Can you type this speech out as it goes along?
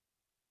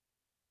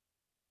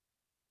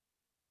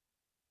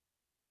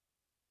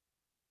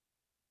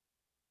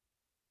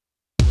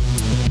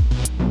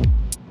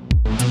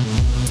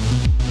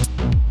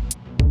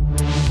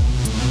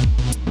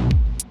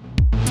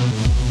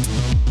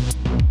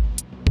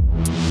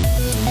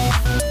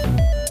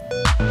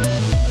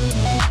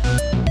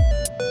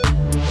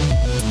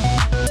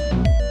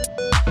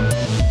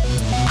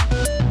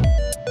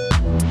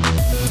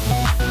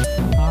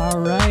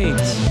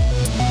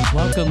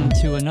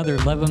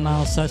another 11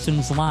 Mile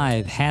Sessions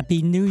Live.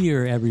 Happy New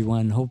Year,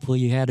 everyone. Hopefully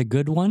you had a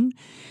good one.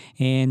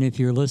 And if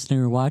you're listening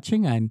or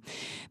watching,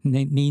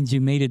 it means you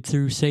made it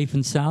through safe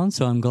and sound,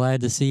 so I'm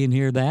glad to see and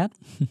hear that.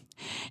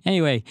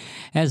 Anyway,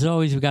 as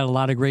always, we've got a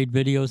lot of great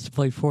videos to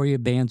play for you.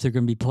 Bands are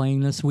going to be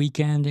playing this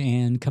weekend,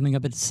 and coming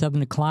up at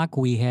 7 o'clock,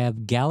 we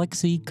have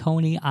Galaxy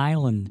Coney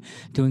Island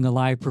doing a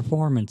live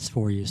performance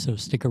for you, so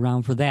stick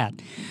around for that.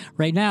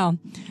 Right now,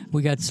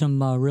 we got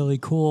some really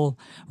cool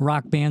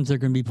rock bands that are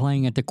going to be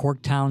playing at the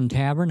Corktown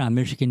Tavern on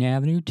Michigan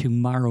Avenue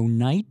tomorrow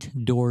night,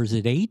 doors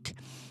at 8.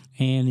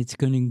 And it's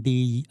going to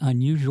be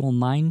Unusual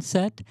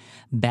Mindset,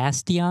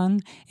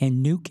 Bastion,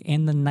 and Nuke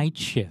and the Night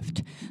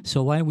Shift.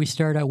 So why don't we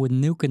start out with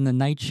Nuke and the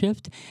Night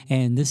Shift?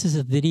 And this is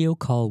a video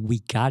called We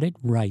Got It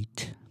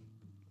Right.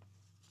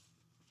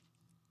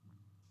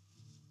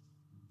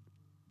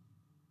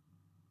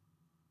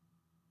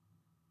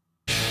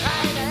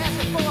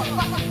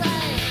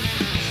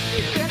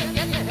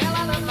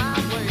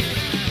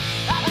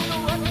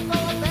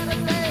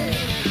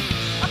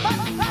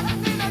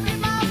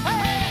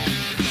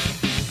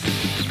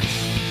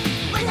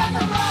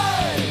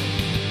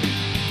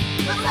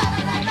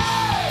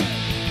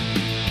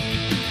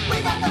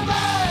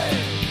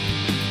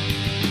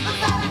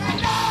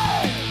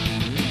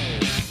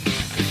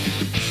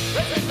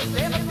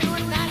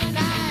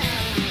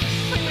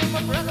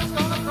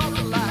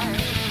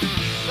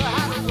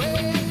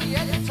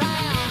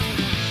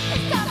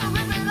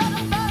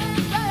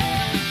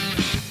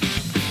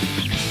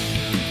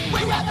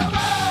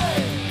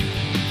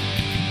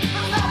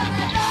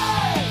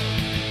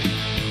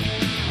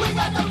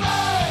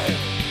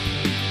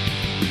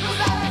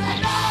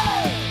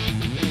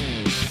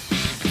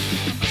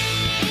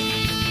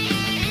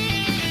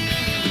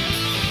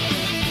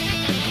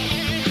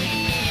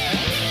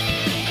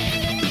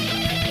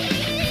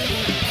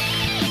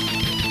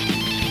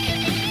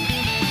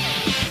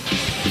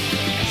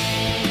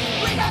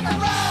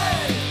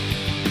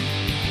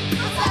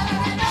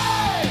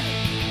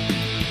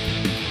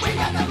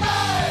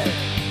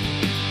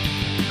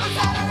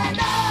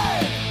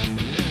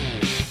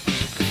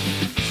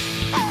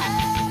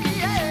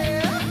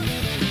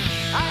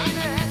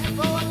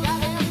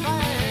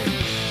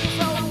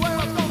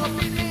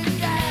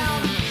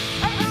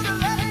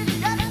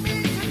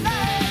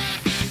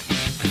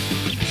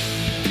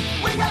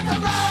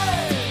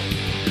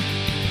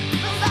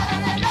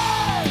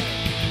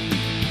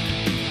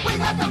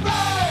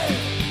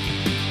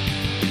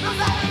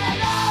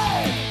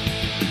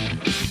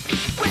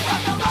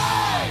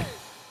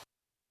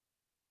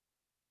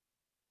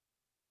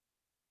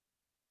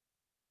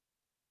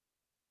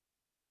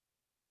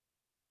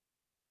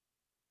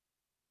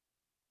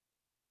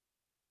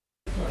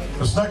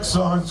 This next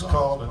song's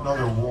called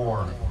Another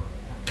War.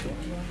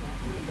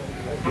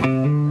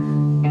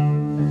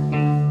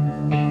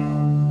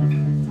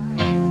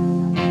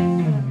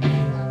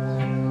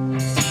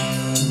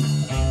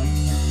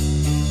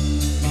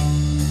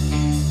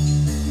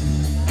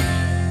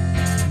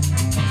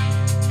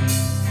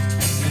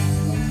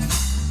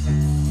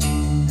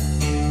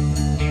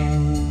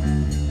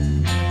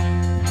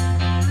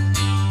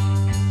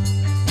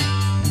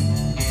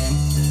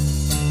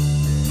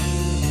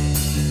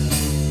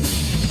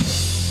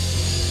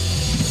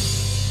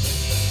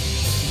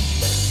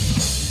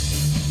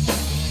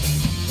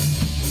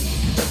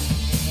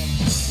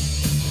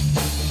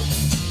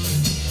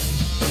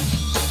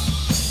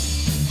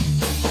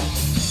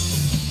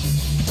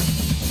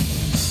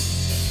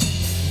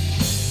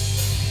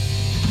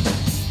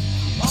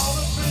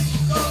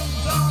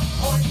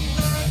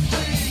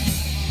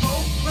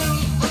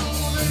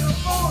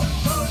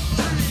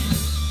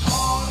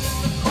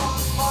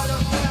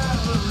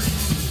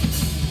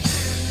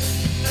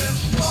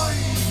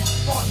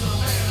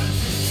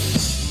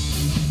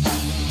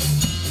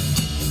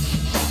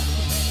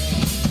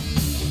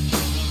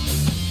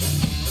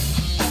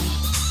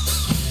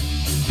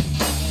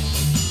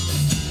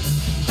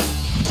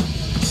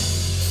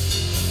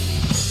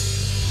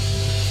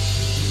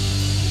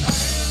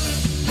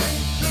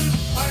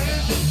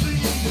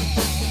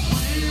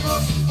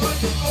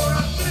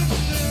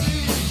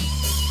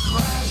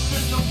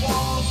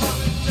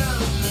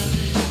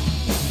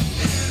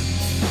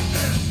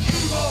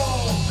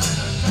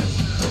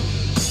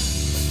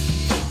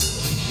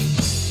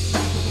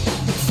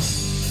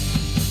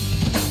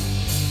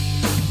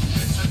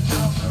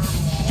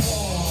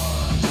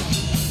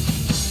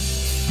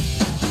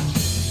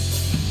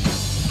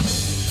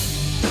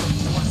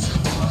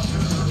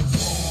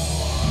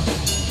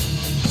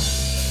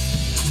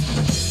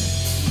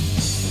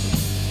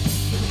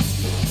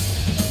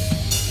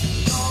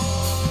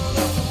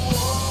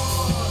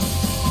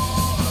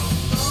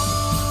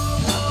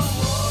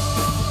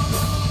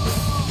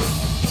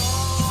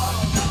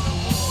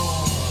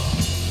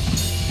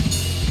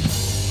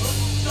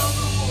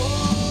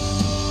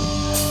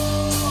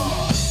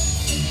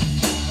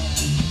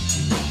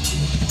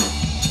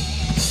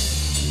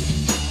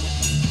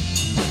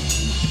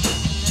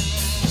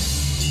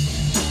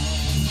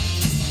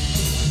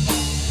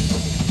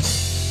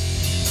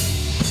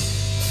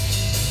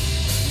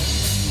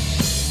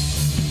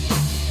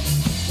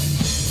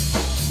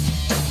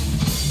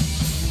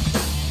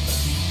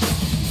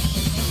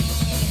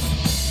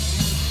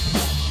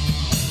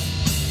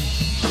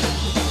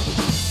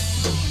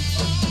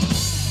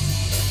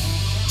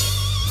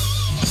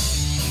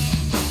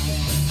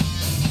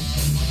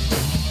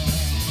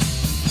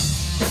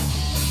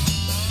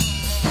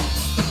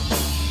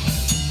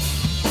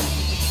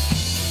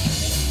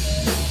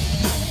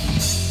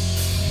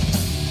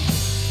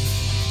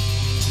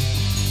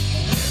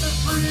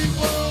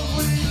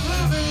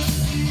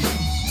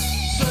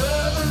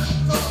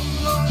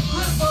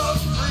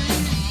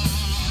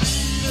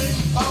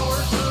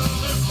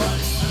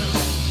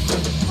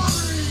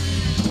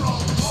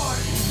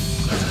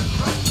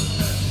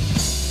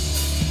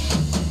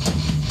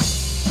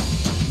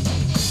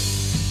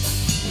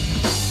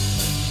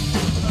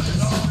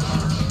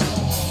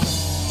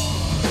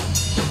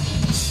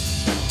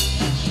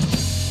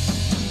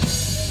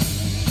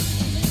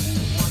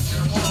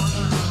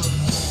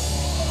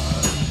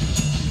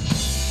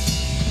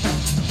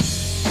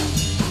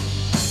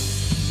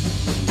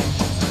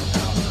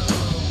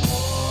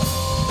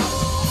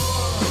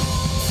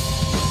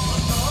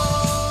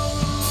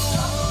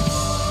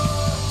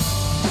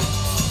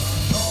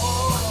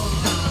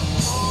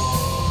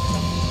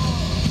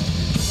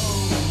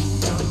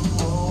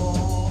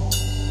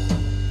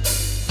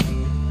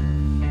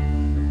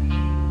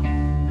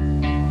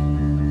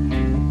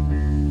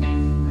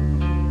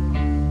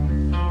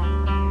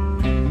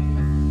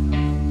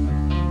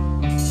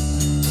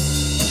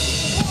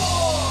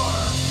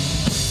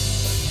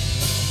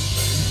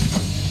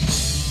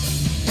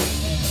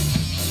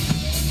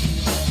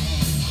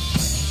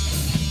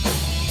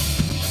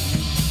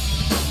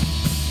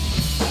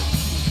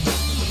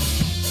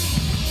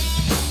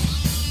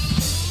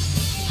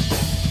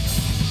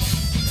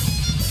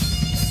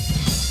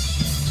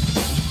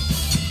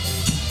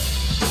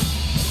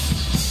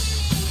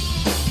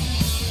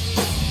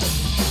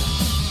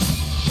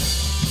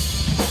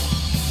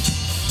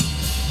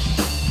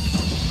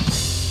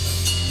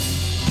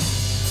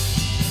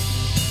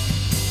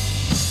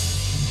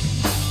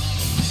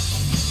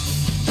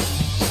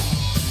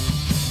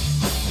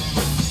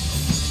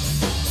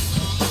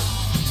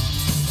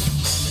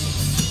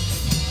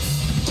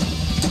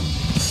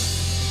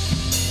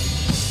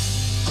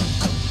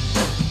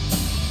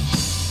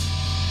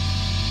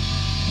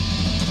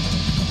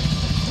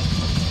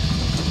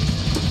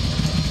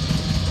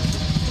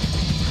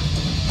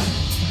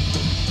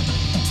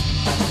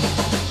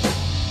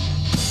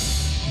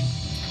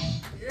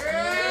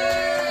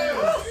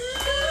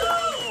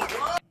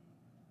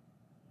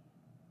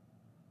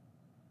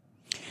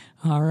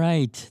 All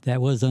right, that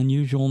was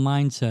Unusual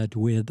Mindset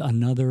with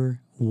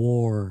Another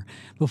War.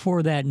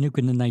 Before that,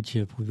 Nuking the Night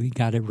Shift, we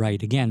got it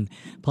right. Again,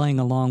 playing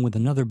along with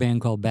another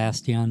band called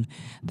Bastion.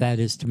 That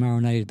is tomorrow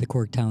night at the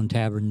Corktown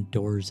Tavern,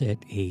 doors at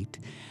 8.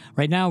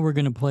 Right now, we're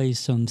going to play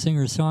some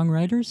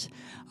singer-songwriters.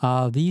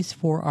 These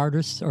 4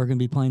 artists are going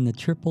to be playing the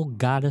Triple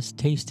Goddess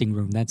Tasting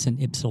Room. That's in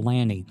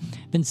Ypsilanti.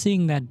 Been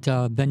seeing that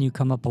venue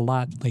come up a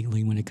lot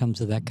lately when it comes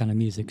to that kind of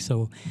music.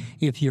 So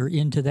if you're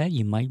into that,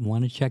 you might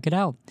want to check it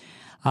out.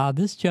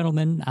 This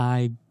gentleman,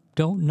 I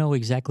don't know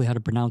exactly how to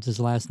pronounce his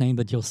last name,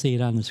 but you'll see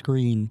it on the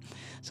screen.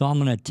 So I'm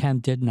going to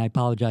attempt it, and I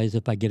apologize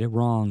if I get it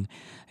wrong.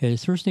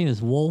 His first name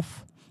is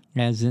Wolf,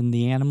 as in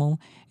the animal,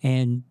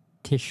 and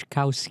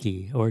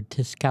Tiskowski.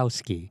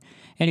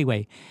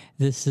 Anyway,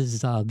 this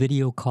is a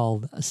video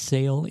called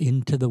Sail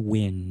into the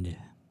Wind.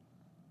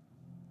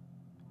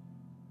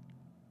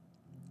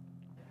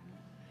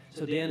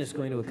 So Dan is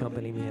going to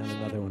accompany me on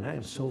another one. I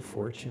am so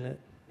fortunate.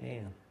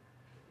 Man.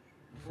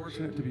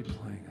 Fortunate to be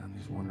playing on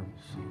these wonderful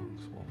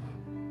songs. Well,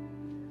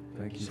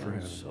 thank you for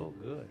having me. So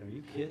good. Are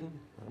you kidding?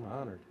 I'm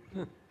honored.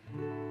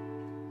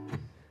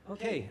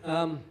 Okay.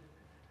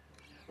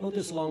 Wrote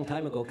this a long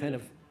time ago, kind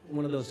of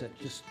one of those that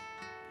just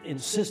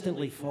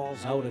insistently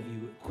falls out of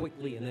you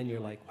quickly, and then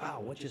you're like,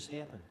 wow, what just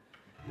happened?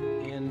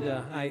 And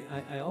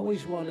I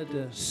always wanted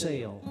to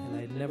sail, and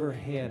I never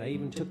had. I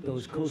even took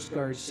those Coast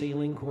Guard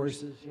sailing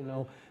courses,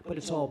 but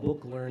it's all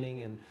book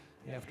learning, and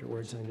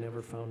afterwards I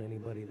never found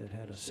anybody that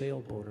had a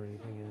sailboat or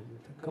anything. And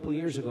a couple of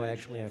years ago,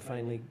 actually, I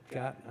finally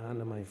got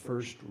onto my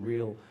first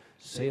real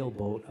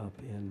sailboat up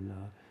in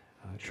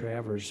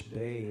Traverse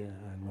Bay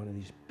on one of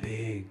these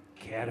big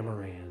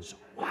catamarans.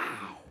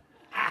 Wow!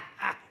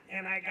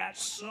 And I got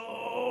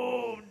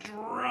so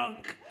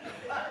drunk.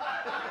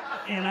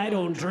 And I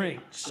don't drink,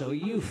 so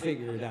you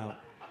figure it out.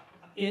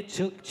 It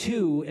took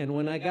 2, and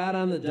when I got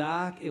on the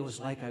dock, it was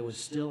like I was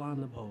still on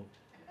the boat.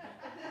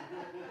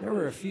 There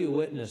were a few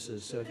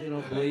witnesses, so if you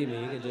don't believe me,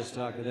 you can just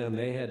talk to them.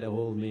 They had to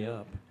hold me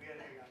up.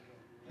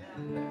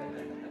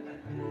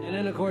 And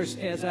then, of course,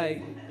 as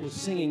I was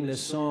singing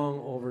this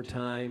song over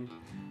time,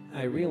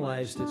 I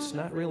realized it's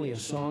not really a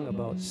song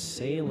about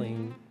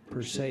sailing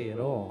per se at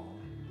all.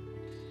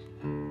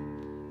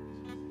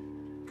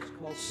 It's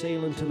called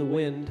Sail Into the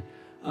Wind.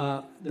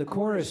 The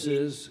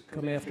choruses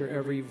come after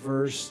every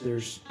verse.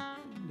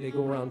 They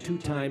go around 2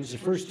 times. The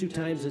first 2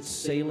 times it's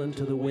Sail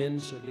Into the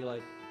Wind, so it'd be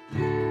like,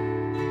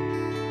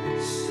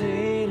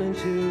 sail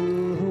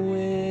into the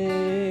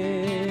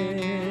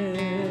wind,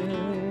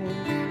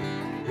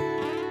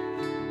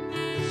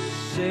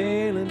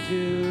 sail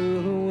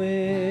into the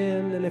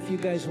wind. And if you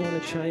guys want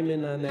to chime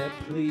in on that,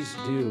 please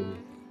do.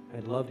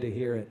 I'd love to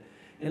hear it.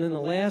 And then the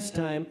last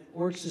time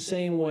works the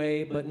same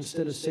way, but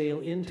instead of sail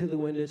into the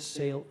wind, it's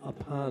sail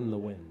upon the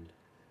wind.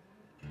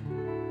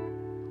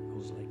 It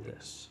goes like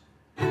this.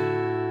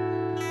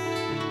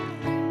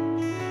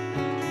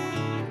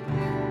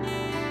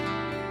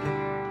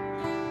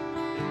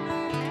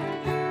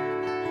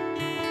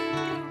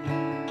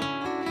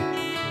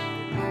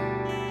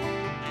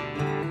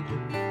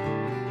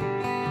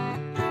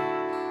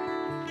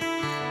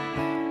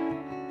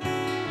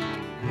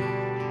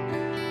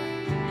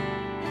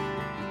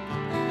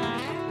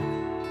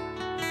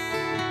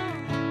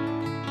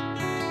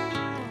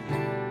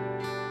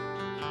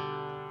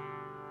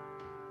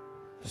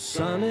 The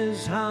sun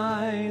is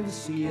high, the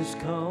sea is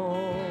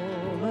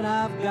calm, but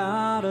I've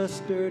got a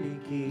sturdy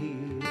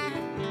keel.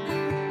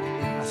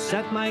 I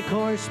set my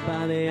course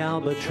by the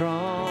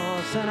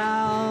albatross, and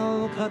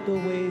I'll cut the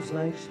waves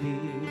like steel.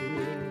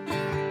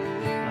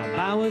 My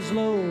bow is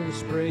low, the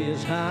spray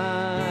is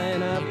high,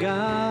 and I've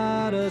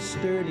got a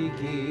sturdy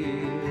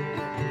keel.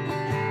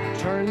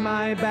 Turn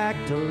my back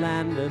to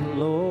land and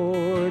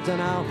lords,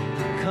 and I'll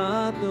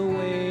cut the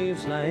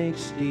waves like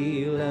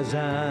steel as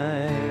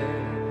I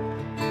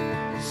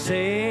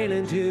sail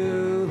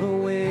into the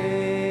wind,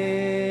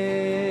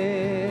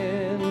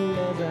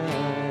 as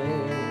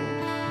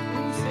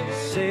I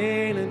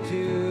sail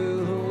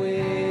into the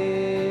wind.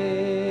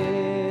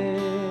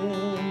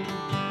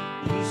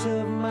 Peace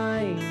of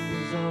mind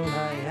is all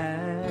I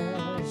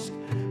ask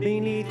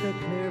beneath the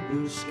clear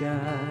blue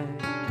sky.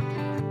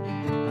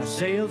 My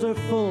sails are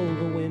full,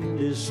 the wind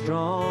is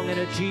strong, and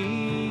it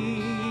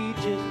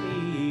teaches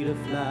me to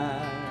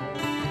fly.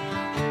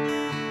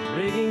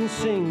 Rigging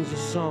sings a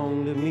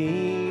song to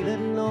me that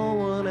no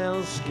one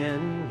else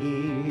can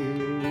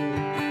hear.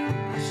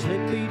 I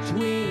slip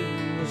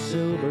between the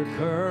silver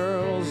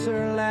curls,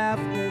 their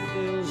laughter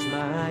fills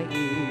my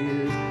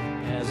ears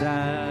as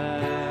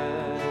I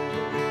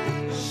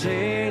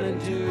sail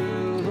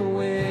into the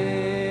wind,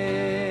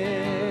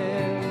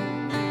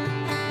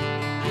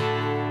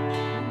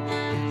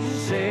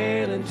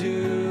 sail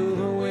into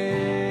the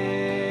wind.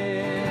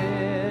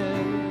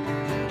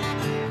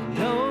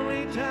 The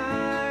only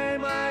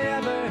time I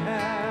ever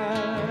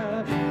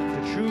had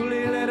to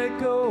truly let it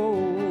go.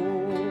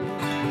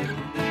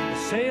 The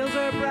sails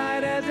are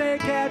bright as they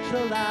catch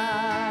the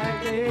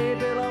light, they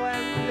billow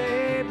and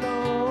they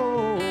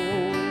blow.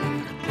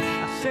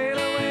 I sail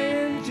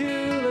away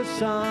into the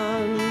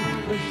sun,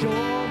 the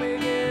shore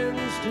begins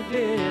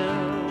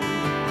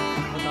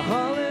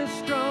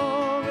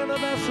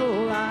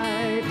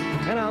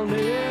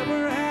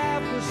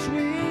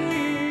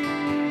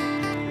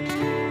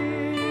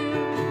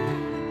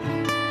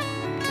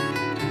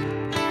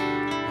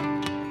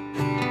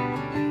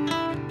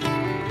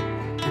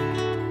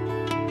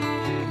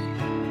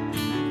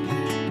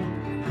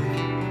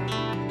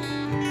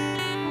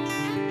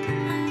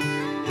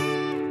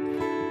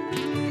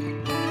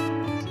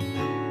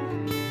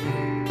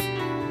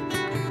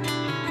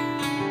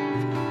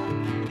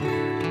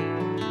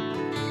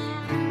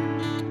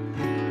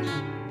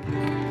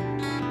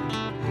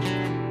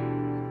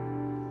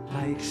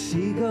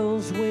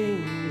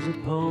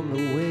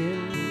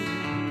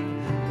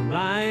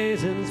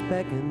horizons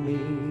beckon me.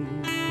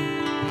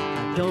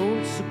 I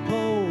don't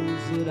suppose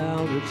that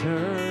I'll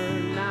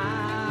return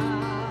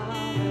now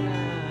that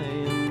I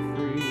am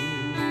free.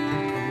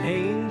 An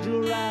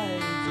angel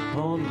rides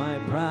upon my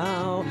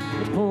brow,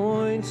 it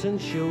points and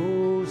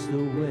shows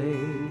the way.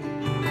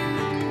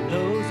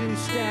 Those who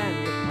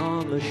stand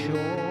upon the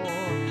shore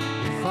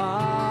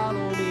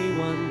follow me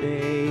one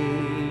day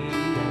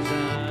as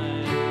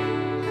I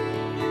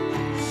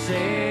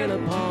sail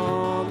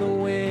upon the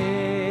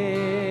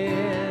wind,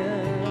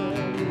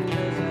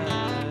 as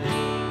I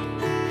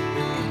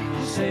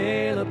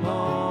sail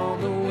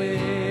upon the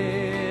wind,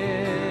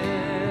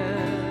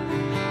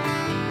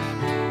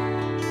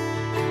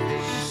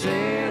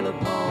 sail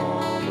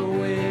upon the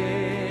wind.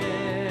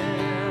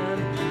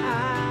 I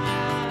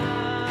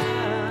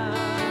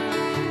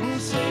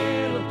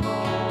sail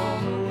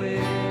upon the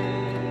wind.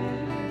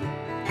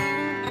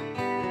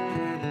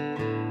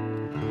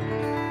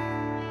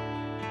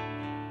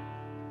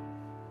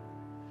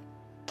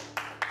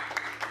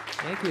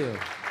 Thank you.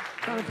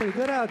 Sounded pretty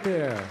good out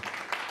there.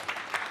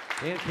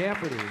 Dan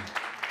Cafferty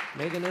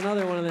making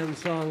another one of them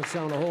songs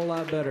sound a whole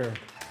lot better.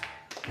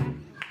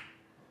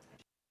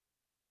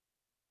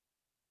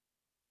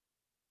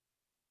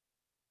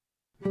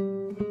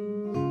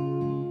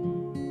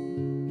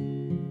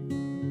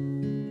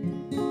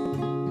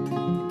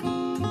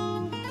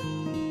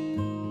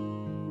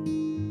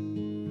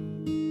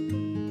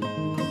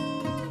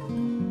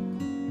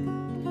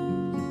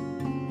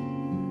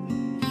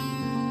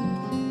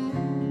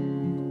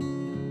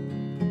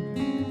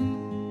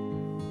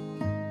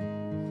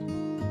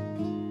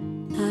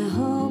 I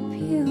hope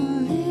you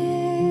live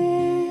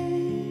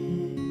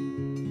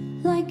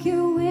like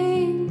your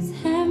wings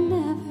have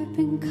never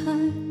been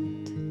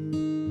cut,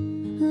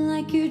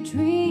 like your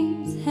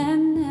dreams have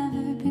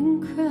never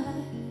been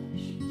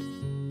crushed.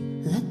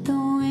 Let the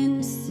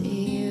wind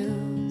see you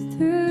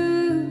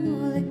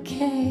through the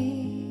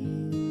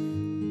cave.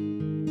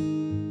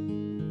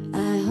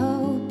 I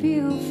hope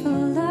you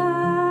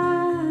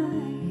fly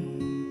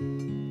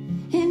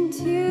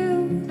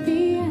into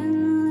the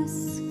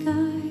endless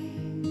sky.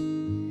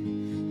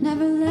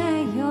 Never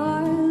let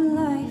your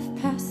life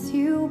pass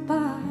you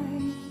by,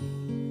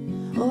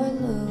 or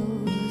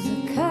lose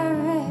the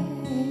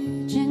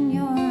courage in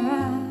your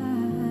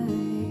eyes.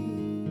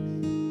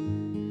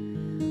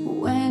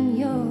 When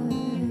you're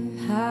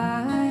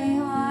high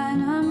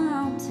on a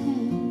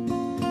mountain,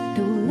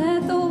 don't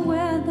let the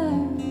weather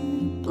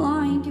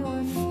blind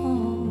your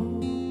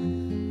fall.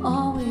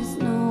 Always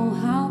know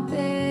how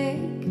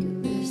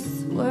big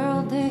this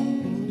world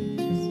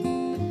is.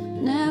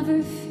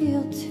 Never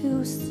feel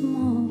too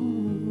small.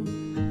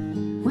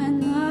 When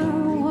the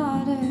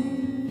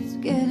water's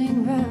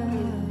getting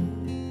rough,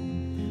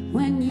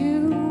 when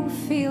you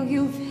feel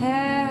you've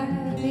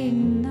had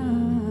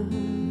enough,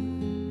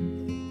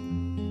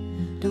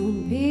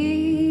 don't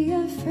be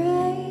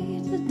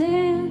afraid to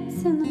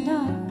dance in the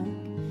dark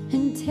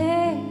and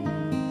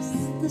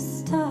taste the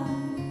stars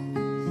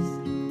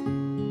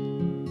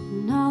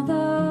and all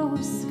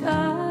those scars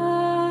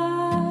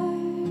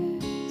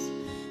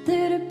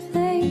that are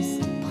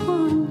placed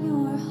upon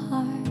your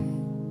heart.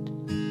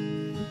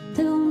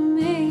 They'll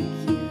make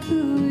you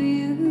who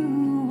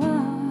you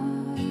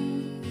are.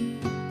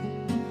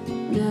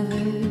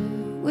 Never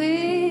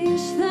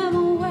wish them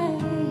away.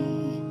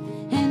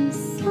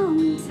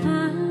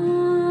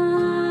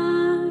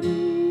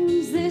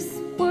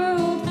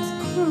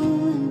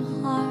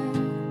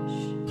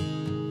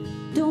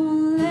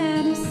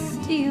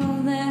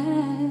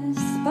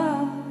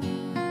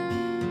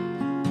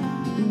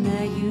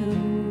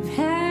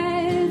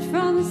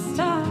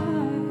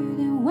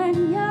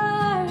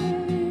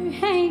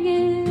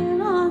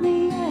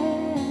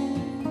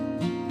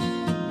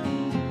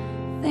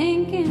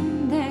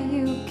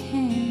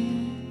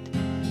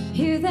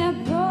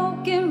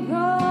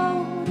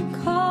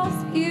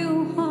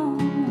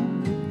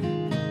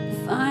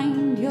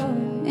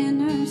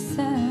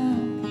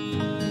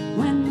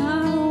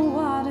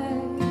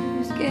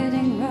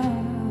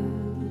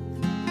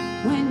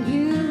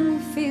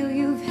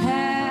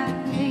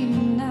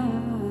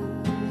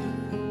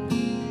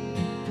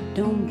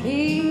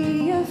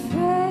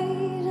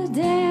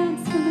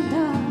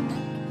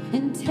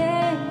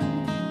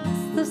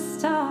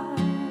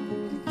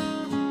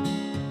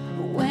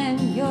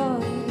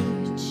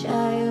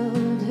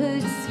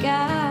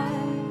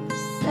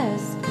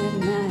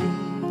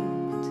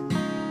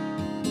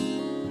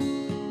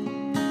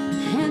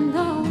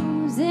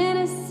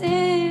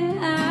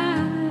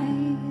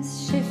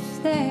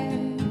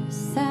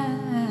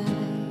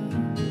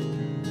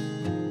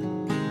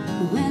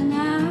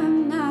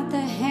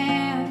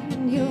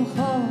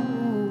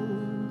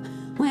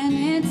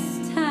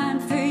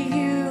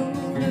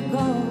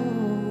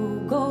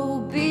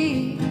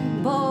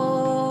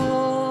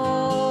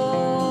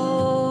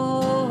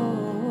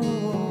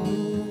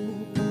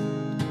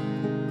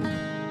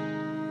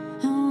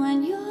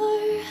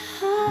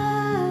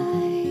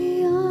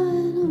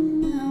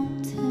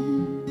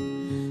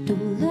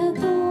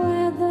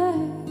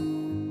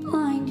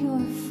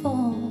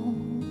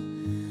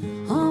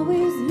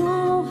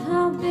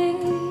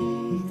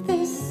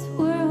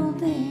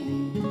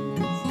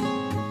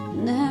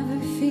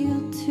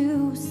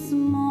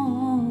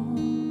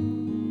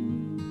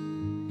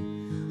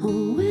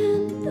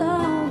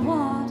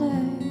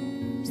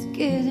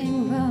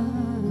 getting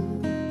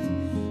rough.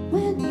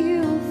 When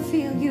you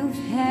feel you've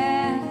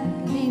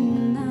had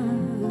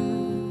enough,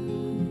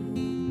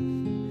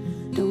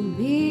 don't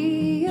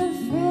be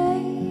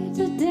afraid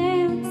to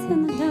dance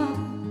in the dark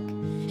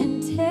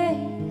and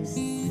taste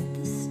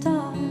the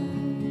stars.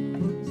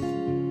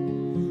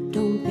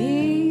 Don't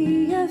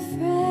be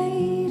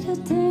afraid to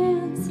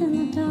dance in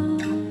the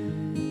dark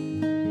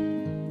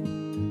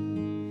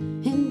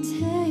and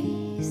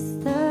taste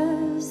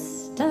the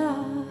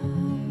stars.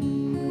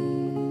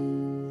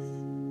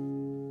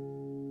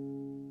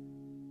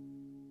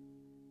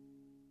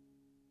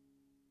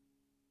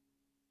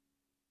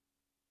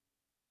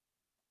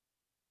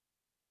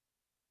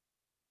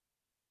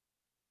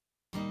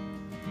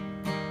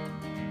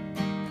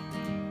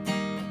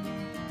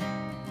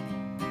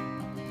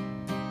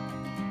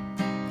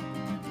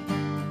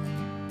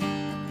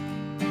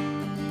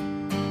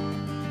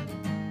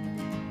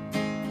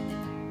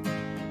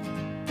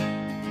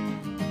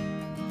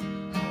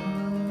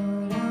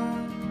 Hold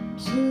on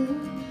to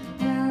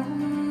now.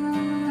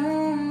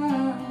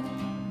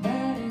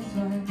 That is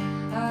what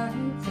I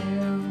do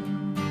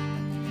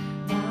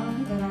now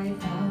that I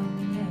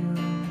found you.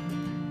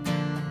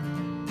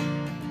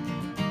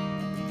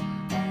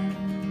 And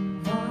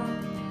from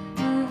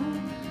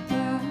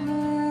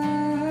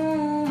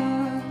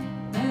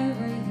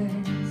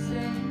everything's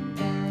in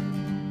there.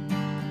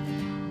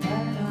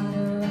 They're not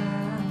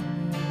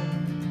around you.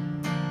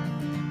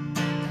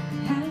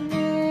 And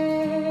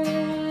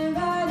in the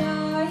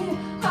night,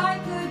 I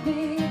could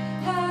be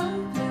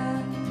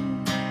helpless.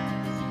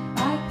 I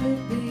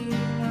could be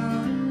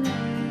lonely,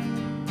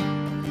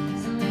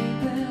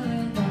 sleeping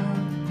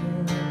without you.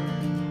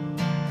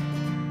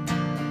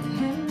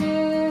 And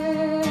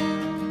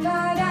in the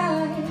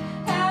night,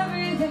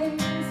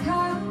 everything's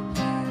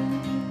complex.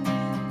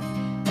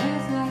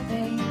 There's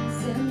nothing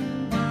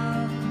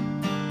simple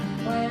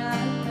when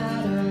I'm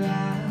not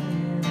around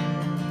you.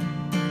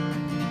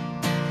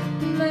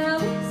 But I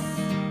miss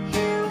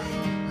you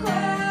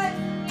when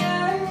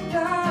you're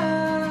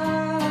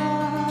gone.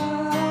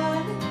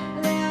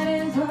 That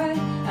is what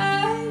I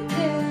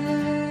do.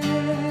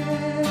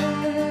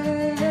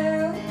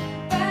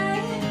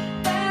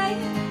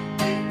 Baby,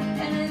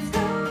 and it's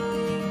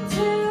going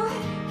to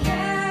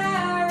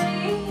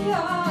carry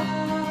on.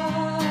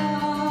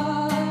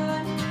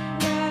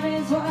 That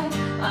is what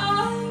I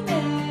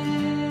do.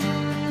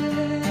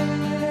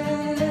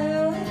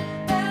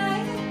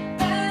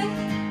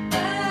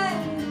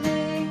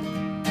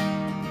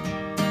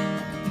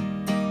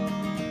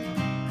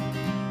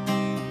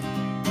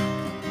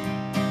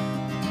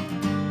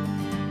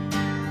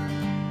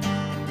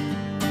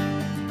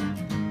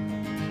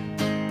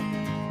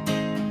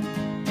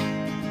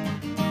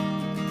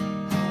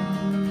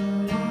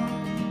 Hold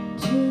on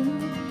to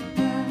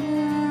my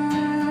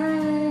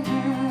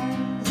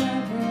hands,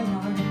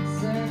 everyone's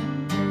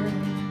sinking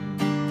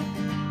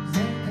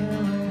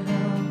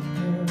without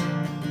you.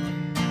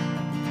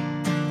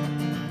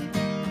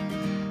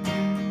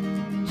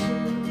 Into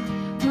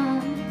my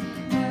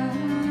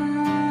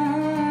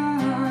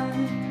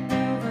mind,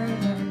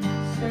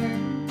 everything's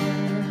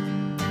sinking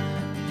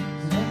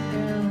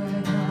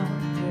without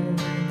you.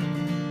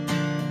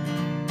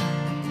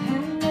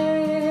 And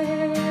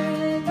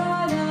in the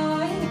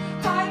night,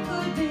 I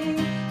could be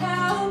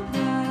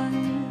helpless.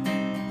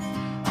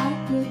 I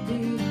could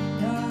be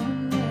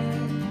lonely,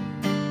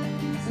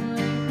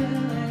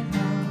 sleeping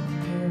without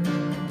you.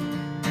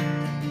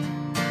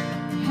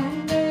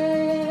 And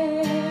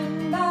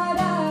in the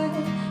night,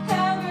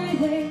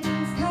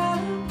 everything's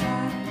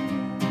complex.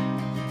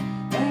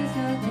 There's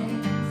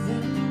nothing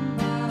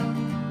simple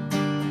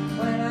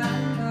when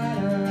I'm not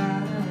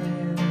around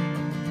you.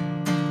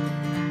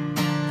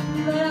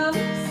 But I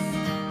miss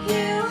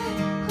you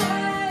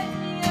when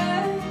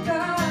you're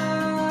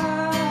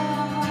gone.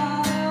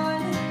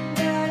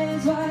 That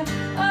is what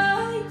I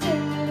do.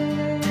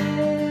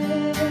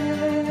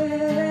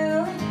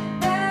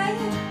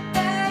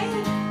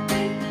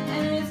 Baby,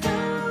 and it's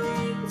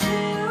going to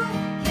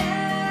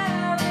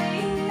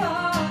carry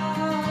on.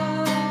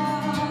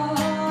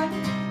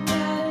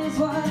 That is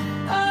what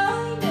I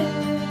do.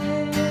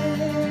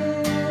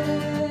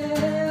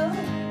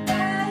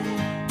 Baby.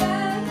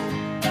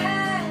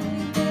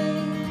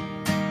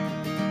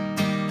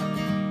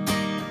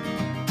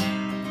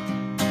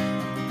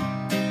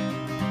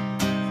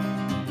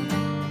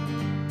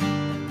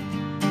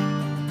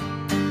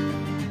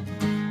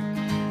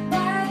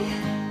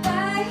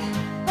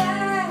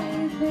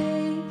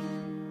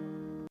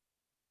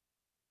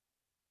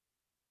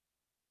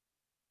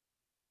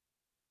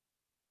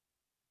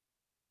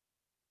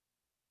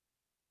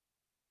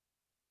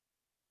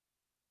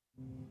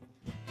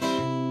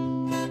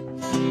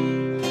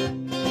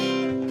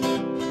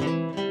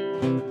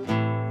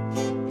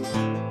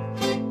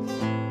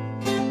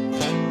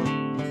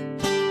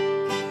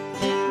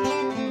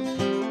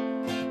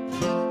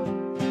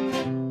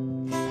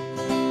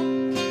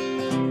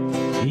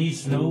 Each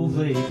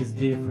snowflake is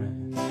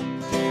different.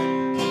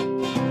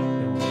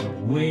 Don't know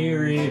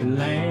where it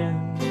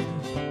lands.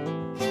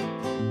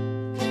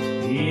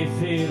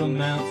 If it'll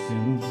mount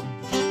soon.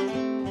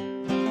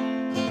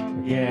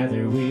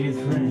 Gather with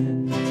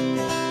friends.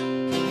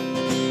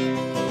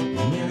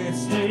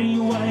 Minutes stay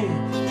away.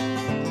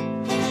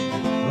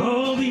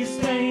 All be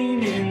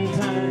stained in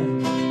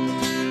time.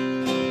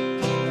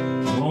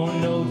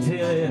 Won't know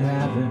till it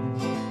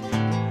happens.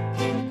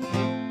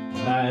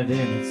 By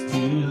then it's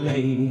too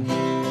late.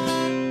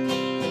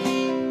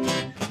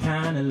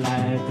 Kinda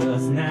like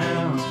us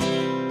now.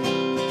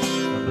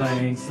 A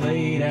blank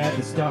slate at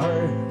the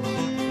start.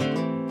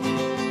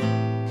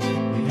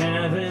 We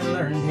haven't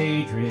learned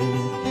hatred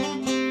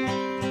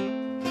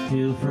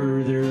till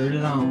further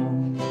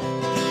along.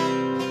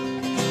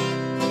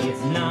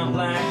 It's not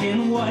black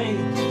and white.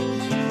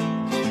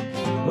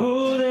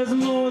 Oh, there's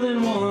more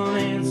than one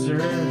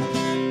answer.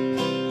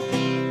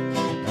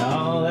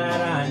 All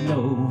that I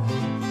know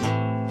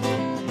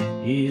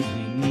is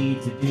we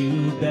need to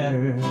do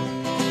better.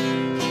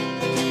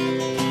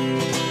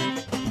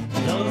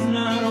 Love's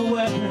not a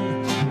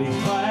weapon with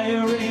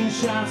firing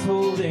shots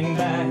holding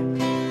back.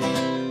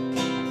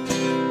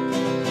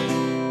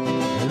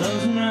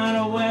 Love's not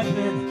a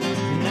weapon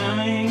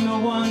denying the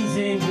ones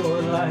in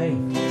your life.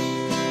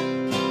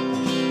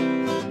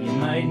 You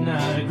might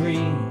not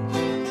agree,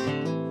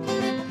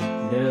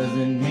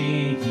 doesn't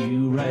make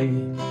you right.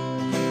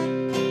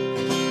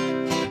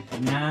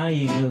 Now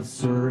you give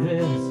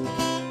service,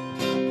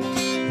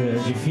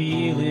 cause you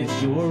feel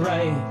it's your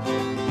right.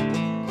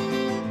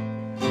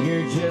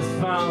 You're just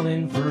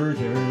falling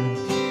further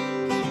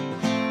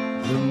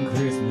from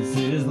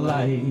Christmas's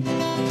light.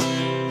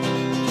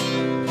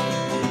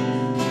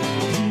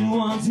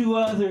 Do unto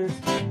others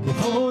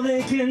before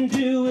they can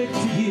do it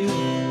to you.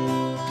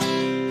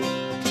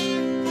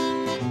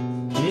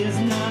 Is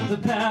not the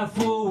path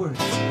forward,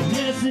 the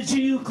message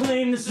you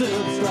claim to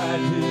subscribe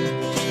to.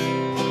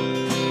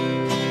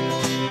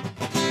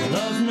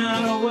 Love's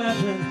not a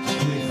weapon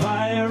with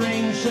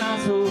firing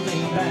shots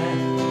holding back.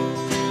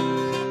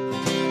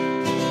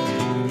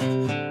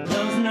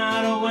 Love's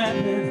not a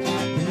weapon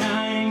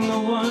denying the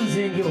ones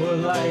in your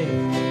life.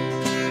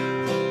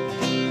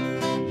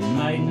 You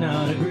might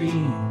not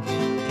agree,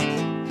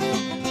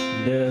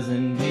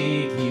 doesn't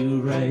make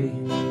you right.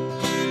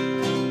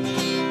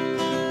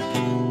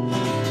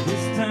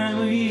 This time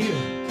of year,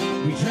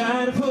 we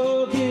try to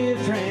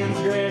forgive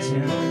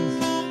transgressions.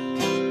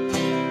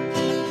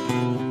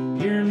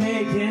 You're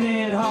making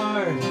it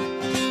hard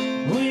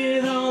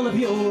with all of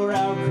your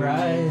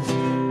outcries.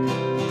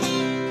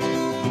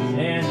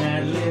 And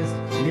that list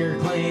you're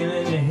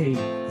claiming to hate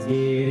is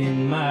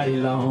getting mighty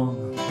long.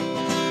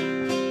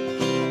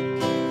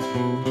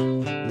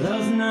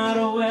 Love's not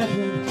a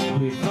weapon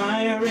with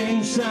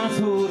firing shots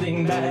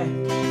holding back.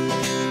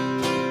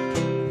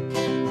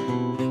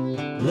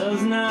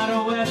 Love's not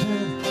a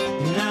weapon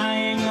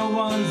denying the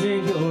ones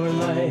in your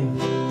life.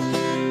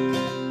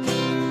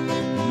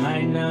 You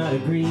might not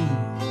agree,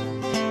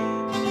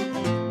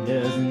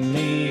 doesn't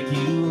make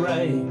you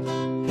right.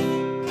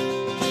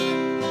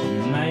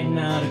 You might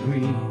not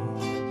agree,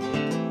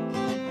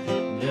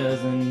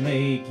 doesn't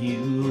make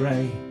you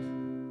right.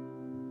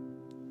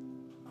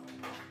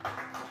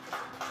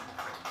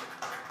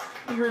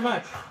 Thank you very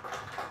much.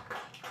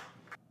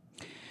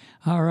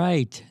 All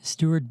right,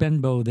 Stuart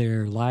Benbow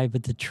there, live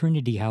at the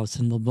Trinity House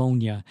in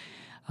Livonia.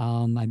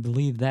 I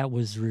believe that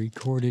was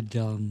recorded,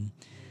 let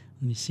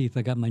me see if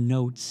I got my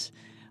notes,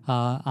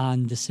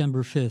 on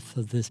December 5th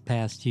of this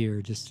past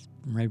year, just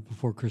right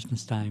before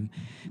Christmas time.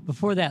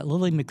 Before that,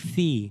 Lily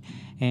McPhee,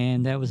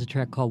 and that was a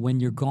track called When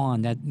You're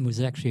Gone. That was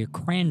actually a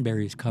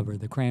Cranberries cover.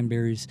 The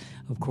Cranberries,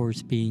 of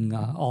course, being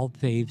alt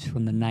faves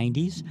from the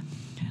 90s.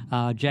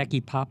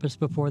 Jackie Pappas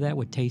before that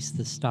with Taste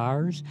the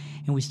Stars.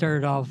 And we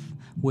started off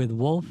with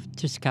Wolf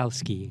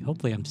Tiskowski.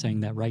 Hopefully I'm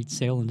saying that right,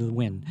 Sail into the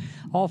Wind.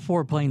 All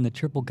four playing the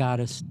Triple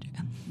Goddess,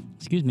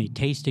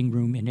 tasting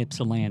room in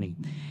Ypsilanti.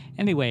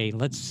 Anyway,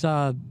 let's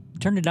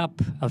turn it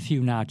up a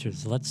few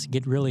notches. Let's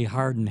get really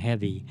hard and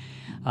heavy.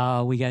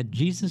 We got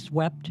Jesus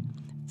Wept,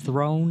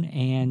 Throne,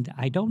 and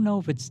I don't know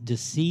if it's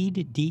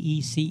Decede,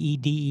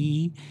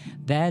 D-E-C-E-D-E.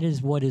 That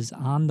is what is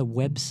on the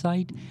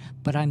website,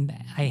 but I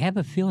have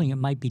a feeling it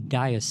might be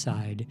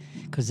Diocide,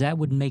 because that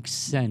would make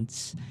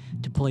sense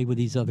to play with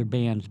these other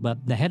bands.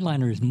 But the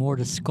headliner is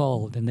Morta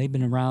Skuld, and they've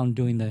been around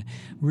doing the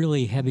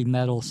really heavy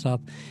metal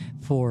stuff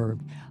for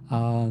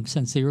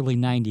since the early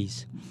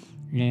 90s.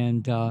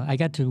 And I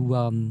got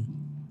to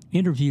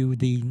interview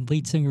the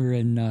lead singer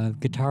and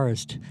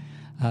guitarist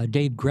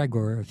Dave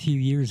Gregor a few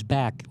years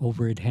back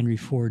over at Henry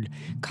Ford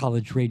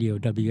College Radio,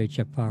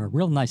 WHFR.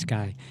 Real nice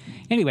guy.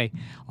 Anyway,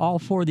 all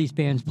four of these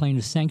bands playing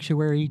the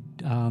Sanctuary.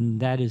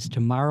 That is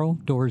tomorrow,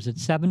 doors at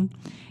 7.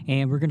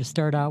 And we're going to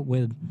start out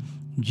with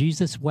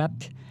Jesus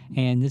Wept.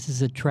 And this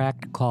is a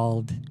track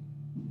called,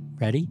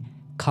 ready?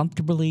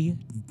 Comfortably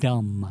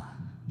Dumb.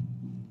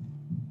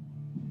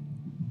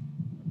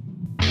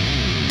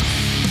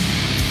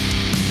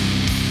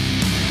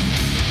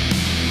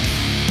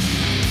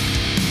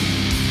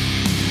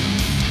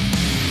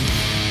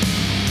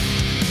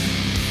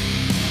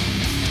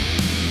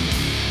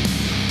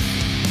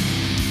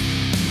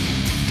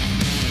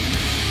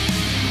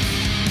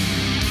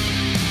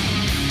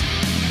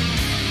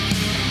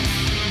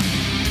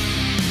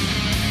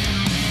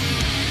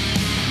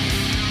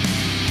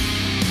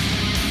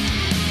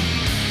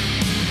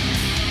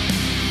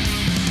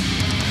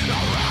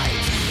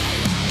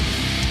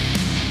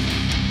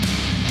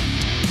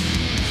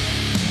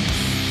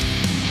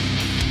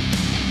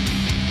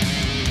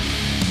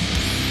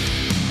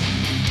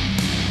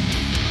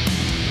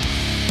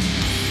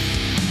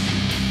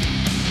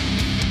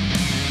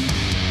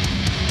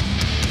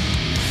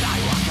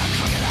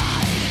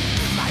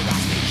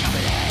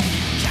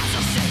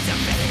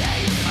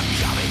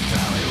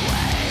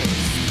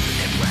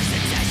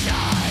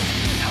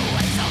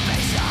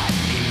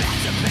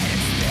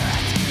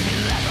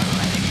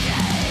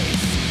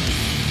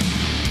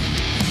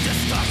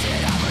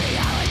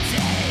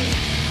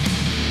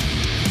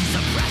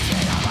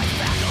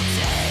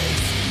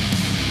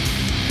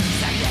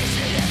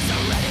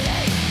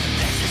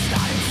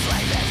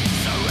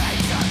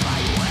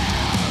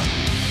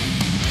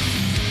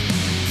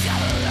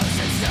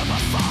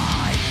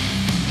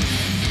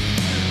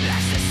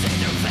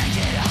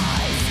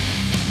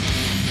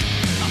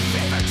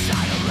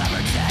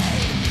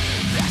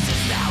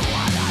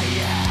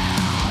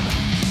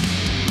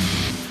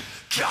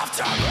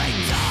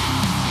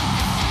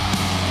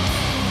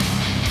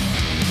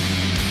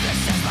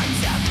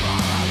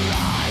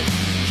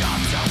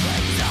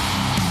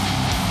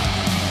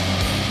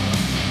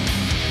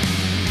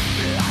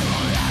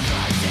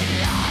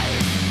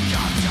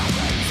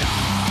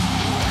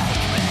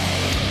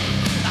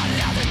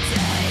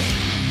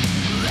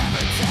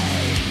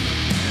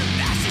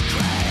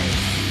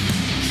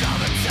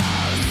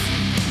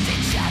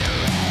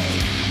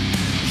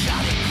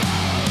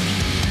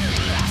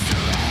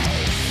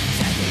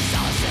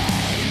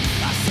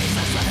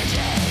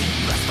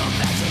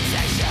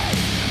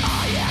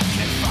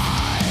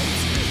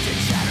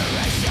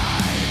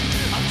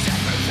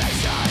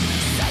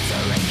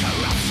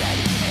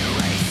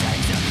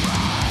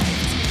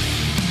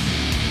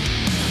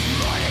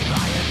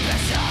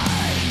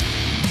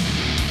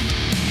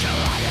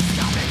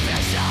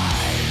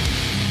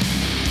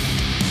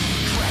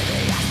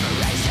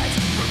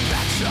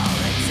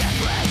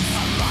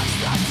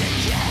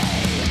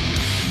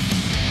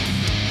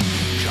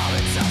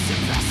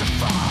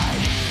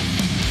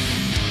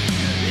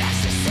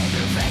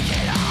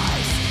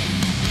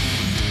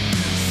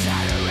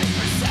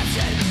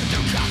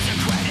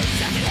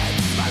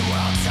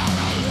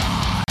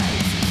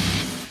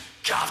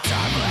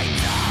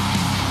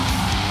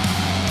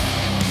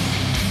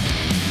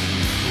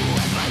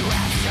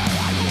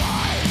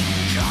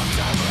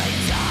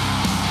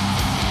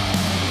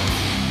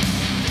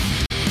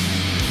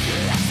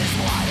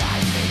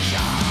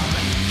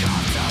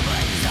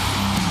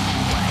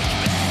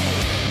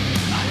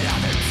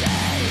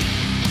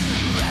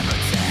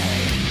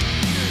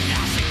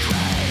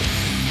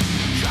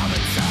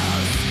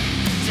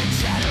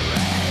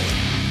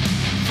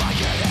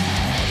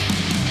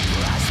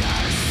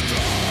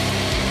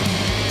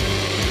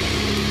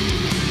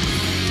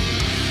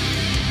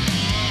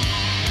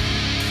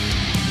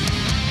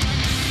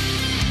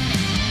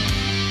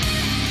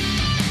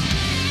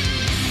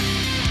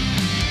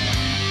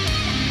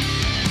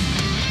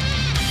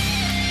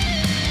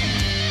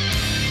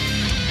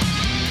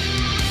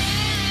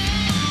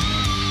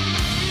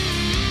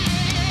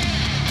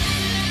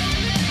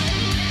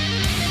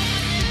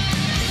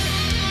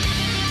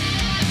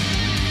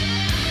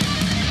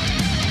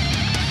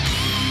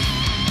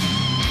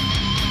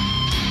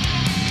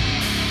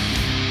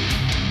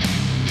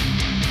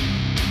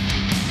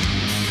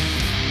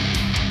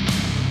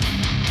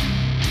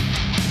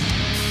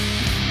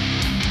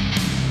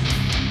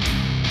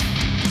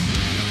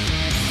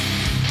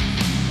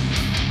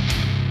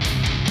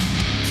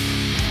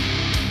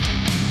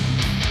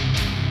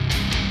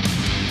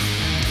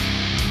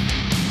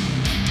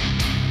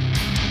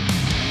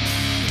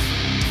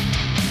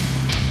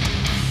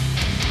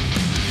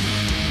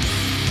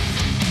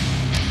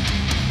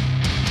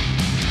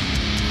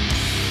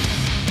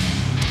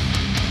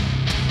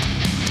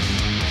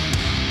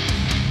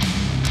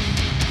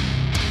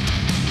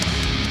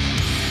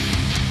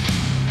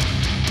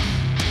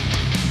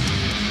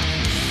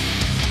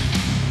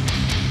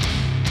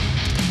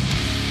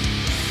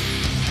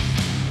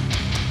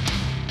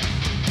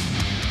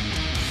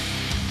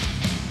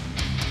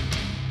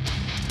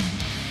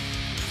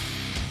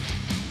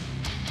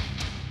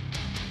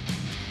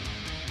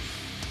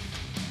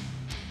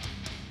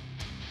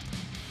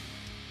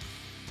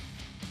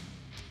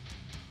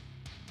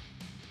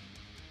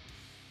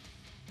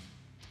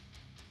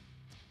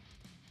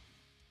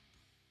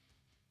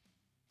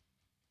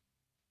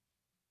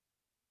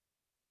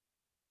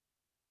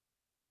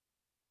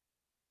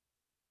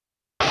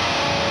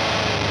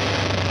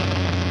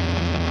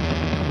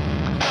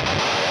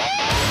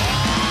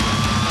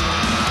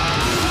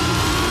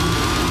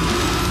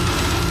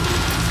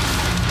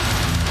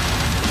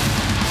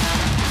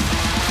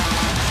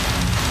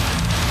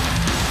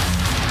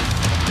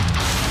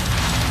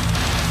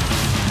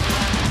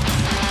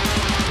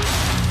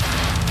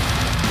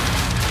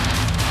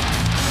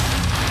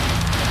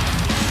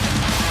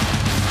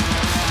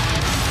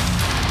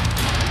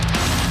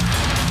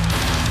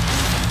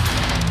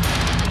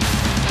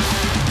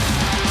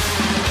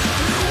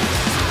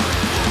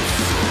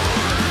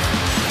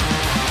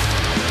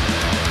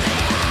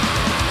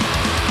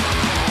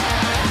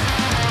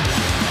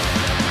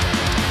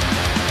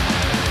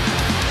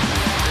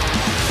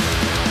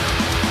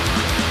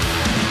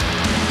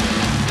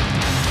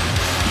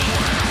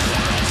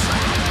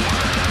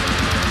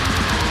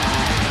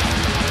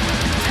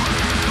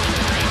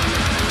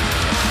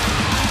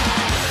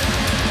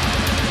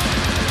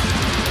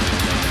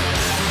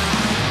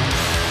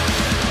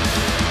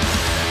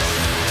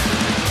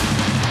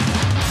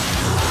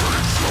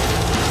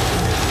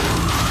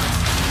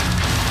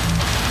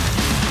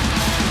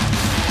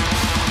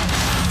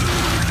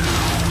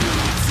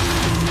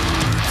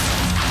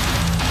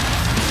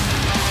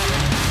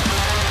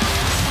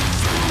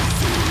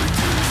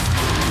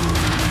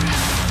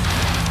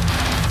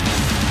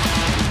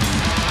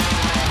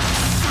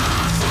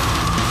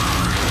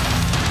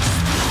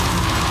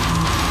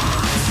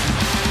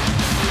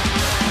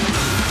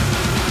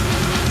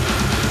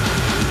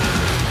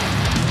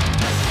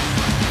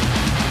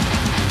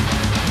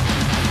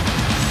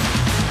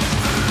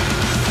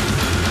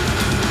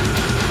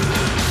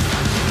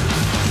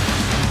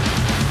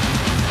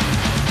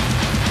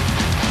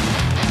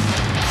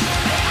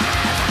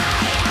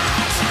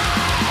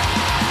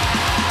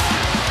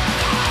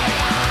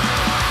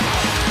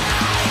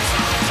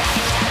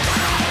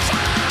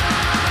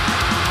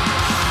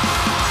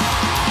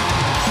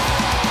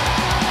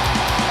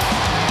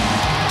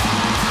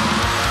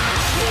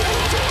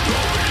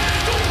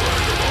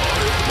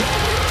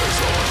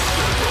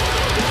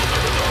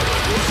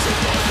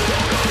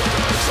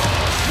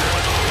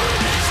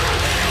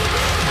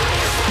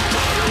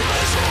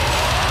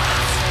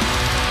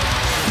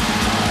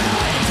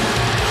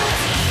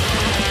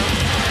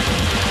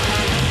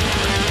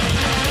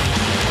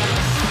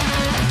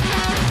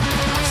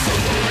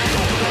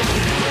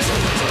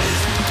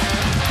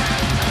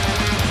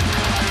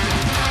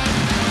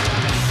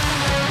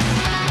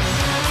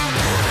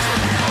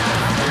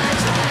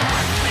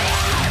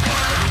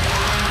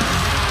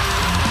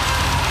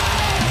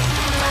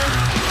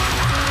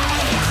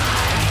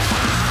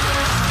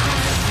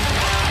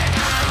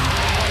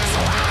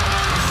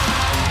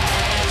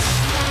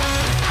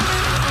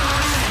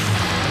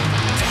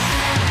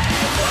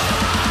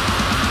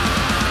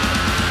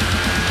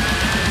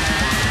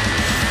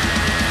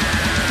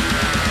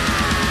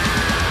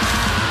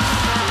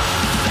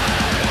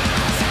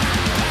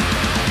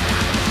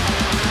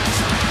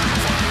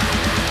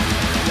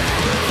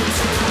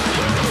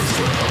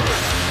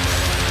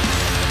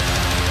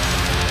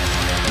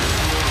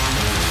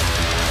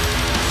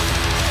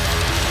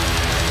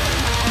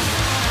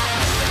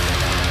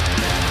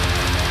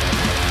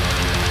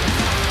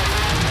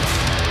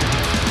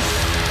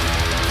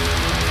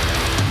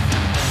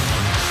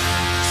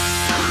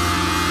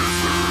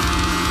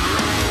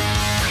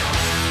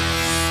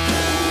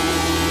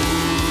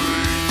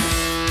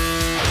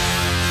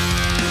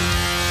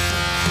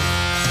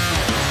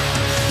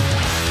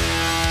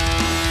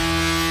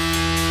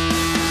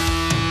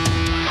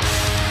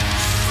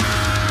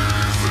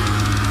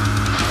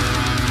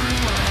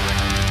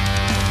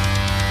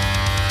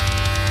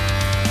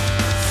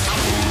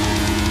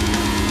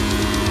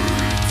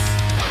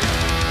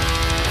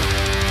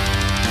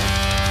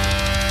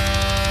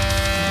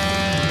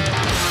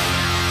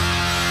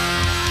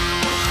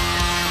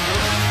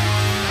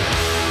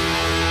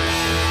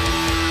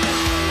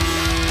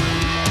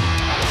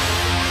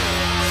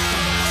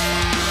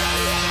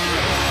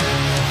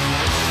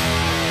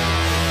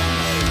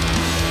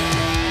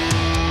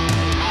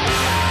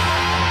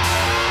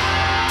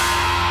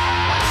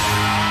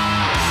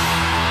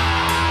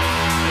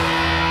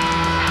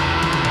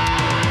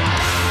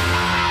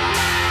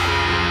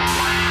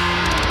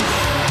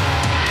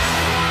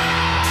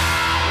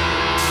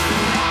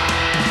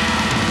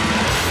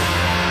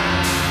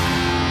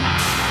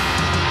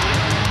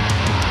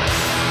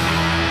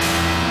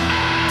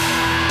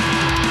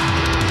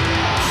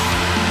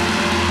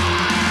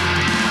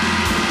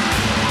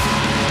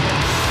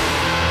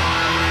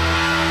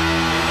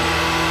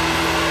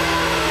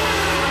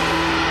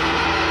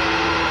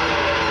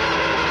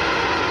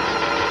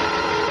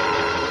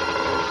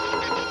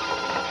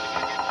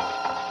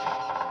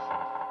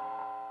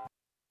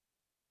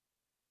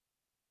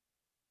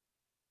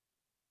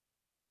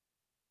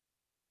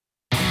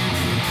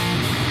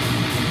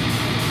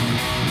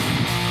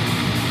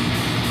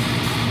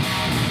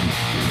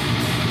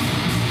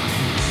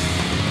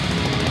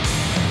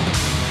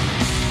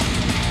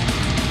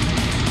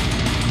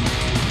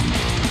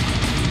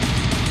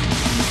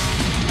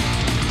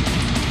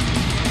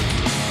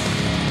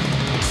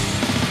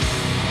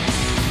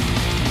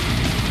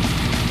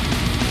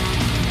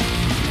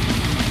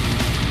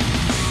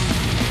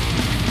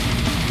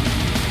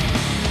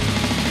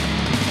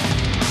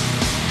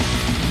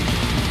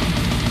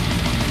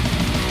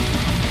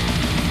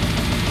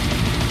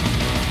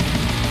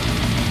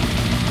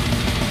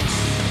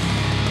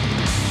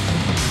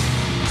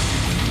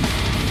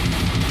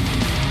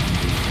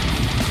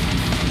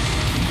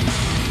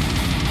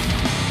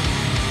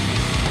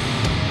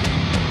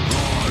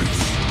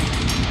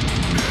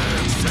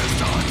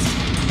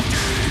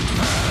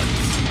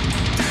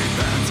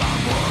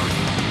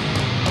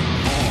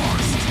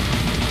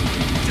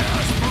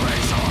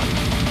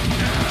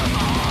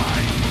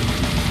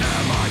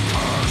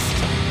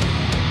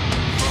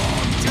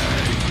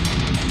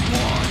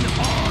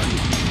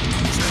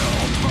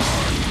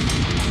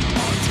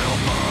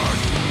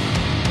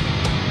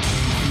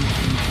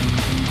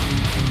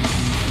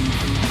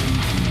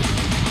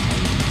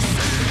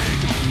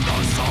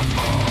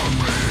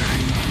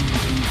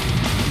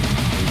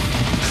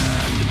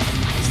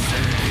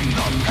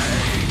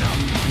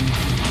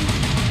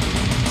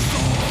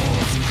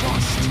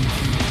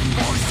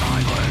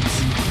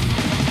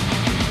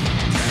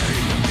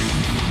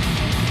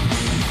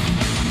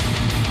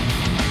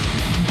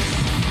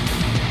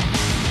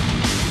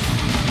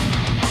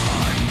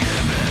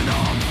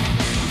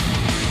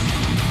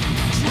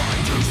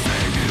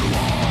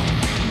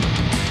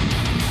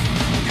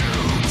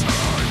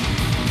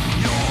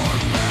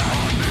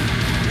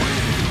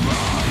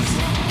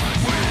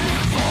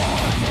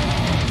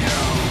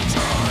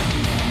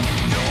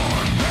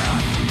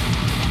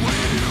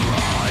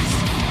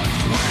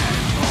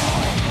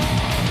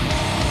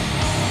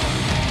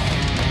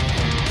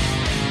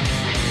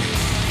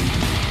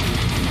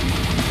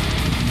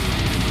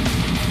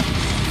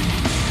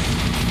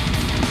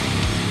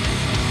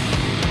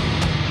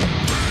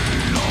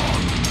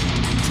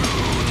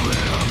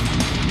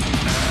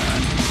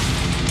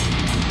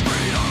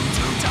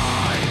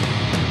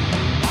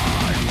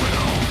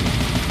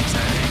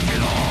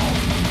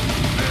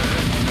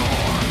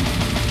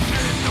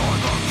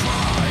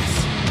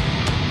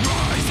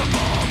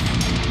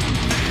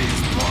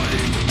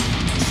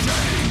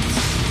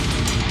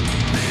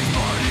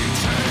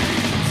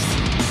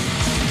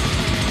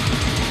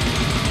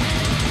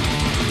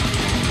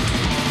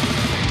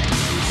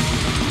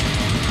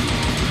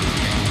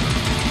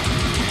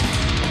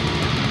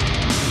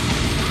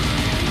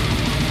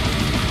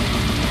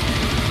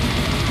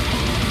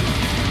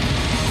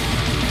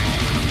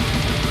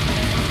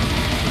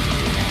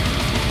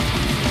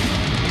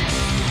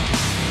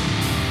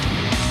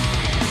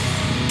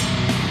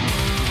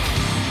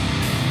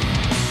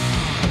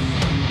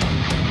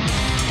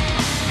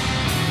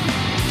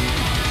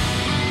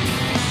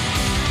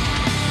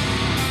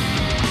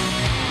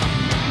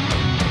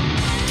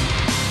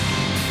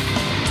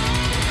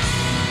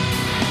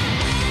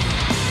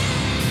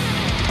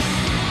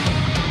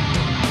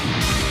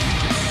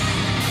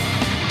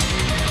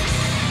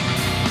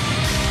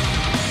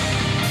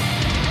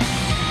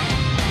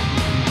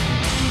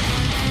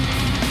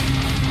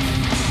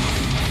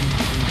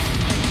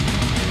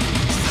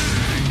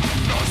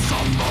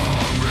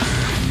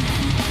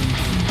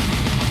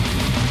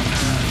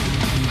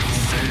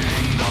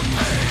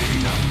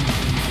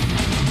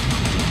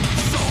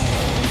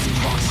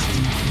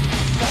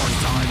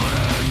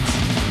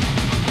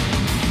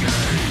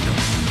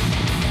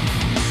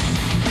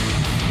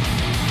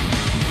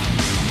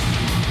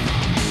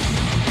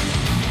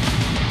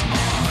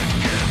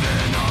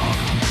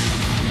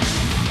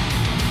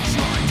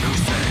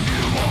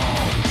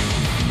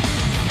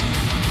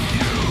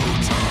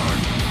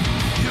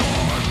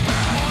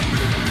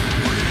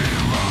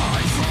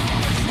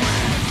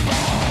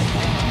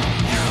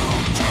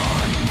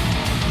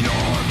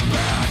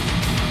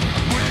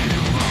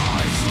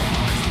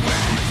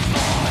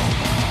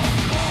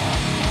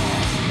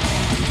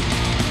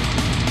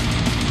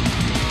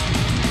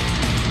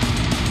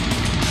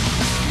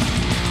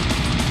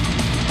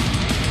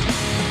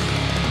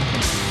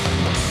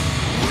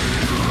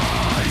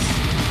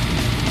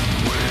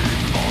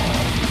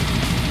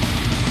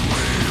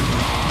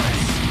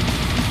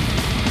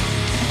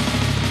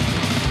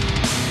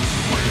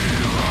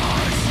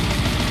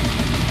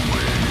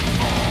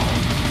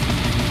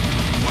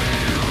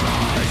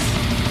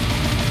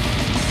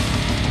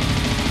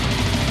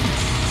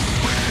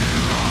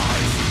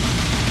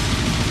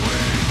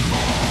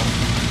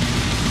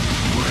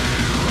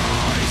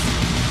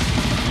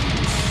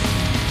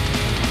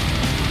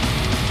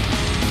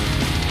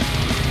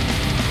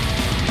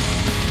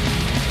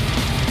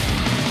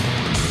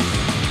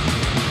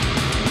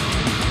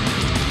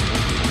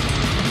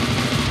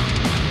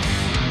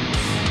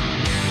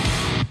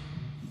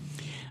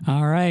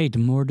 All right,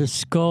 more to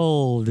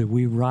scold.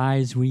 We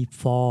rise, we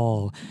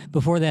fall.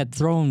 Before that,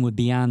 Throne with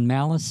Beyond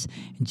Malice,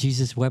 and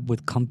Jesus Wept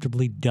with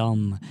Comfortably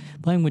Dumb.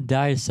 Playing with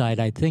Diacide,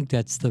 I think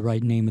that's the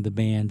right name of the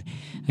band.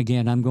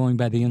 Again, I'm going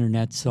by the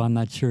internet, so I'm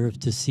not sure if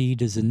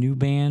Deceit is a new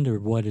band or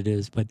what it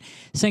is, but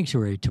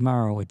Sanctuary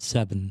tomorrow at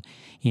 7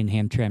 in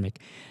Hamtramck.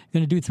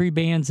 Going to do 3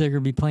 bands that are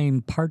going to be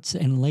playing Parts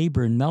and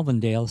Labor in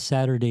Melvindale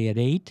Saturday at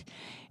 8,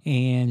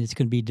 and it's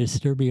going to be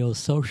Disturbio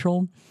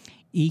Social,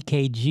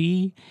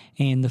 EKG,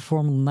 and The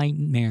Formal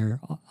Nightmare,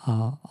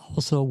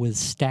 also with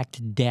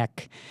Stacked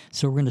Deck.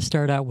 So we're going to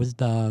start out with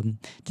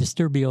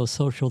Disturbio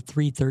Social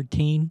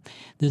 313.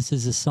 This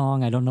is a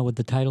song, I don't know what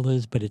the title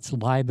is, but it's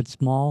live at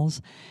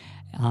Smalls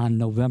on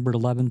November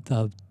 11th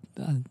of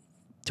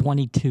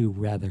 22,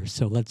 rather.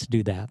 So let's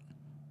do that.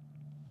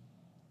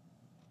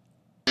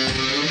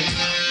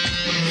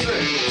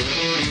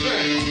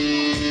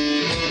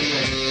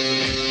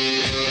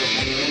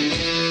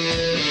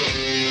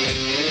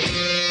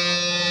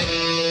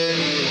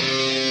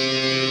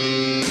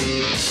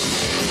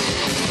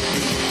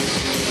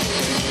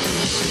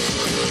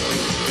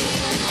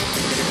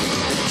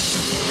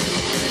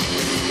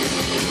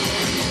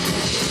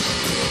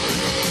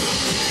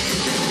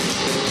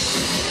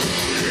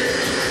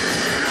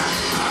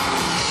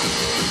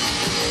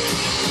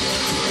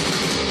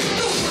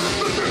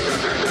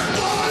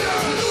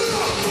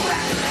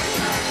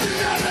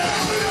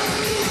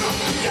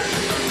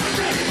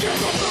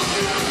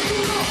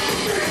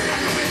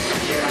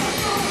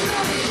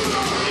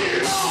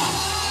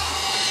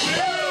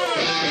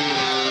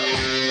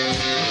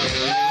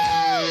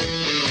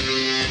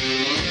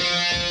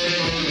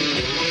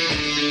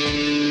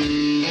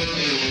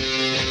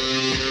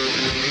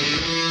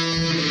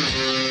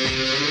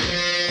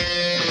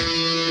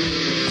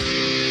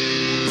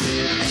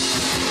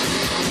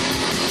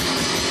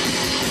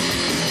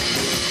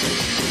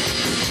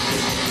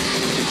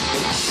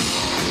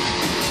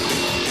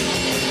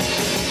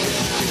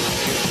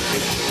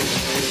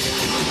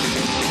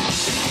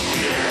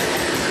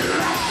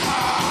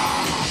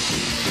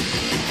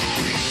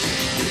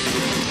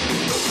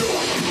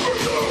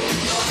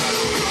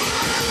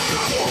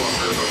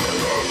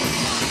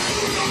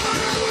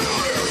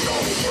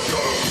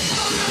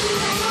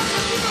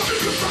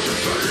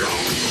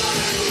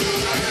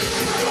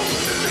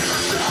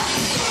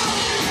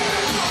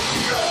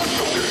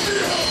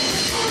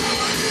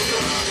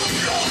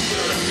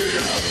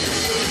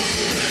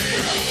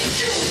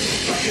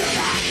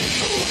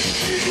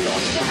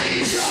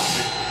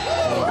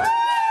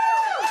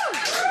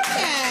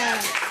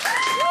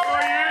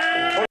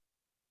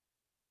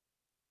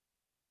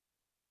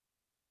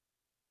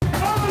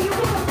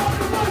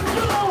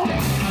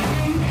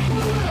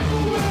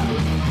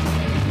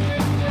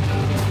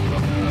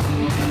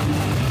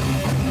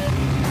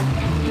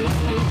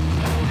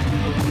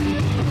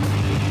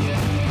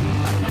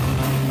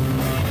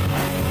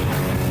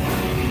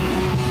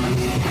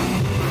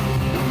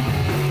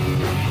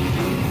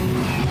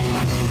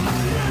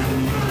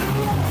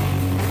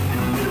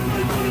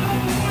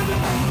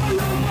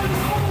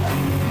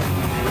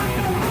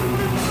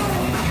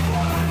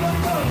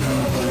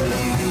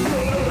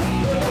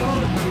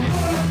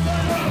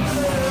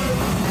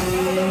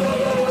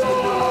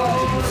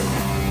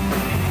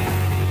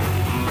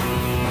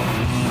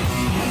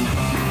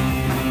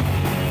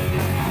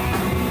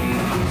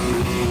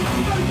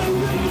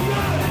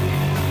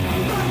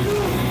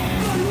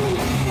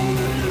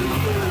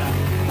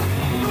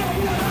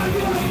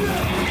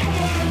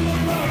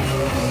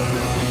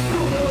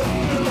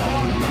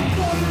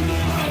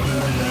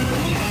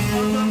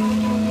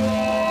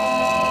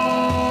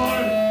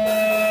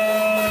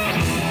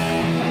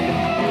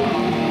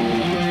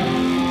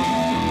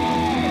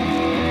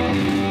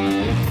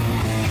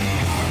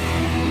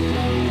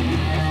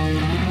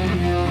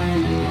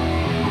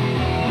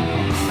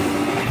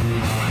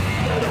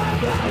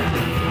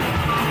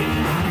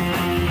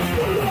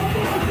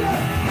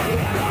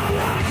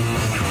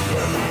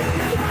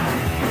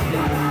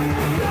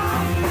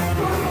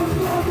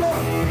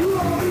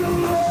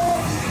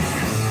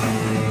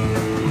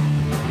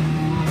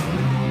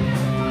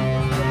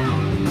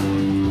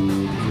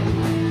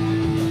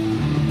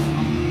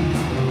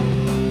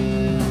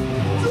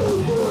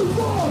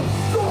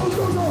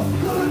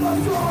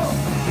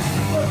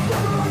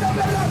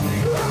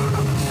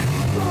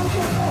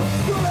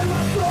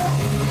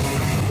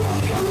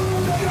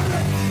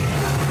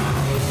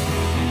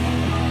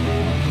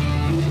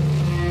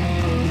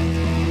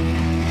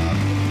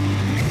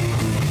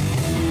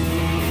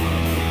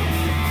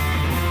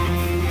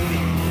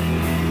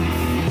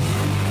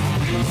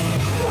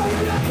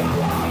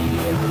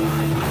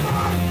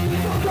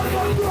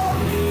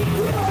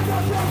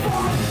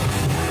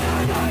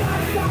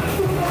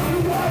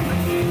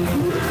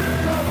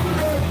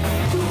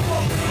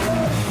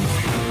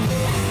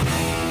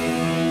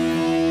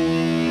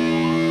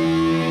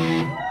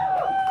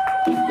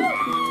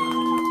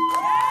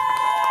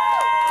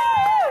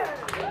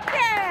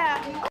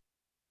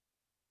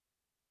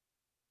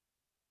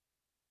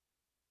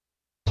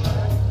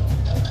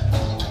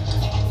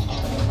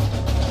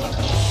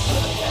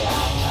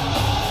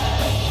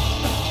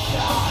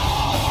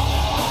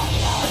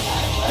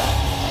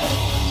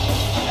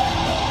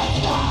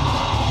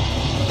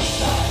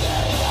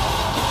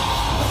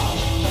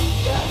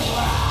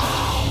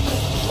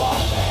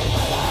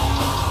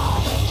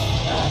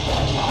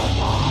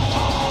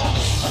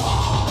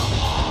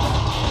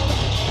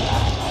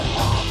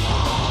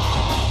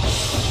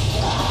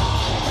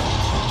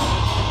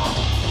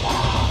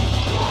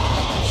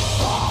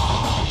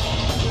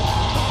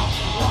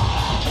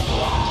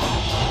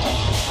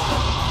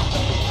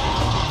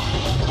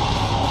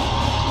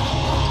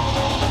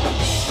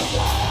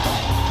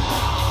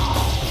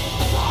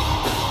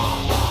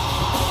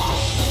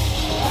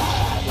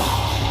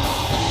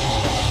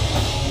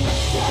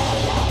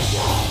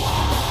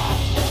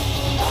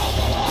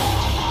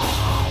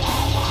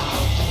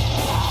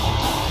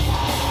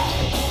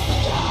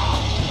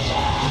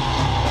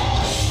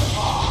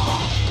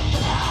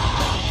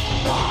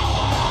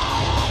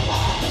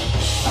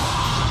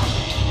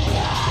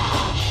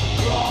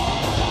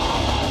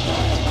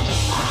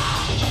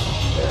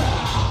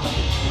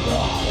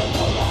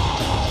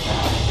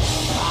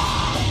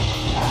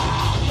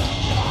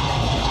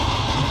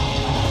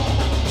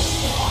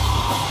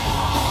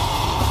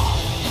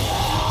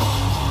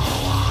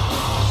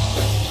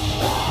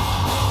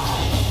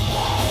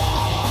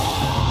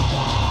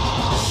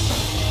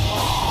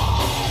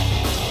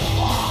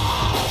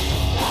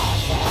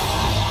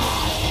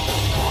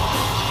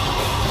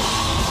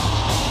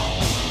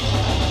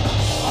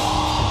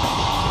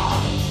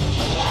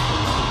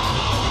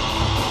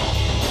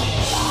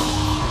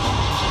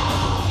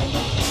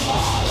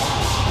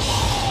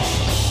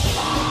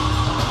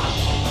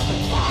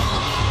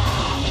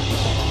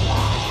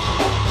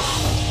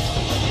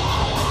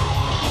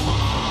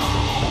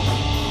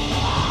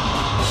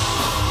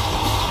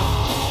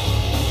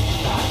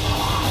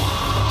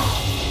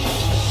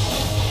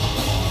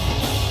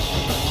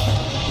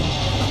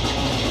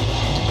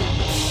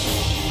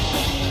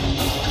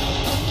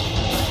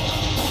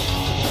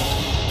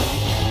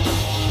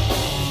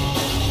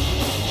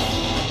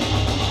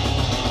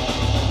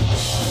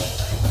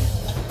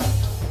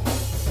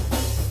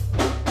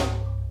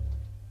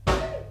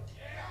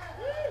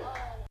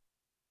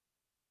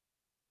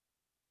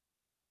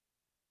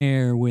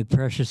 with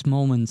Precious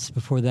Moments.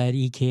 Before that,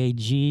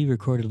 EKG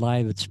recorded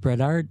live at Spread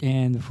Art,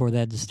 and before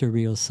that,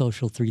 Disturbio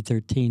Social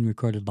 313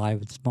 recorded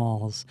live at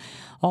Smalls.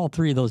 All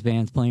three of those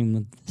bands playing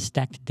with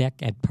Stacked Deck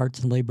at Parts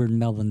and Labor in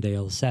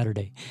Melvindale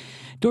Saturday.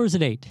 Doors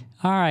at 8.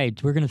 All right,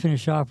 we're going to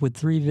finish off with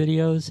 3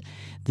 videos.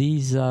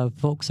 These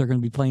folks are going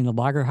to be playing the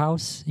Lager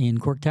House in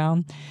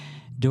Corktown.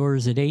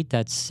 Doors at 8,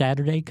 that's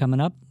Saturday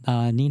coming up.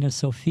 Nina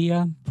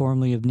Sophia,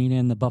 formerly of Nina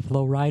and the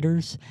Buffalo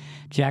Riders.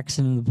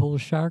 Jackson and the Bull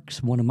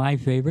Sharks, one of my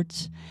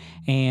favorites.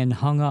 And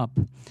Hung Up.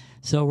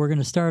 So we're going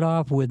to start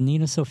off with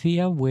Nina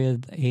Sophia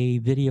with a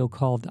video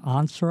called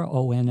Onsra,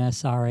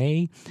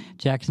 O-N-S-R-A.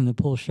 Jackson and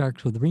the Bull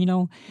Sharks with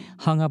Reno.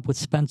 Hung Up with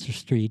Spencer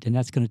Street. And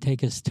that's going to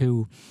take us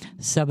to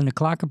 7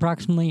 o'clock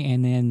approximately.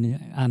 And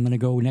then I'm going to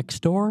go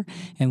next door,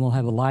 and we'll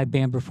have a live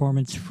band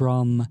performance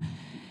from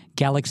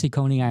Galaxy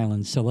Coney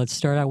Island. So let's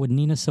start out with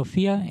Nina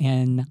Sophia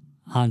and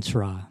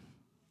Onsra.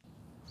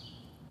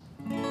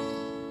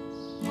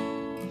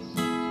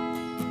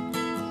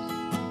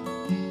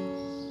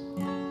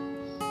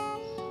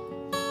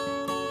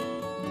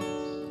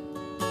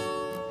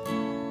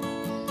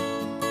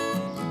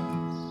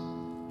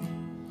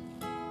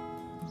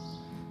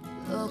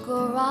 Look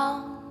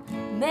around,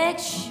 make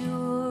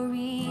sure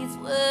it's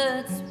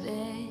what's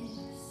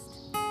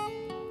best.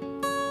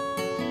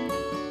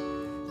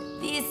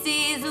 This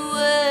is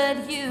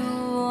what you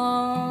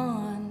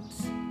want.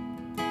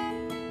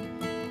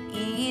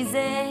 Is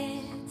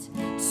it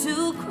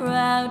too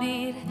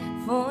crowded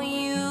for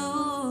you?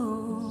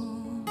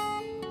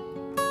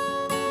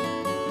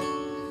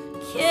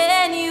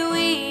 Can you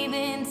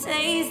even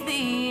taste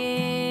the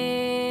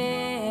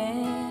air?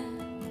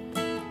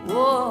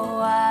 Whoa,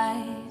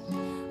 I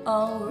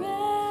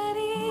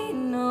already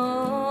know.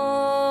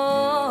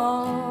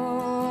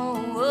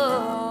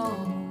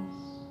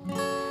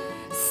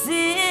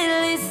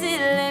 Silly,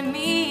 silly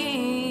me.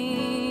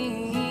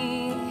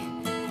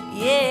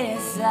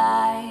 Yes,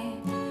 I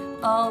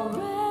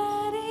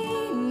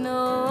already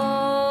know.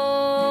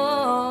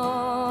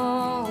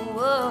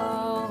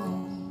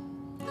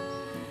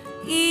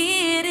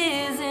 It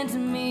isn't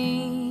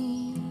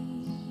me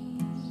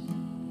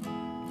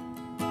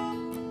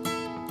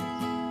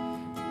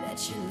that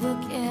you're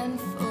looking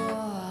for.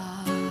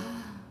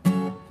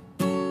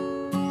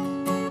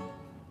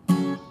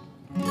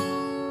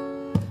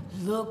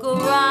 Look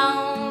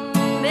around,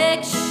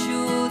 make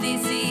sure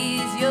this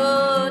is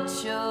your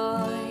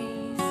choice.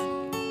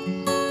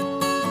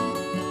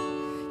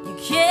 You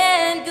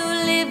can't go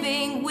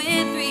living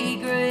with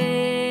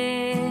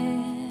regret.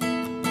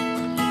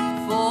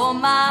 For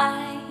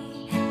my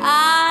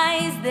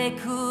eyes, they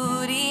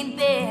couldn't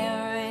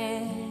bear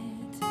it.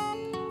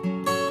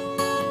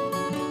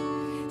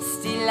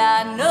 Still,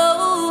 I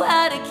know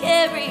how to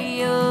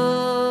carry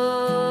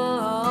on.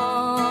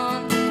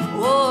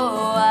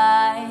 Whoa,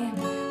 I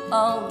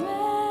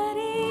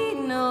already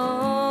know.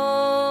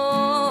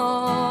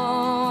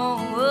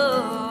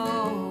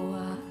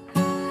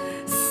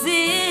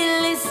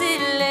 Silly,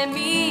 silly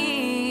me.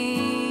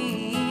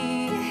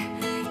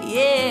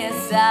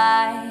 Yes,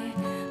 I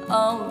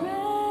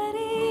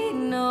already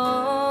know.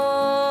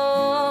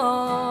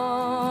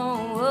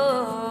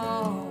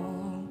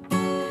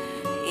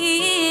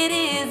 It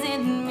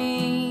isn't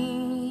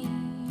me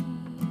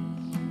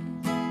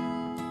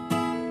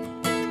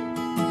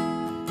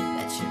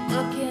that you're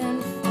looking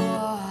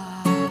for.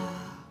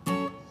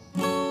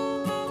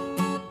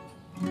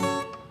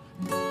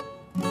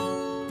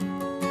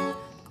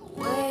 Go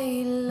away,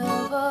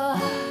 lover,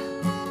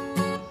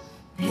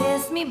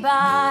 pass me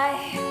by.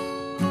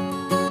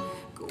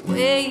 Go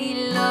away,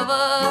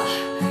 lover,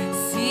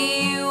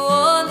 see you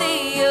on the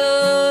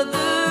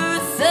other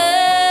side.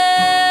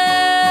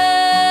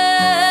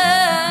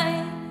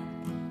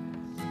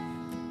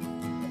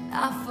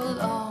 Not for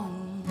long.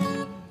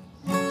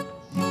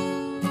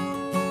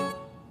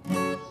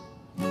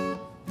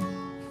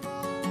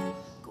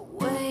 Go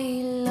away,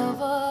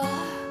 lover,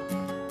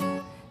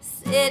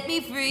 set me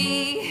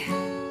free.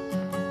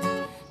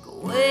 Go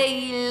away,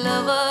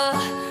 lover,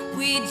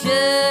 we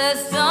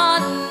just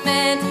aren't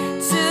meant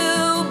to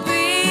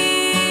be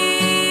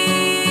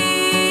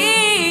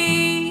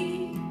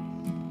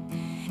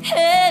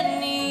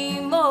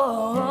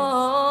anymore.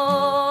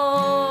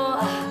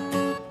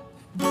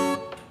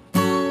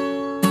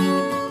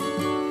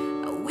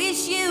 I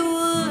wish you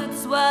would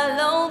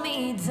swallow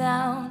me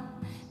down,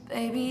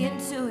 baby,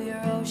 into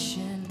your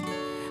ocean,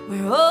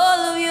 where all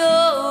of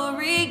your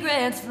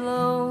regrets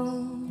float.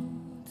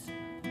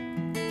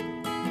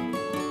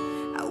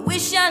 I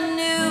wish I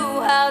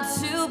knew how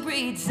to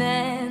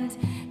pretend,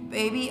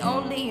 baby,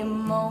 only a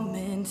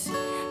moment,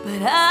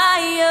 but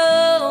I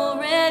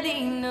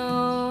already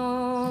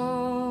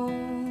know.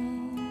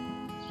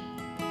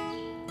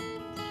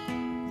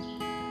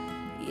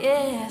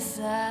 Yes,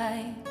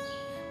 I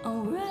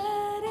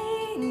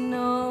already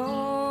know.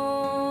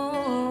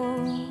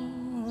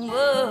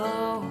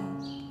 Whoa.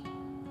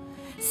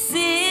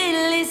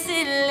 Silly,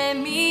 silly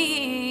me.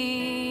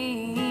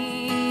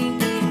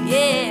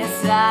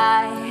 Yes,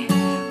 I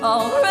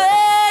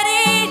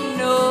already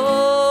know.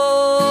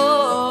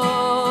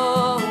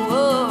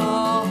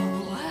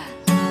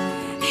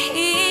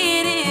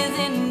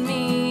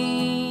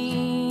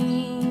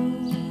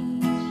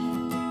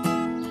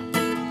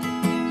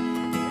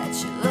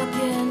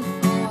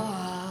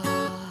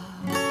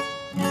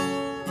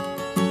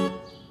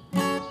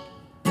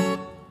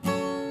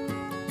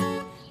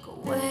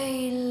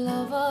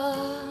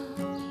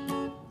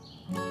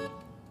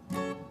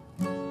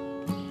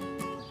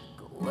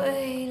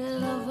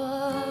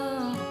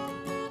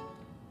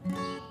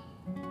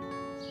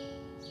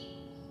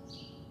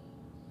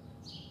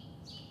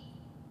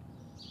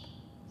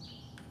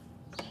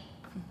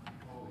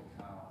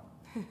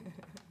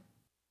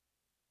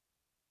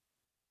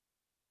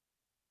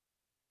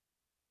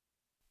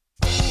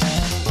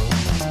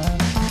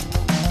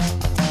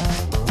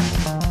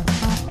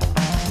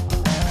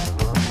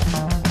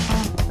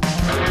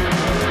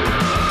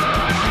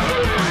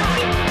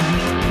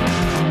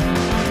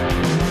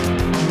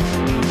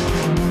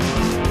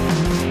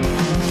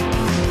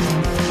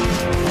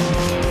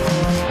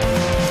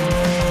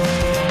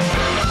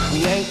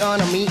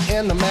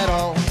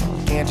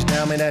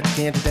 tell me that you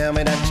can't tell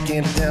me that you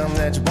can't tell me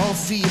that you won't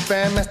see your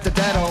fan, Mr.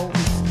 Deado.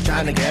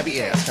 Trying to grab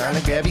your ass, trying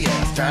to grab your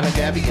ass, trying to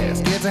grab your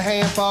ass. Gets a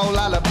handful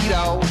of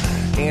libido.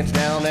 Can't you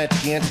tell that you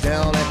can't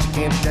tell that you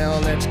can't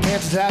tell that you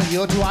can't tell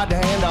you're too hard to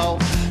handle.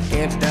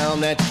 Can't you tell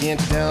that you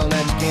can't tell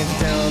that you can't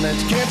tell that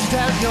you can't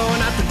tell you're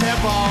not the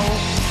tempo.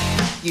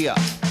 Yeah.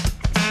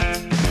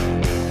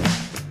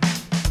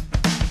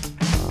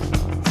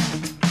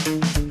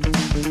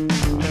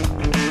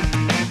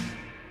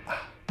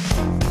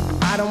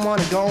 I don't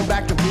wanna go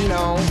back to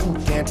Reno.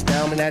 Can't you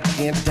tell me that you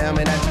can't tell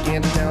me that you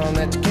can't tell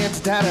that you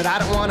can't tell that I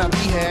don't wanna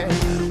be here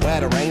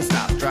where the rain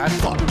stops, dry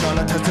fuck,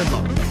 gonna touch the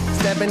look.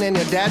 Stepping in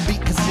your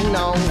deadbeat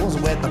casinos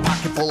with a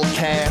pocket full of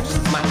cash.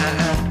 My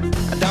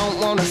I don't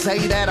wanna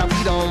say that I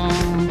beat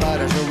 'em, but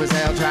I sure as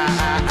hell try.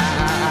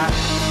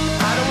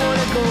 I don't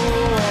wanna go,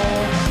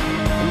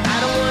 I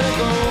don't wanna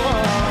go,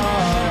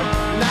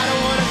 I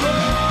don't wanna go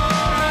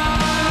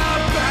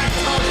back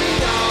to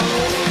Reno.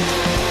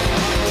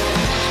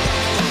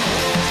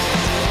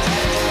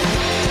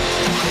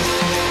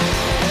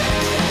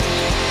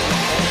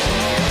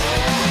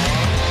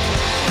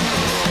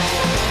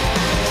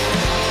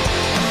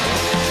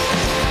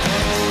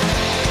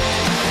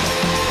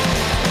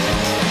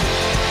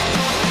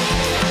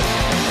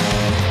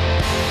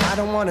 I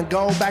don't wanna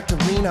go back to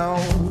Reno.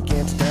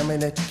 Can't you tell me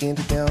that you can't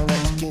tell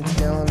that you can't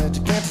tell that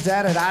you can't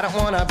tell that I don't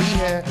wanna be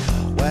here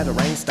where the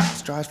rain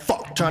stops, dry as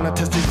fuck, trying to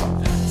test it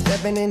up.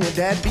 Stepping in your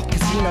deadbeat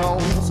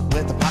casinos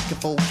with a pocket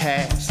full of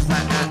cash.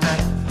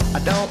 I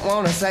don't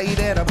wanna say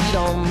that I beat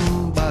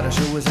 'em, but I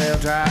sure as hell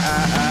try.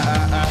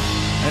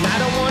 And I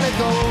don't wanna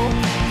go,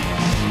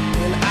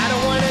 and I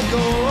don't wanna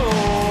go,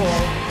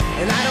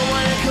 and I don't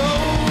wanna go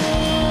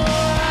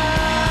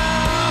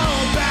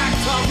back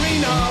to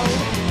Reno.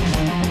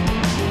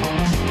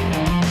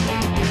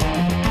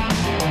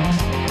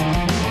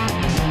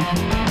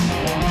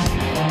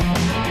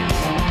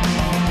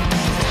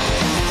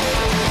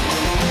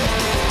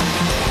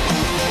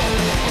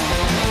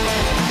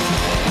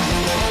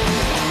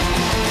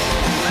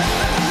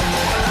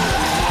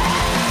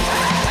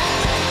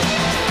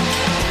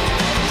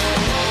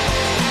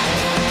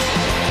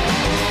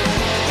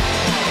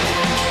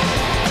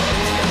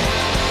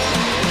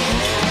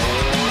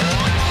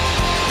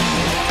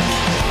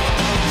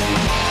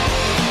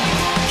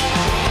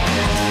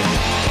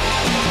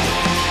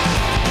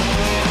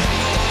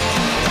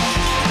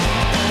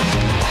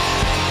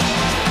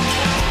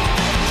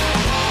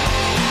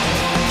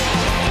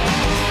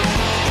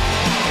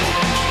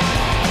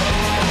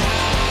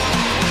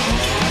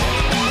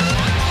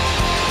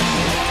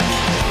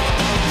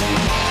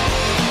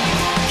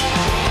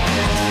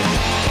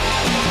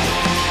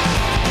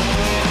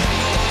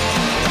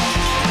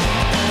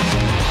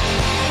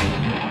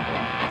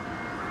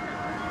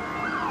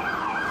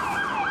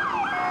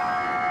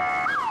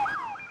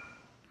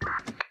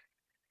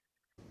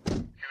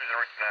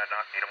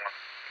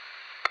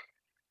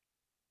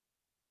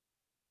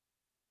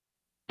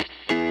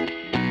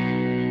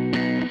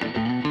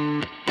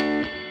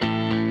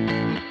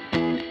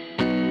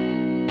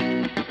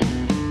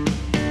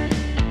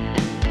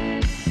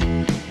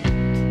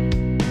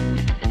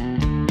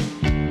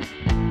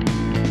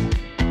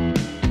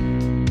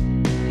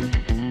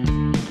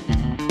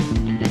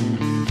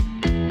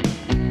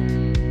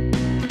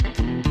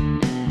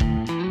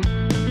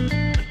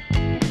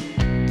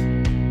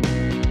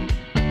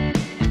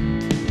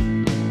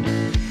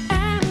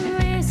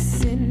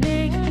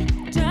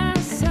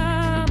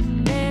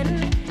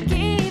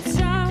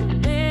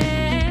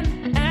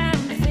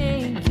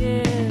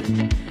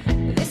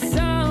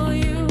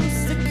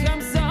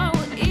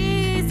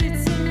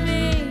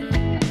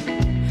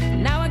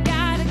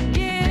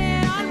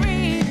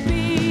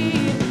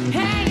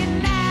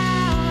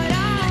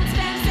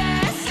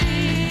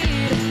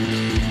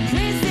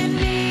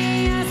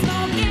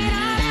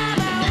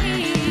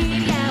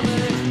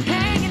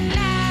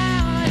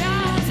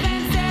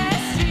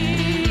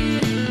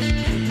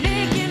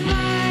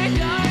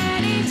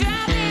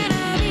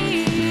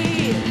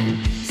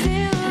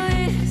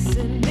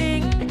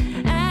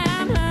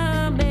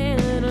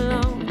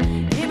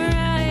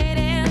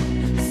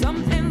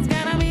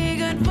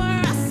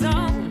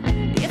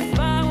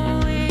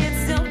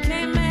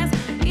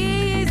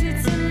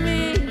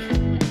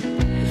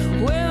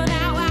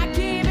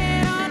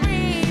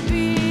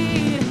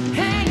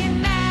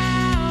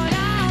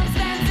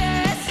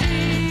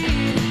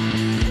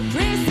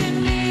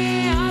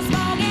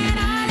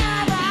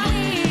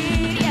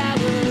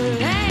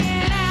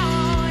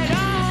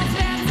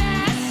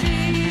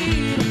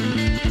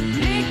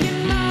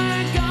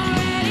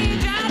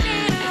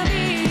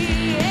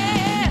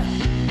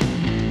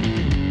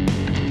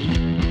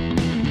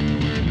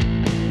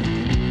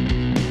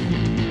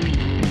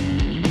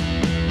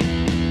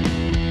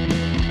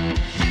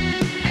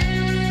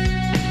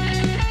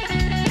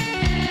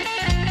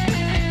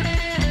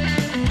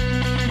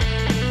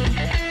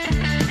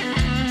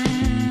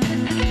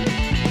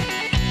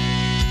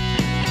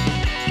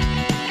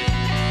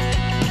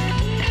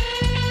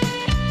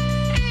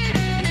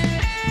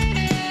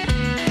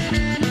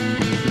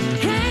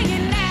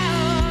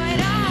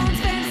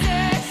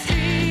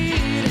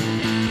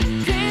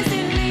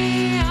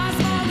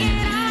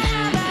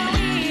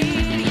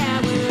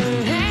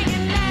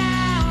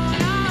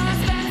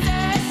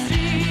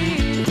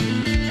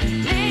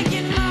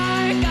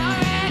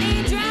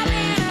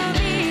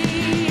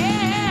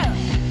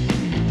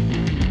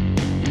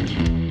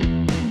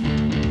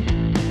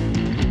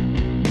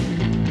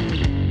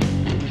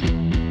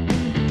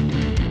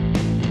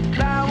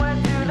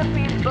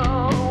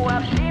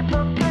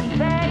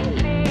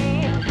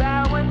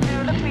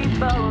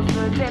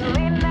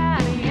 Gently now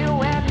to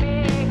you and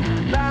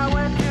me.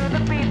 Power to the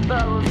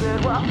people.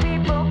 Said what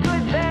people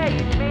could they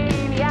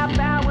mean? Yeah,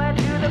 power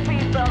to the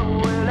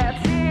people. Well,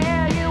 let's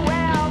hear you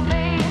and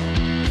me.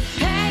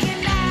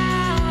 Hanging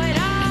out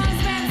on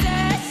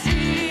Spencer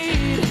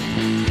Street.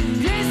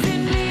 Chris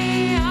and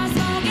me are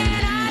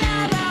smoking all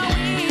of our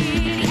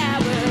weed. Yeah,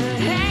 we're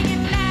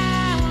hanging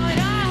out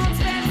on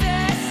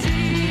Spencer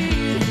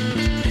Street.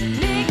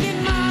 Nick and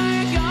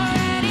Mark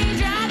already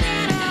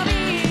dropping a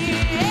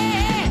beat.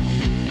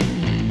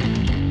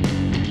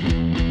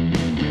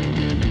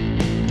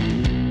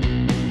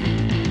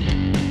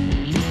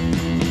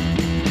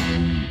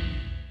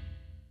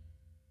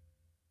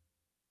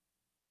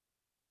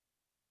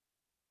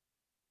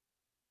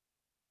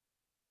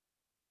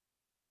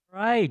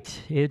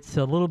 Right. It's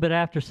a little bit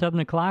after 7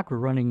 o'clock. We're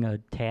running a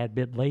tad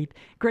bit late.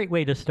 Great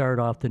way to start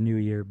off the new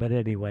year. But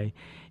anyway,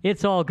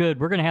 it's all good.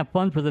 We're going to have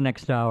fun for the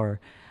next hour.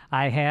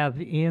 I have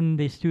in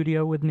the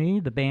studio with me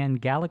the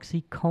band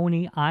Galaxy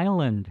Coney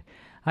Island.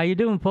 How you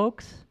doing,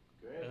 folks?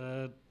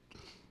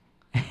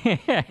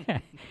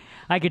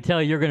 I could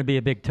tell you're going to be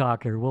a big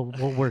talker.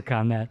 We'll work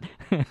on that.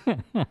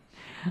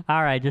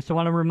 All right. Just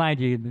want to remind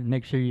you,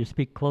 make sure you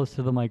speak close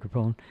to the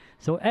microphone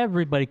so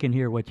everybody can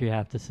hear what you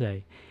have to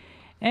say.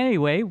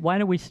 Anyway, why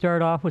don't we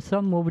start off with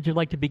something? What would you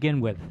like to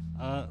begin with?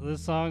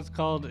 This song's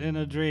called In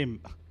a Dream.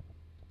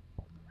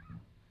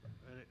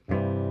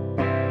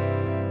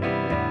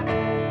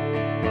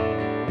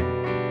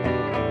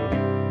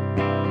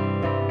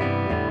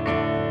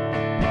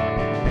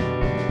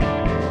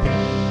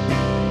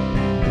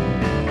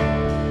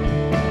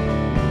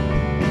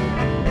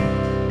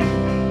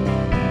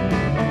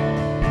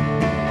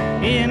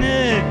 In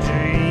a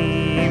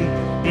dream,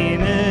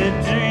 in a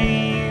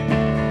dream,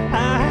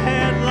 I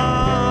had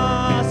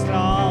lost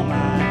all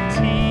my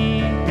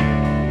teeth,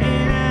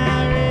 and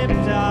I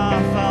ripped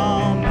off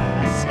all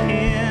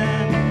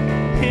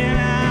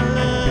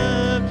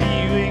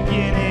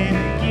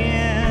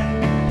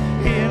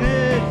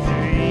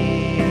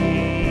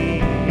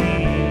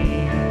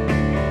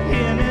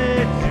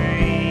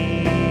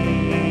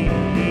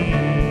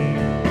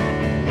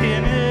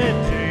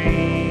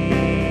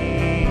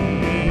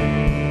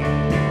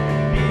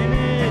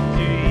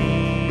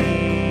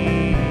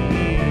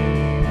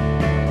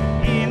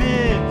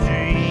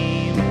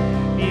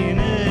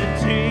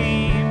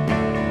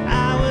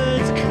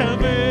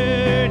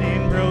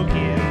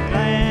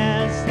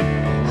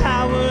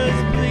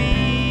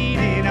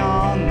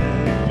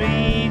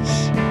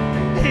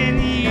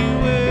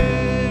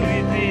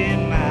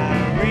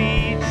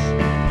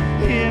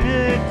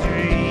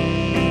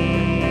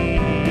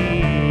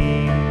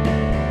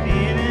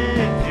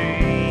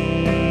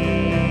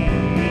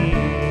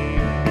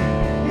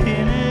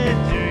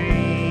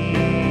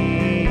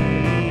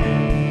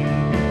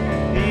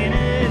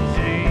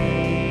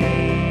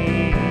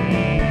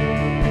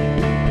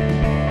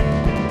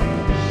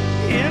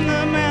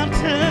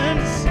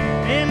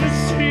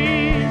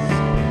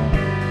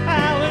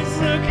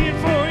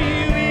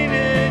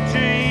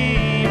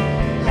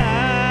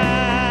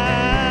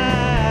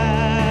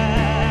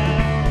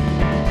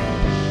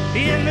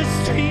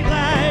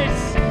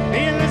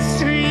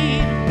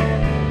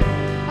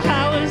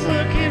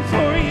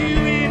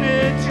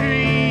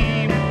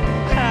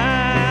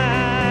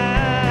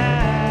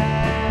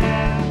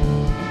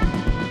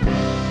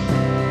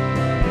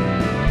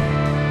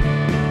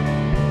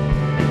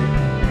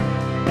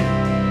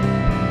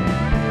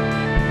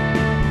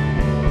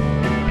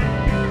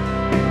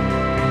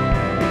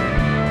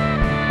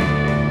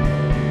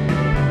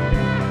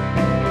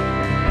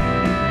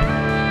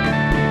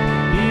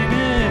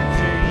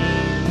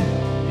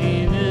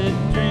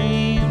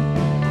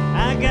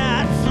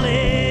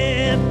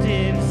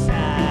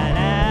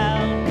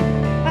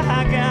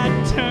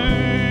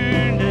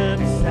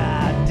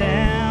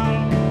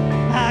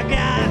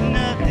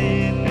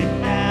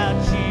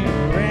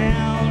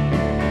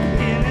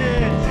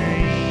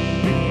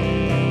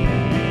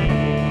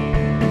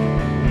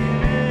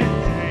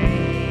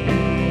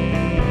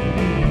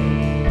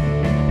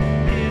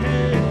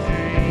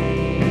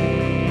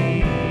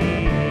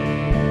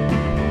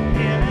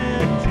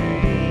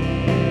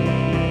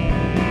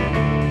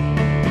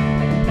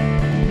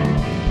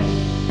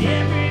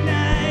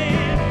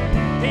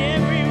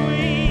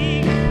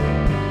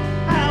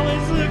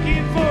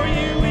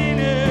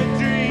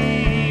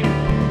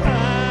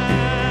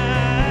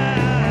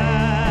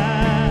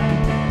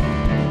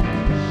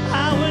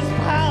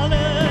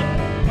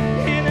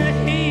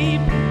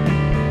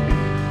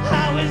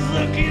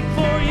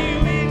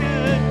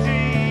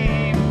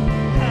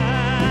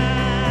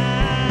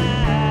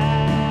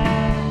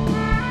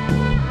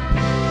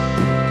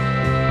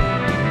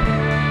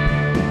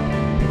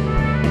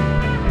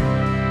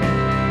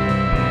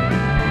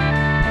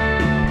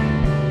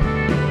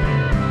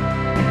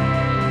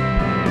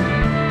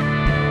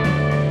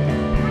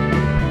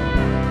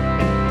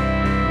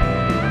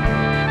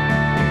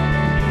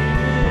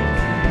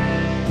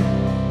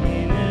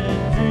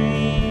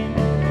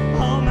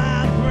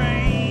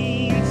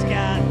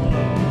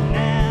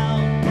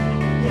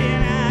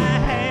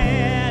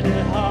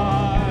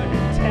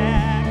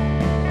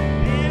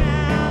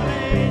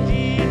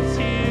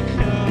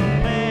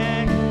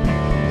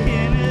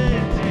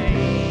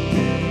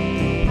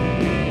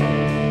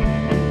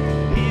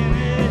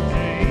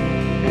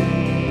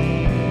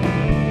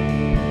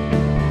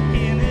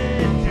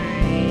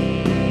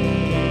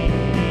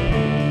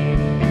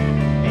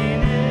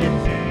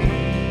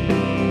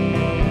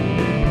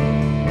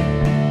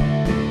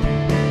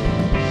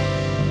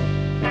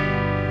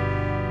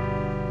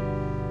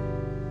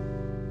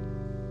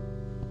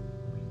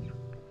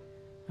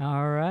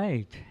All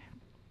right.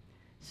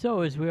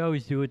 So, as we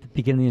always do at the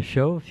beginning of the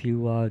show, if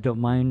you don't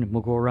mind,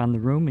 we'll go around the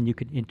room and you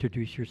can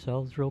introduce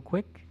yourselves real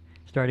quick,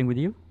 starting with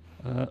you.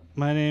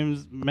 My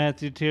name's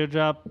Matthew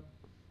Teardrop,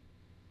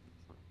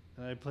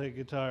 and I play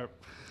guitar.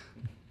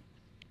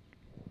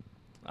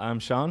 I'm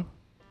Sean.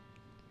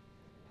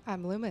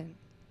 I'm Lumen.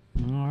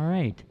 All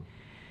right.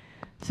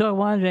 So I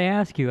wanted to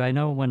ask you, I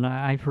know when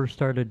I first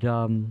started,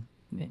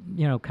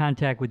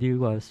 contact with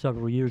you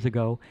several years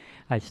ago,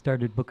 I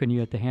started booking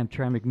you at the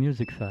Hamtramck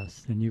Music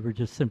Fest, and you were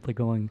just simply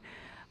going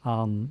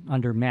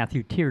under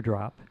Matthew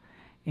Teardrop.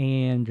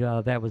 And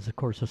that was, of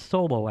course, a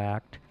solo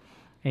act.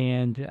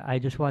 And I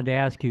just wanted to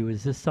ask you,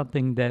 is this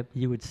something that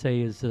you would say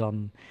is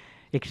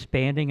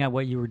expanding on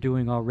what you were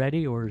doing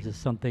already, or is this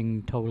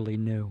something totally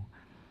new?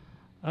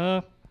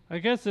 I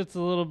guess it's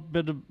a little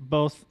bit of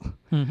both.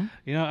 Mm-hmm.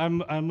 You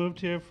know, I moved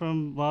here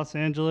from Los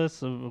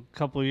Angeles a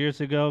couple of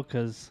years ago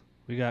because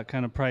we got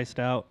kind of priced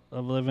out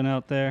of living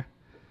out there.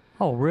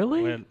 Oh,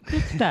 really?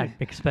 It's not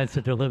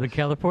expensive to live in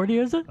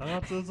California, is it?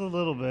 It's a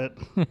little bit.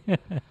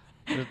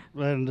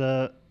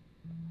 And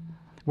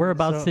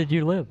whereabouts did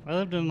you live? I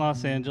lived in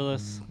Los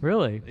Angeles.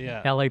 Really?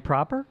 Yeah. L.A.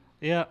 proper?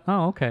 Yeah.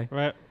 Oh, okay.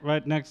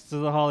 Right next to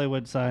the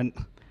Hollywood sign.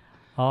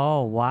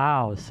 Oh,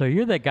 wow. So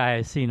you're that guy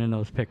I seen in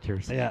those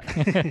pictures. Yeah.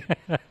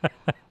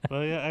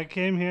 Well, yeah, I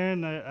came here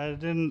and I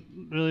didn't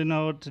really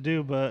know what to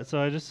do,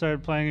 so I just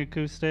started playing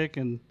acoustic,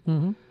 and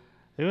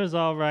it was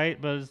all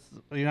right. But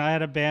I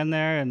had a band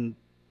there, and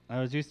I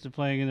was used to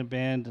playing in a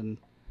band, and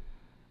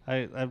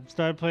I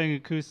started playing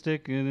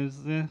acoustic,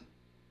 and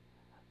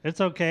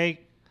it's okay,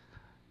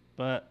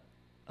 but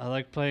I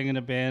like playing in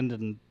a band,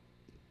 and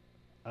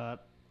I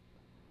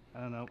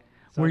don't know.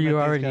 So Were I you met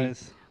these already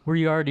guys. Were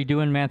you already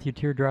doing Matthew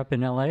Teardrop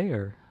in L.A.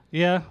 or?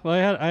 Yeah,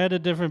 well, I had a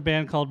different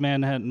band called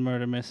Manhattan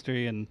Murder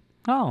Mystery, and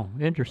oh,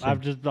 interesting.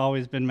 I've just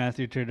always been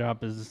Matthew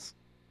Teardrop is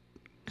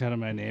kind of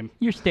my name.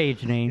 Your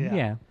stage name, Yeah.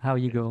 yeah. How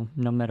you go,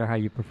 no matter how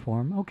you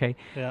perform. Okay.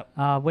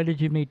 Yeah. When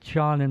did you meet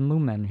Sean and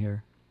Lumen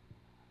here?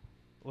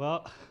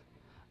 Well,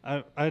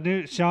 I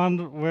knew Sean.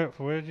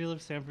 Where did you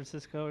live? San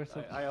Francisco or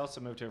something? I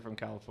also moved here from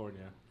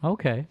California.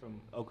 Okay.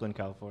 From Oakland,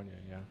 California,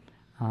 yeah.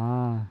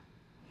 Ah.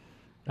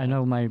 I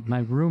know my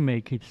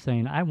roommate keeps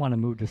saying, I want to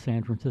move to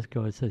San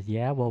Francisco. It says,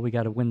 yeah, well, we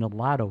got to win the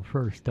lotto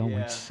first, don't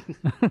yeah.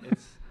 we?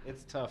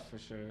 It's tough for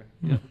sure.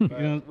 Yeah.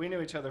 But we knew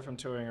each other from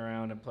touring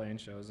around and playing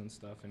shows and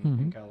stuff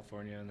in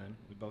California, and then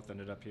we both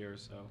ended up here,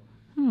 so.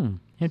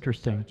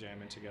 Interesting. So we started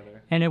jamming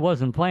together. And it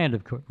wasn't planned,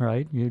 of course,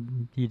 right?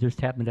 You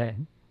just happened to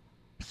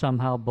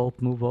somehow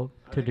both move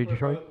to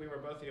Detroit? We were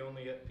both the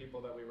only people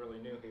that we really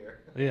knew here.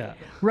 Yeah.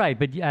 Right,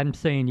 but I'm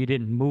saying you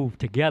didn't move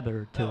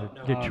together to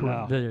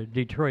Detroit, the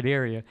Detroit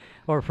area,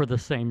 or for the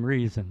same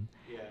reason.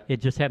 Yeah.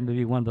 It just happened to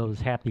be one of those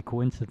happy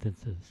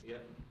coincidences.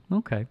 Yep.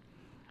 Okay.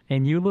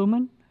 And you,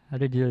 Lumen? How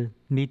did you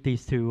meet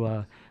these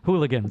two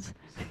hooligans?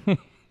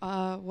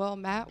 Well,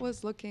 Matt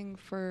was looking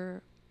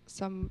for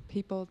some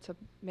people to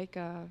make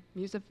a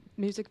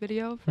music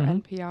video for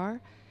NPR.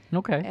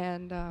 Okay.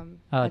 And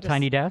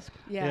Tiny Desk?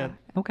 Yeah.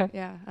 Okay.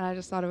 Yeah, and I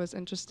just thought it was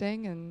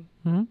interesting, and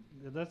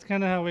Yeah, that's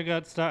kind of how we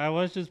got started. I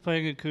was just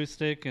playing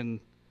acoustic,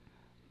 and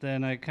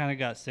then I kind of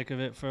got sick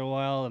of it for a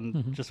while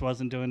and just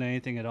wasn't doing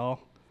anything at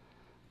all.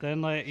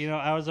 Then,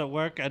 I was at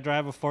work. I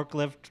drive a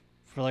forklift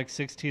for like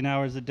 16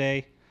 hours a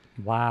day.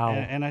 Wow.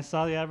 And I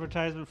saw the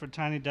advertisement for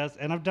Tiny Desk,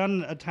 and I've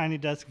done a Tiny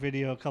Desk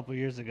video a couple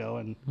years ago,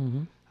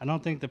 and I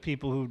don't think the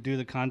people who do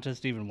the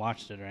contest even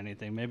watched it or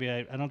anything. Maybe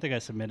I don't think I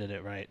submitted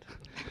it right.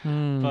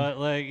 But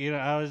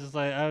I was just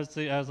like, I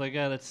was like,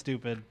 yeah, that's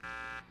stupid.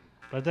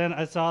 But then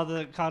I saw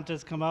the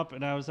contest come up,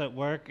 and I was at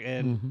work,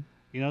 and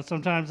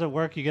sometimes at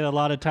work you get a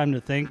lot of time to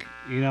think,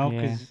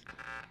 Yeah.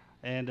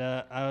 and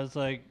I was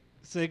like,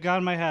 so it got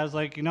in my head. I was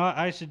like, what,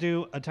 I should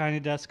do a Tiny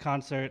Desk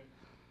concert,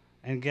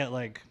 and get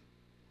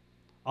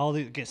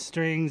get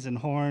strings and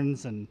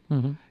horns and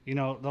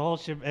the whole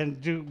shit,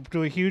 and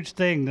do a huge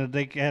thing that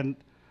they can.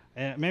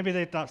 And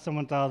maybe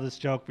someone thought of this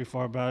joke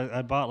before, but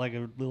I bought like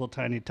a little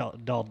tiny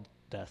doll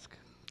desk.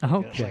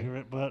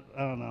 Okay. But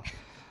I don't know.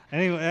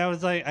 Anyway, I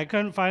was like, I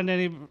couldn't find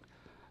any.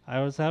 I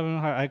was having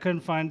I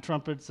couldn't find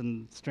trumpets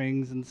and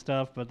strings and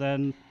stuff. But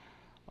then,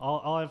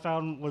 all I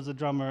found was a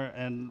drummer,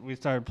 and we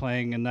started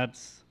playing, and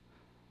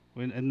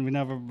we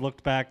never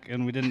looked back,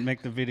 and we didn't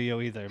make the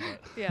video either. But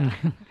yeah.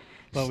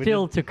 But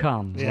Still to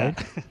come, yeah.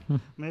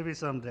 right? Maybe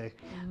someday.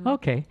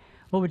 Okay.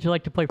 What would you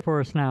like to play for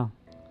us now?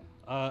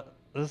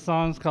 This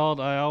song's called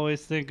 "I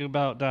Always Think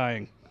About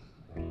Dying."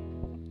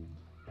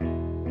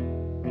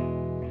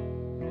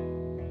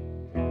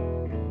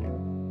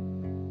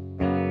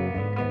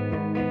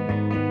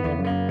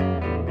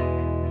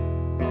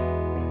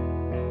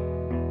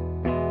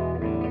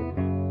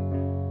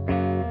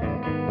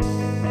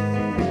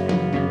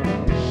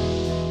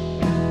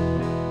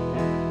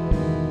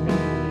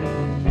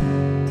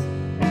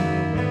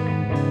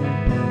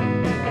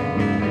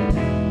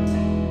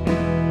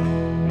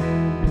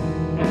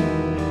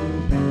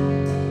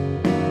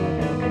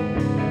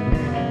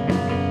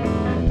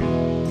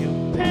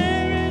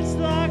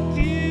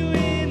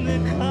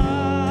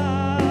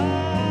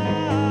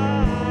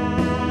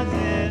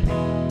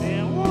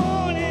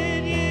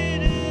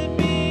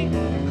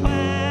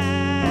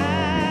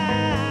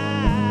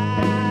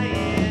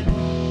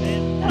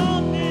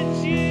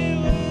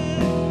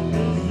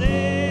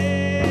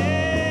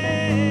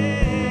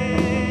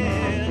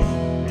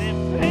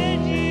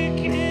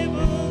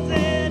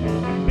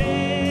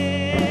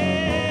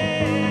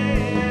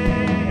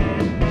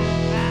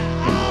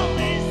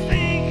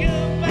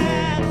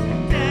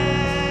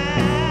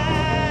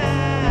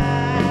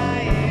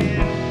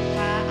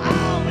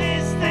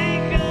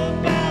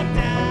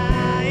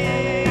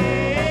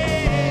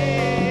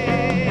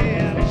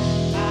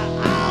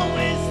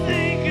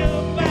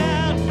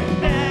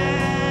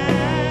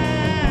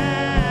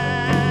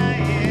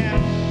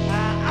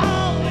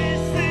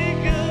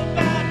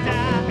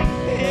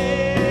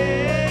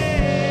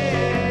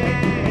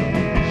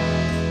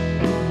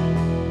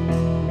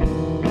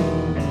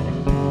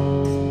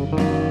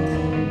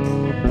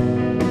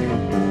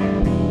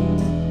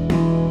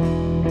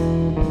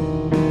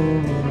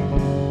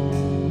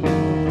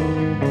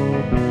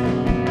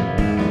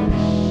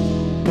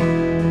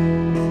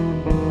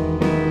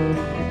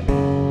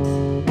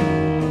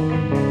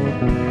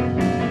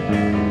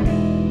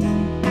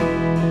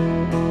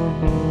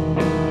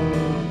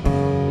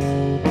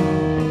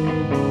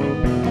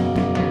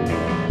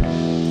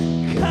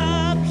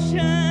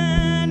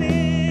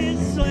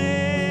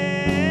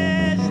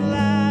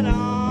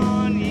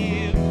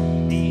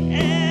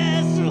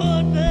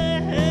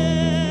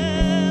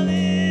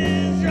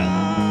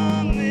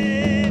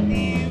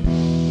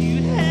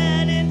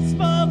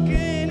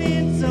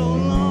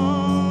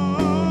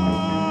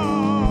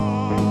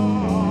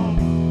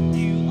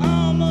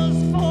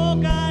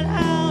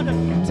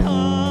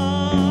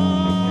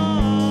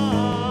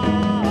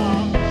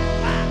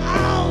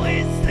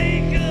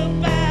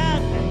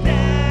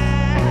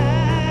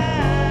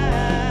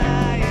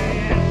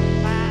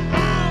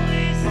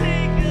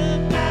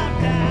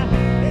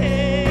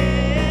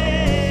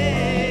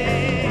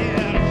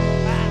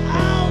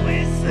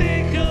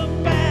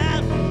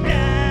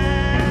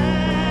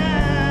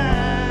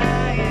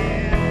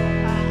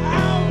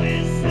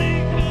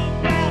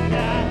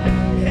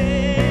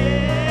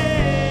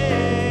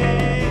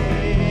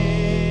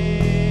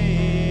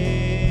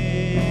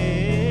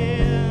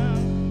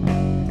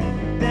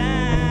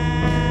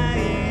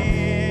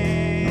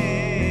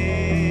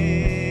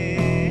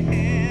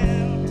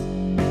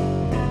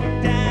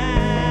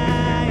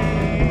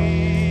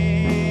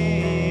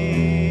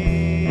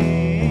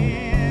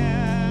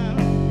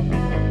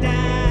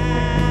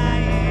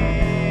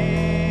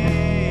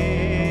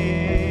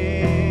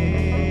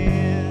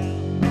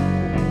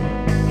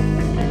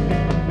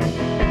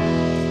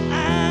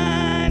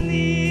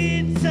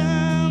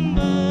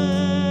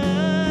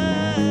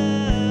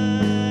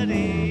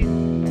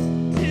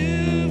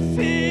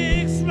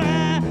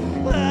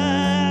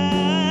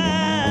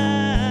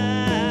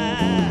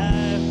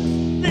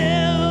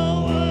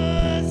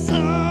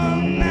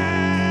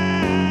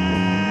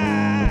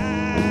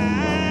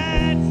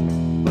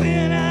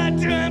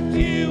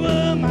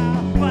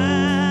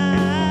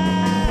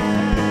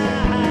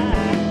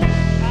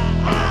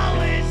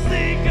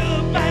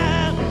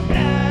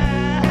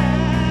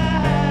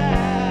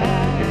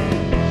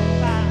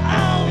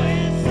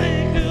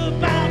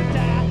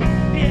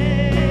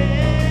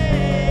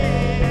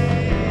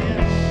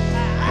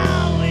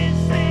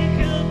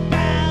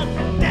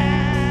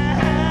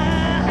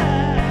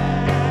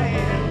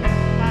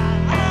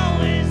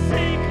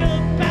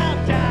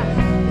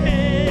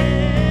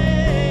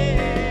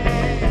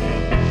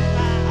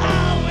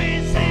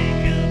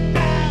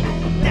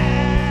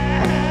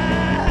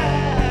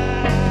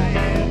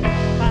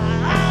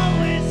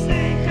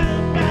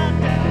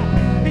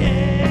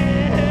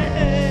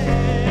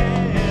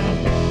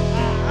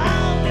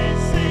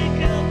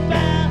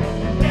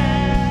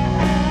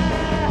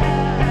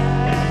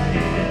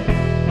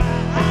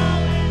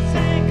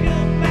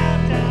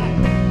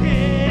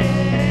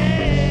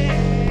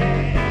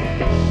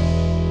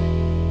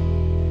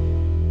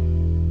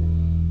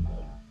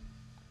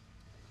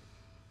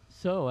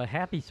 So, a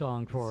happy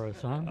song for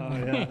us, huh? Oh,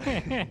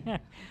 yeah.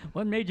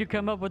 What made you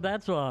come up with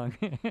that song?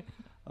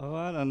 Oh,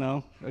 I don't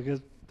know. I guess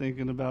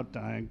thinking about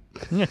dying.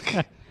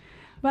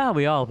 Well,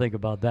 we all think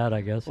about that,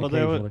 I guess, Well,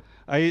 occasionally.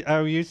 I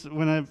used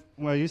when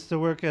I used to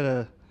work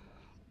at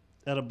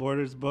a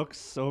Borders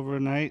Books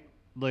overnight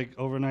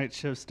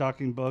shifts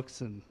stocking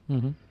books, and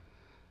Mhm.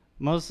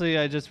 mostly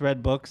I just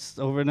read books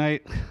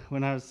overnight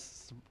when I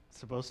was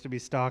supposed to be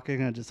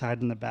stocking. I just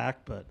hide in the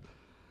back, but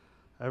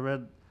I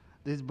read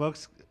these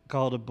books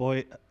called A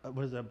Boy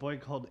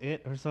Called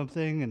It or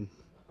something, and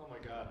Oh my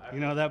God! you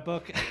know that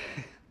book?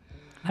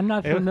 I'm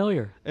not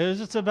familiar. It was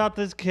just about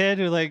this kid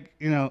who, like,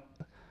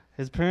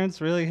 his parents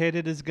really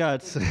hated his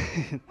guts,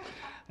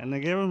 and they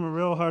gave him a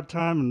real hard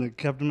time, and they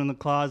kept him in the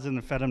closet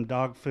and fed him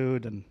dog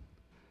food, and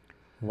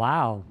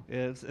Wow.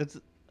 it's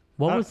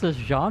What was the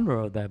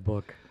genre of that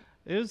book?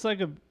 it was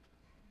like a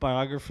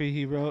biography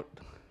he wrote.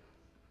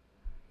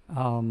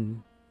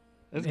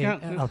 It's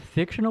A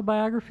fictional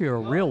biography or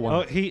a real one?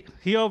 Oh,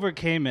 he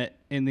overcame it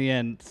in the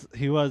end.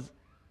 He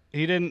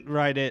didn't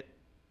write it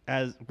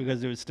as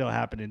because it was still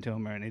happening to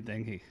him or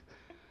anything.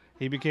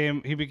 He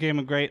became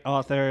a great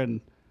author,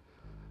 and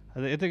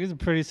I think it's a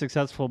pretty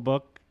successful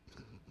book.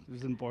 It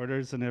was in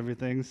Borders and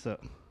everything, so.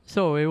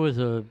 So it was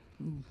a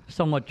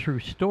somewhat true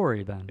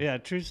story then. Yeah,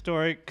 true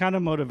story, kind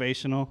of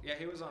motivational. Yeah,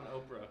 he was on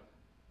Oprah.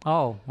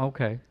 Oh,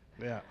 okay.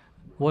 Yeah.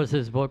 Was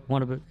his book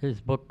his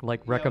book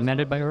like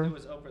recommended by her? It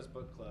was Oprah's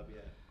book club,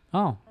 yeah.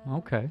 Oh,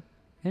 okay.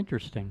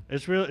 Interesting.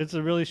 It's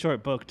a really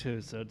short book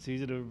too, so it's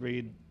easy to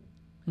read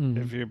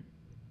if you're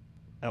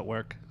at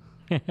work.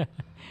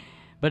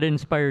 But it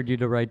inspired you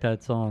to write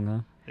that song, huh?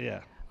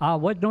 Yeah.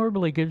 What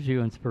normally gives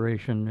you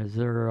inspiration? Is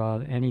there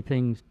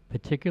anything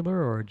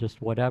particular or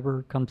just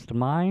whatever comes to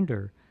mind,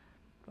 or?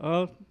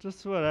 Oh,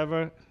 just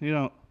whatever.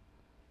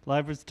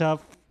 Life is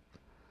tough.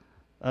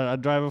 I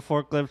drive a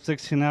forklift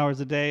 16 hours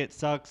a day. It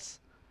sucks.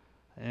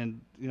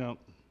 And,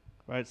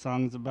 write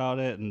songs about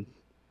it. And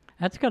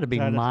That's got to be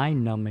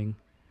mind-numbing,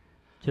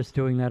 just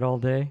doing that all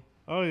day.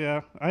 Oh,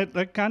 yeah. I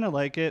kind of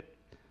like it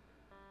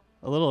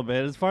a little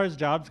bit. As far as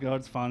jobs go,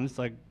 it's fun. It's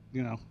like,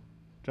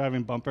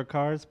 driving bumper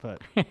cars,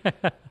 but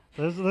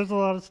there's a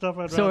lot of stuff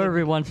I'd So rather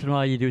every once in a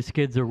while you do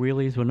skids or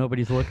wheelies when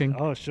nobody's looking?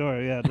 Oh,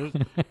 sure, yeah.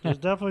 There's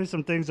definitely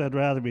some things I'd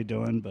rather be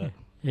doing, but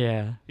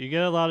Yeah. you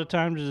get a lot of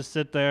time to just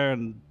sit there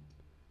and,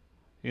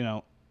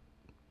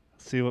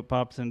 see what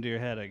pops into your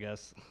head, I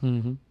guess.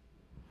 Mm-hmm.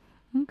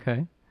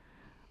 Okay.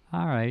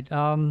 All right.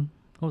 What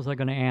was I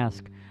going to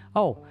ask?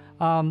 Oh,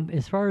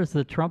 as far as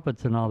the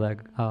trumpets and all that,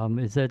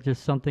 is that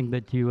just something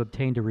that you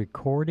obtained a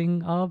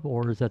recording of,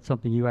 or is that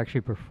something you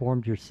actually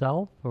performed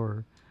yourself,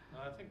 or?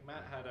 I think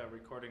Matt had a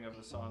recording of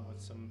the song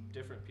with some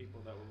different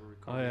people that were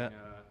recording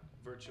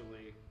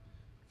virtually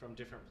from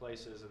different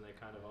places, and they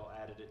kind of all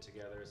added it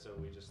together. So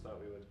we just thought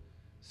we would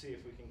see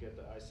if we can get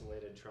the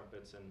isolated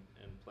trumpets and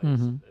place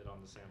it on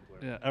the sampler.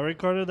 Yeah, I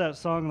recorded that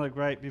song like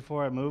right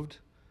before I moved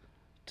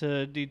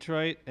to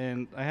Detroit,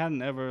 and I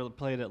hadn't ever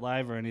played it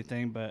live or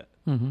anything, but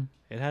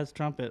it has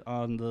trumpet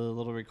on the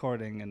little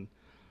recording, and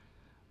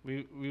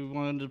we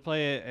wanted to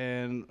play it,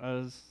 and I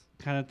was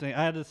kind of thinking,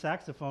 I had a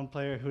saxophone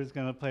player who was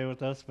going to play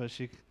with us, but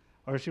she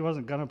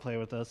wasn't going to play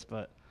with us,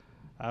 but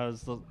I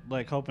was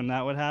like hoping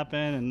that would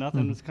happen, and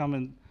nothing was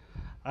coming.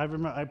 I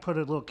remember I put a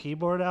little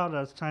keyboard out. I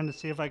was trying to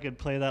see if I could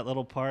play that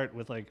little part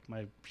with like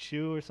my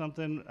shoe or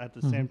something at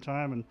the same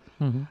time,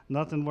 and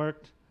nothing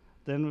worked.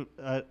 Then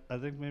I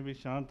think maybe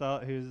Sean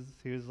thought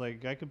he was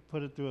like, I could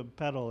put it through a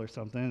pedal or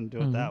something and do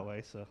it that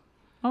way. So.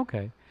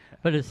 Okay,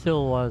 but it's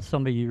still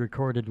somebody you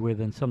recorded with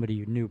and somebody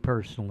you knew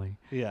personally.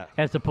 Yeah.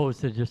 As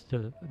opposed to just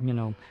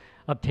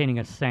obtaining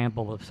a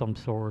sample of some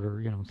sort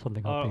or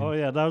something. Oh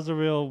yeah, that was a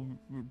real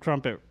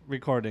trumpet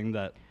recording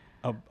that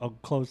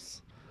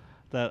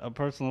a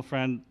personal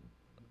friend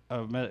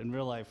I've met in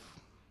real life.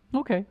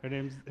 Okay. Her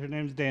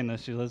name's Dana.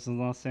 She lives in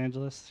Los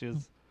Angeles.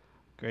 She's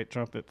a great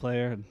trumpet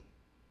player and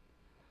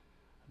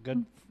a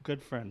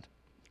good friend.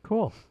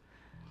 Cool.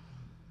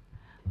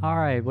 All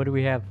right, what do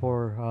we have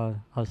for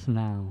us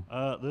now?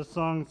 This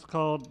song's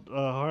called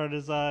 "Hard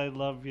as I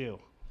Love You."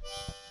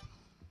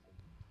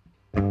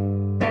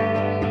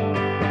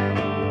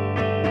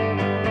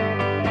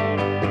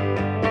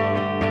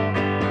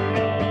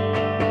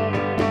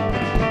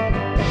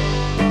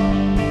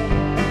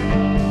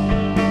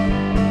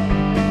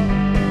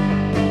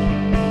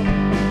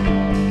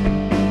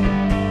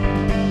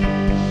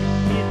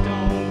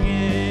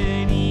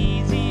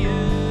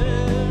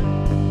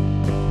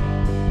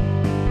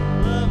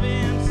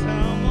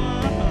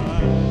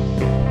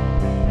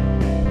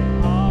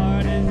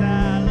 Hard as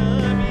I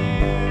love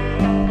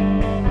you.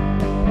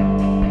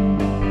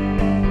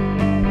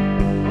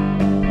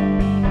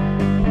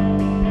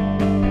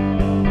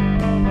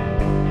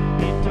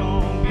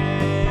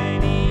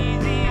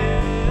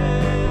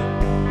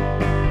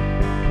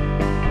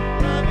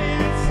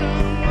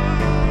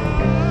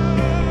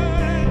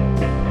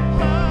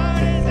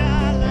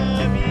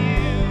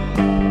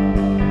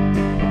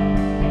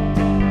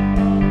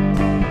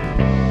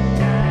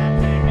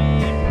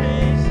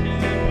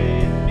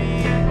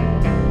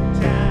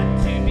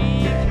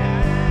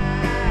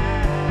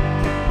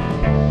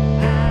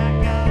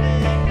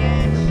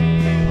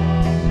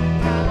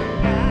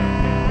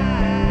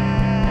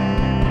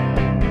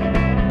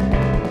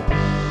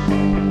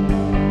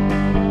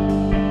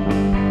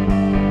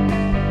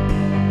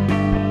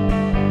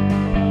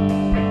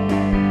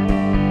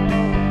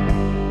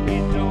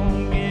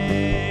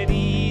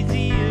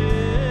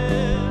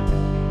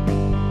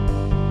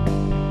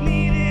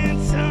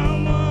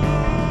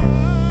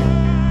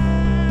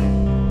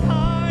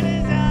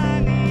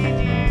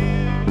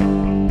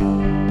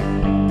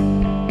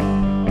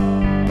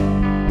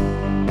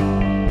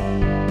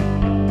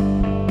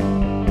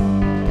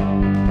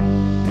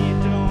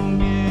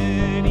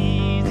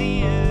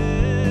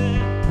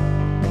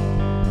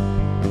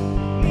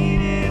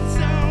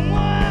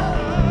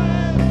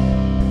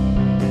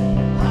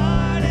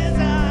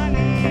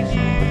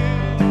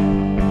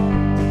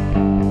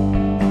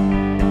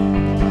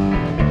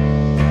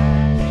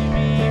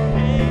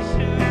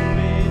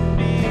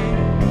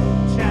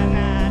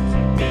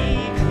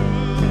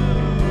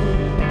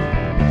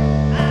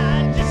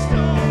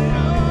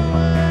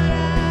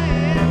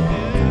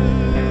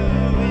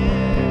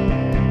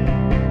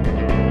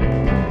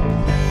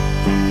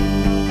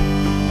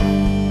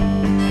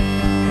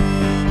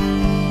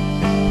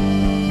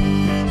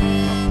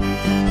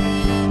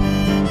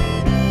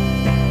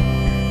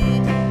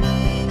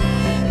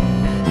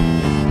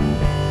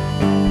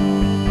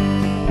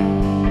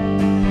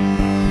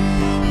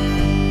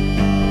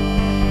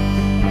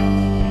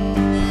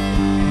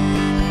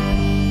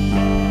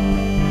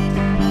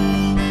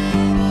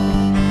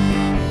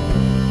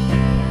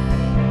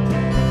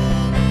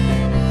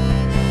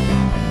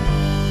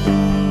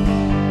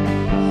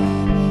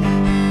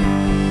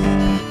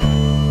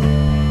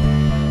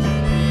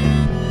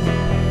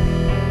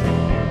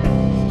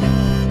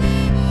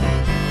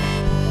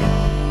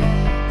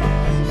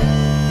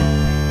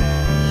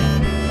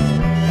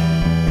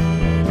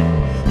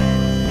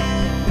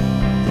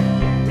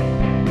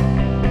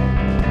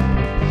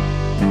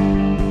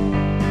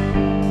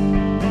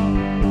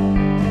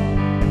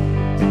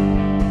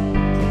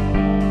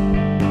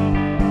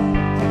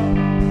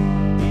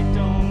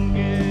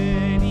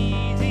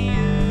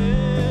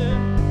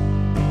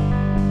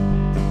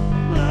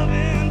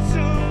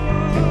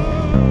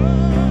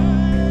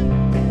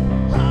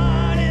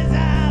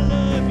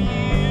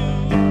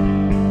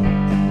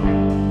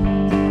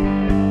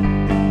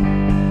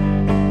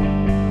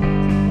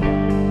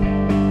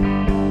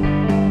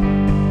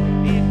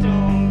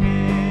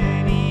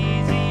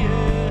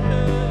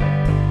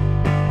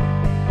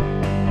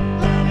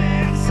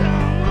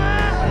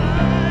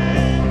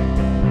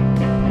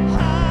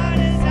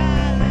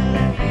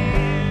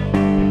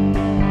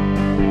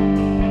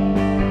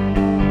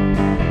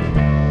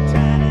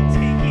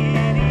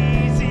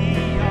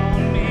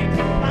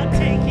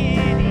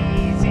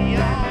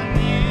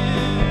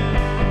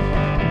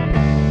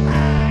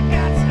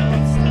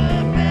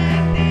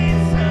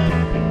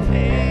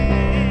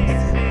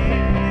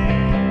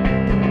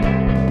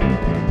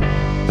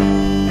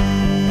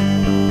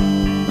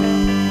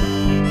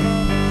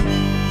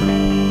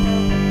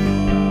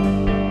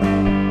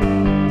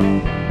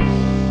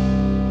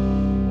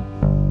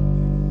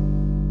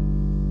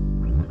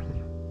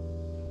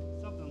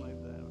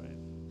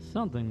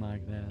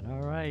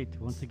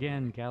 right. Once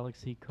again,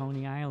 Galaxy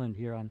Coney Island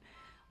here on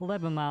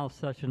 11 Mile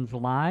Sessions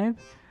Live.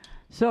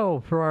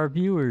 So, for our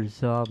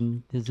viewers,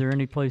 is there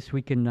any place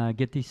we can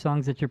get these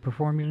songs that you're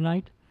performing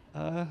tonight?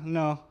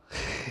 No.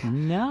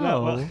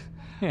 No.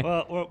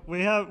 Well,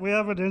 we have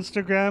an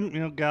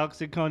Instagram,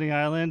 Galaxy Coney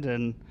Island,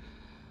 and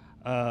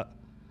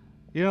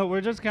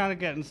we're just kind of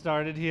getting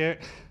started here.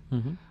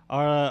 Mm-hmm.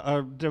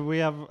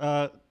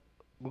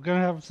 We're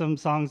gonna have some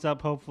songs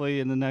up hopefully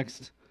in the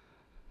next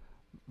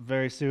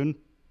very soon.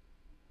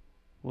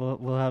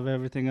 We'll have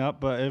everything up,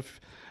 but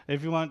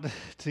if you want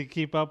to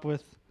keep up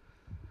with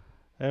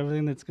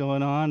everything that's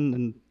going on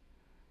and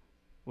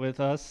with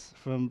us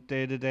from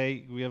day to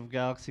day, we have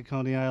Galaxy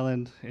Coney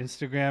Island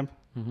Instagram.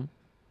 Mm-hmm.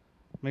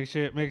 Make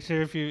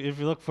sure if you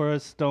look for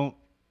us, if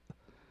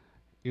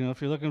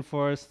you're looking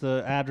for us,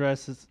 the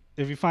address is,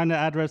 if you find the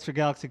address for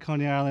Galaxy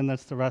Coney Island,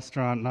 that's the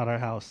restaurant, not our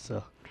house.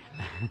 So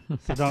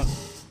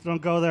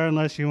don't go there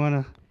unless you want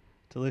a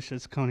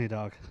delicious Coney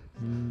dog.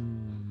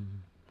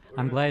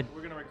 I'm glad.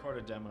 We're gonna record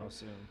a demo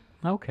soon.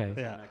 Okay.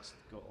 Yeah. Next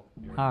goal.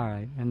 All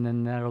right, and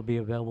then that'll be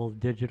available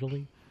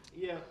digitally.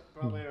 Yeah,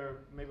 probably, or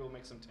maybe we'll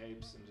make some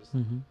tapes and just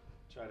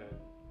try to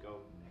go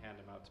hand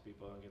them out to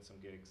people and get some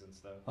gigs and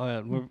stuff. Oh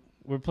yeah,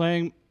 we're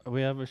playing.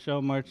 We have a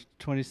show March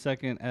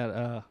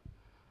 22nd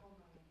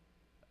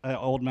at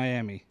Old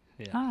Miami.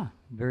 Yeah. Ah,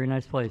 very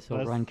nice place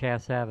over on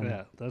Cass Avenue.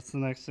 Yeah, that's the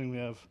next thing we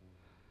have.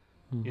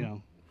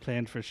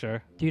 Planned for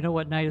sure. Do you know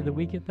what night of the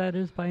week that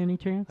is by any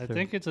chance? I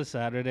think it's a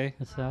Saturday.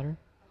 A Saturday?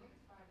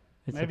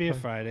 Maybe a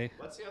Friday.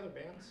 What's the other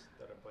bands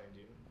that are playing?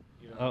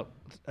 Do you know?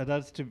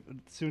 That's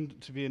soon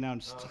to be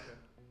announced. Oh,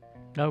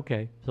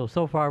 Okay,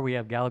 so far we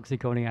have Galaxy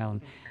Coney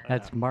Island.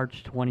 That's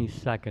March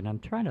 22nd. I'm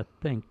trying to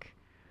think.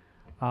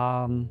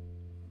 Yeah,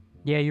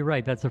 you're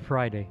right. That's a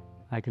Friday.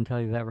 I can tell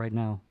you that right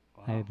now.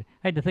 Wow.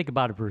 I had to think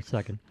about it for a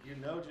second. You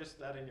know just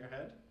that in your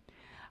head?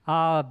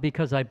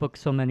 Because I book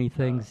so many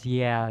things.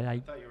 Yeah. I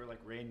thought you were like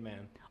Rain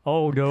Man.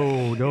 Oh,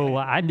 no.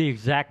 I'm the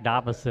exact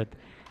opposite.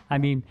 I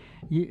mean,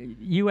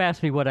 you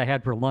asked me what I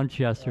had for lunch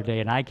yesterday,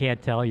 and I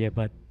can't tell you,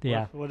 but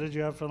yeah. What did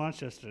you have for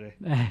lunch yesterday?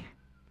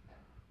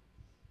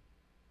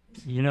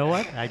 You know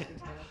what? I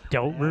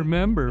don't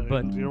remember,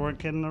 but you weren't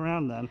kidding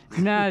around then.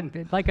 Nah,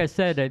 like I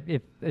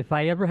said, if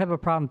I ever have a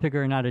problem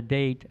figuring out a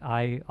date,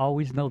 I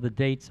always know the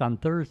dates on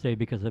Thursday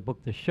because I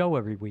book the show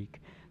every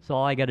week. So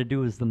all I got to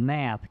do is the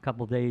math, a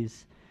couple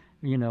days,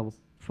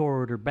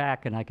 forward or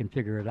back, and I can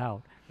figure it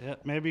out. Yeah,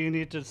 maybe you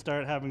need to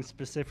start having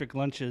specific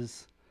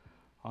lunches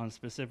on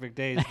specific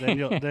days. Then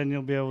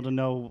you'll be able to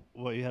know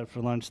what you had for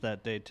lunch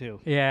that day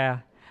too. Yeah.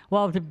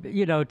 Well,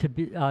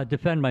 to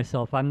defend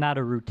myself, I'm not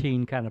a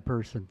routine kind of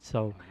person,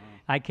 so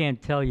I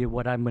can't tell you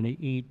what I'm going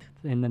to eat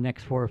in the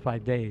next 4 or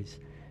 5 days.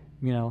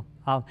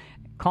 I'll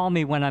call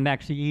me when I'm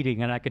actually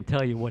eating, and I can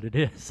tell you what it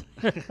is.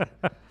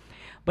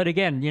 But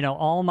again,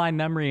 all my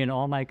memory and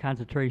all my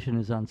concentration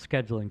is on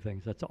scheduling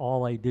things. That's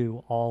all I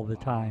do all the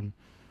time.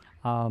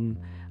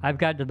 I've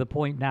gotten to the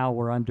point now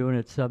where I'm doing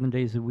it 7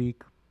 days a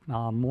week,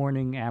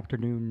 morning,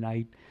 afternoon,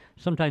 night.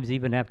 Sometimes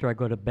even after I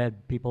go to bed,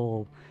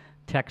 people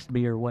text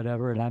me or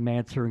whatever, and I'm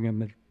answering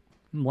them at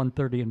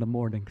 1:30 in the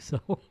morning. So.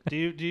 Do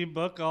you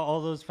book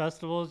all those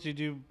festivals? You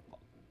do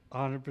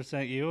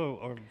 100% you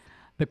or?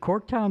 The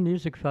Corktown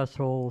Music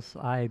Festivals,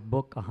 I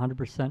book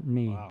 100%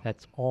 me. Wow.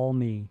 That's all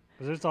me.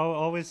 There's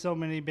always so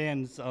many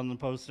bands on the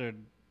poster.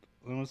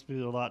 There must be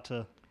a lot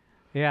to.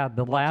 Yeah,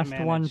 the last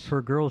one manage.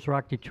 for Girls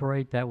Rock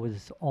Detroit, that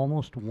was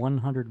almost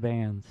 100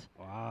 bands.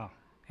 Wow.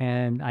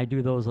 And I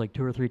do those like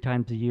 2 or 3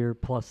 times a year,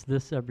 plus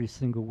this every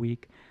single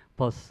week,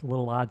 plus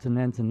little odds and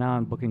ends, and now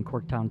I'm booking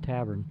Corktown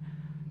Tavern.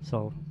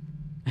 So.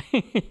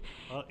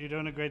 Well, you're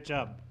doing a great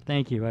job.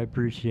 Thank you. I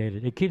appreciate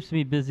it. It keeps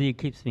me busy. It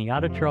keeps me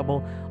out of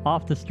trouble,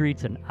 off the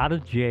streets, and out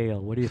of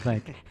jail. What do you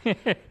think?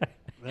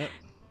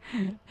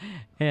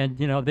 And,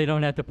 they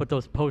don't have to put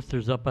those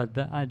posters up at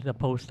the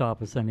post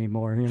office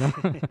anymore,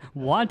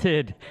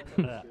 Wanted.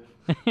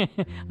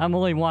 I'm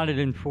only wanted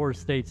in 4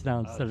 states now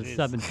instead of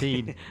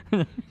 17.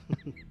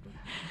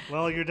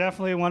 Well, you're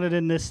definitely wanted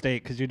in this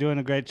state because you're doing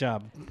a great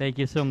job. Thank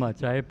you so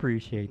much. I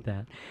appreciate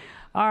that.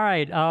 All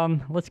right,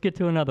 let's get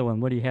to another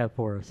one. What do you have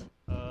for us?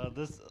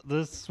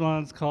 This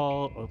one's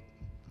called.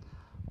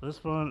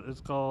 This one is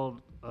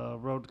called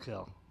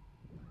Roadkill.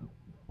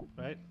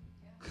 Right.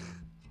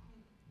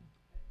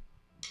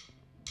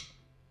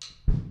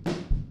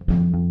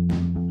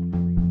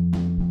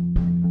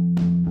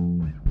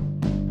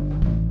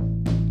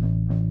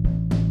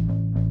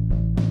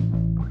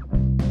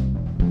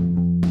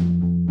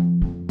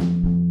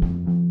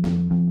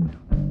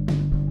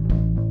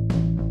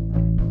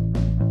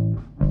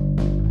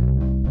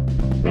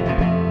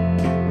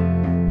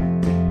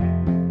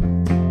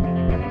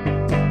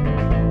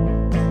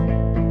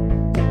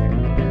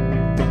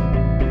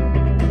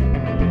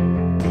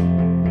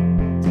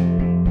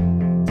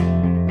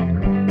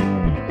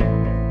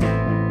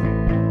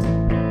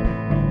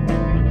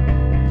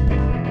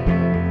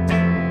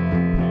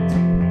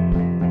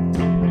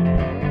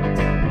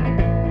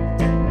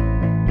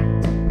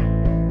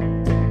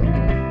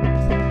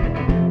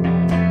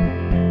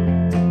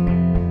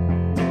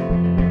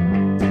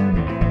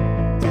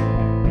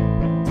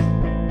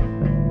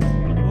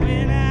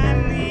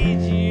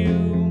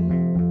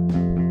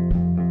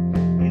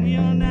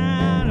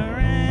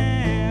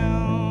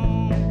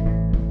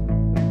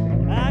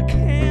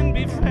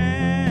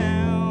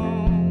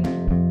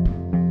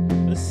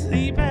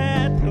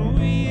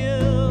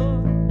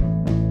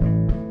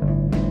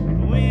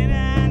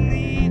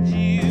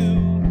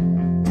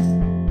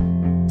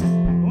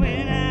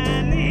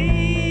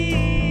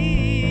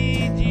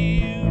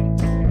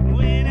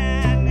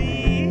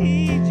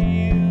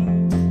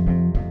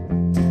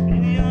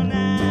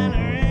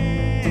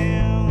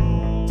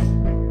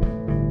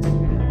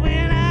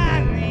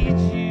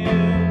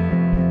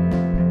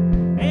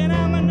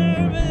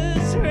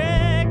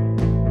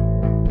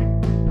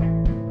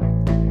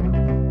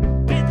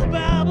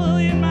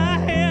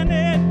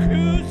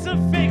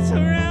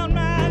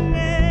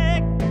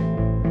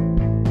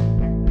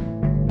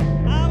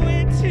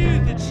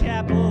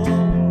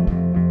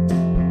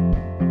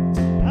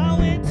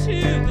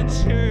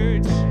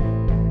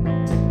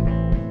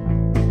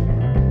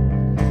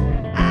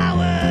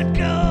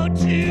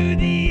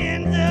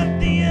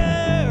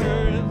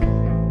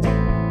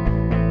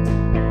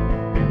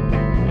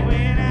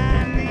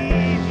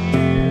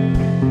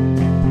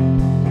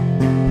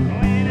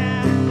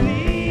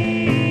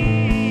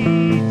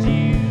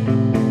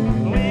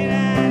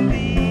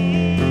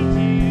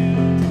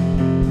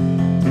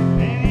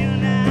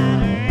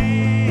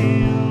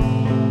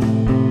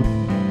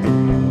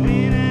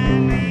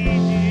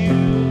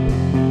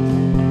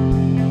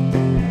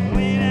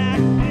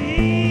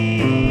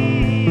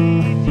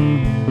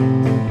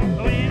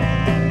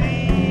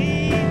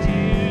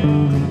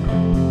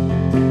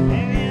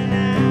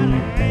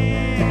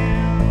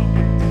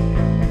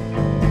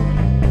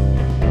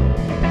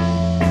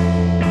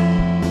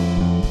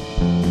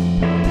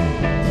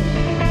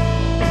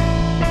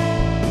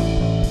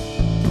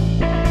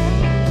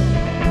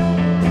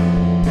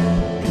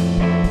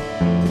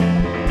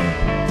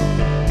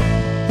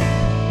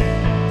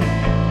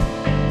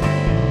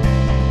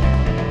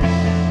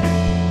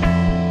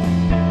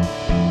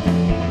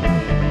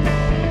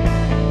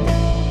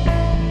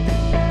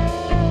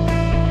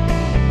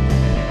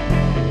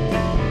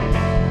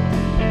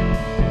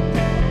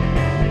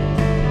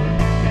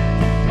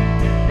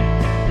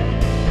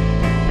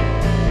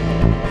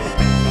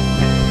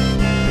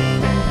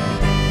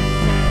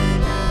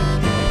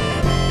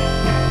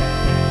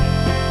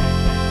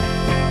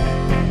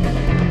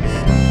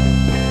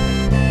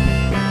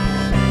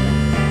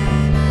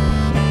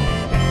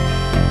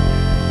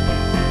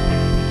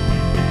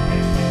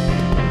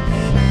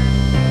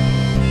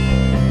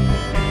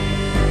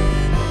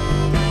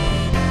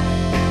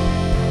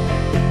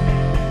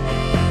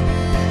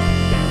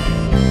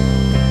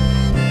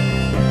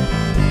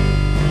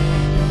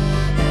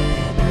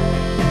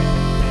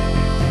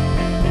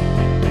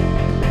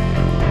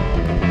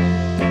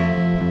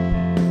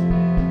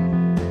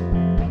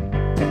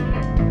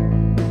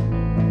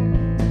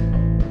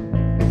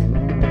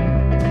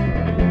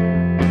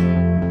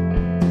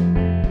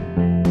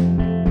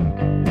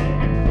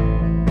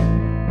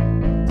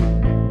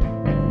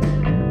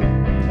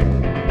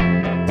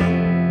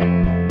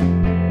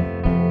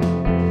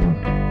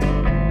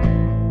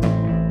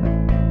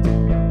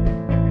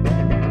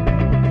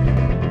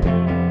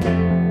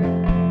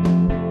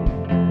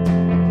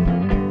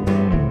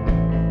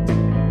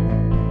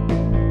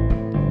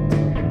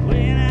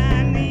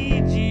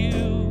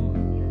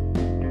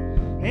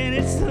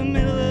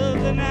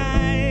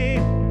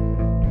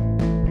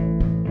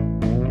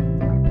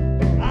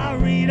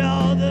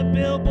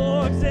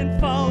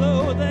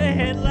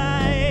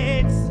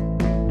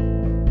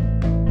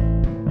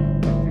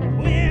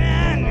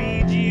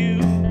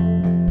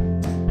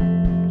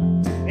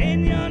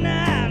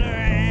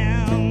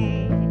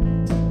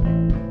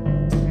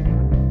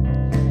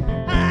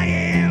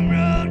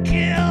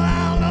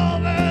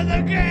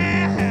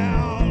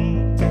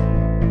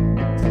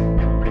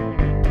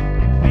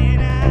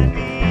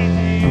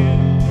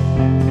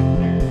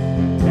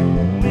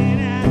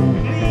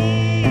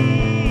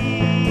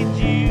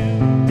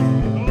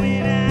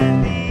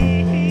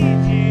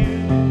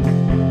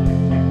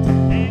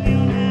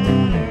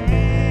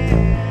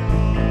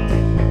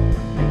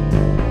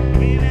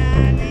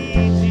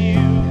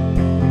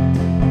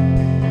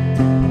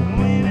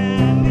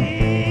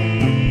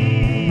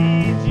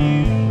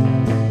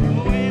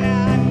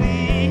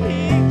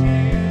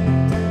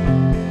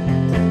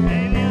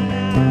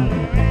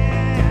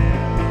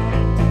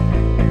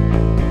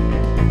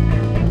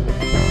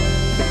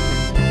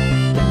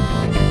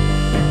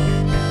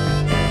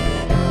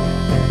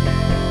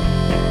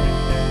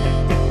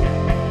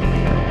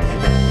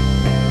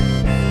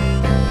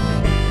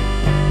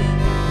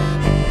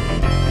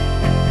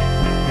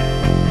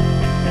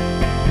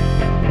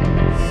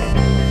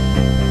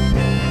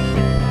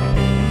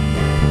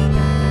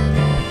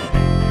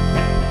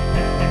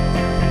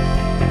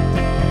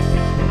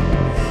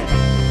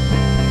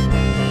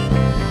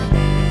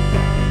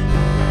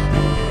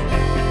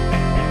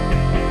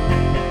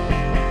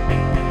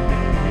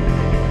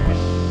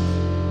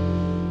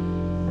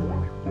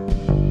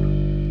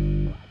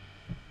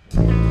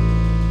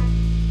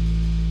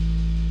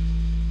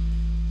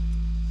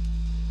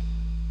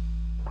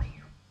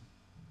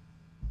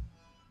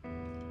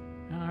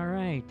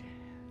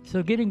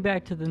 So getting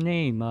back to the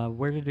name,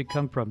 where did it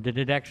come from? Did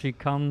it actually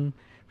come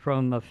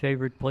from a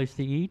favorite place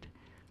to eat?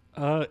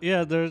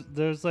 Yeah,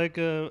 there's like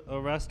a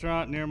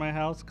restaurant near my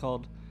house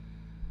called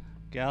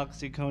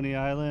Galaxy Coney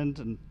Island,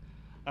 and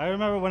I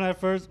remember when I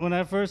first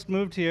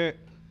moved here,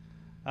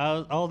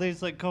 all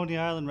these like Coney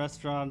Island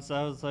restaurants.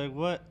 I was like,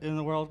 what in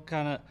the world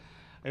kind of?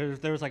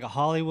 There was like a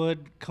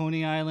Hollywood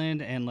Coney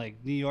Island and like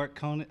New York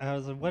Coney. I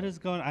was like, what is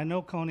going? I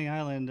know Coney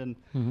Island, and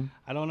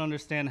I don't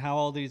understand how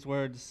all these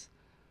words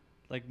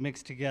like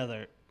mix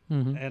together.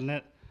 And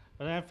that,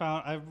 but I've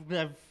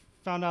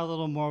found out a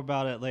little more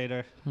about it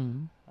later.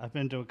 I've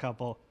been to a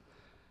couple,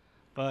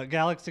 but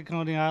Galaxy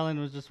Coney Island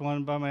was just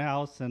one by my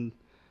house, and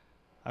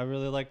I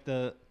really liked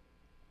the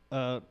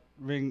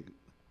ring.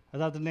 I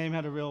thought the name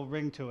had a real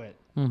ring to it,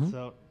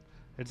 so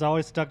it's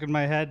always stuck in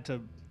my head to,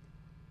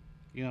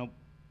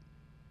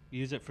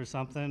 use it for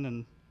something.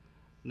 And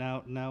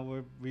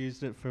now we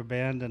used it for a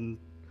band, and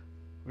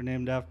we're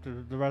named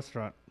after the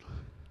restaurant.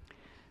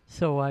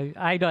 So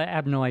I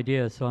have no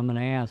idea, so I'm going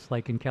to ask,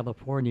 like in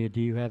California,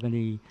 do you have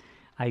any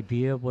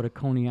idea of what a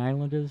Coney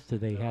Island is? Do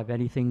they have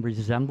anything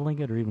resembling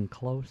it or even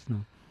close?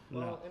 No.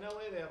 Well, in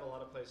LA they have a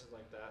lot of places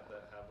like that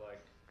have like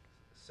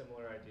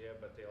similar idea,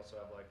 but they also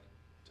have like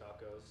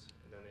tacos,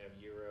 and then they have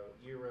gyros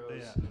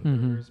and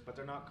burgers, but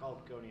they're not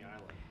called Coney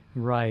Island.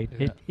 Right.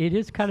 Yeah. It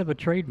is kind of a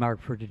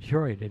trademark for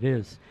Detroit. It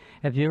is.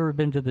 Have you ever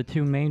been to the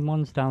two main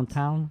ones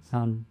downtown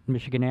on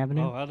Michigan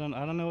Avenue? Oh, I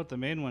don't know what the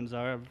main ones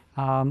are.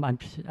 I'm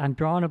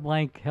drawing a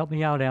blank. Help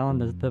me out, Alan.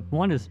 The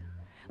one is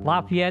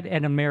Lafayette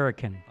and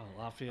American. Oh,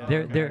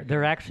 Lafayette.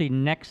 They're actually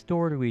next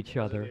door to each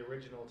other. The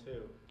original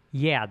too.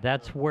 Yeah,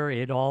 that's where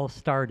it all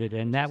started,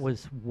 and that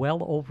was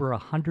well over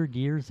 100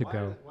 years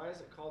ago. Why is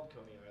it called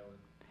Coney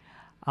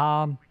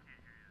Island?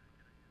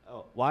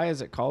 Why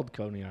is it called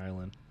Coney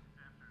Island?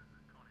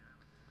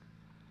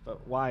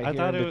 But why?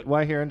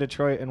 Why here in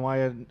Detroit, and why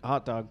a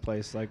hot dog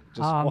place? Like, just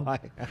why?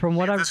 From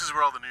what this is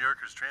where all the New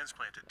Yorkers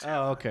transplanted to.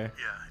 Oh, okay.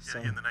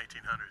 Yeah, in the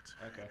 1900s.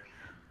 Okay.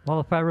 Well,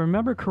 if I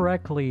remember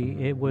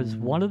correctly, it was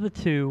one of the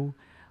two.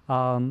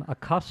 A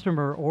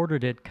customer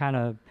ordered it kind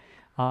of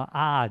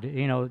odd.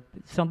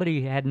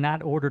 Somebody had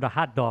not ordered a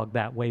hot dog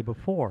that way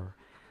before.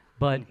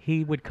 But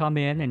he would come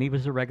in, and he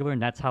was a regular,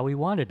 and that's how he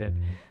wanted it.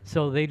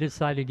 So they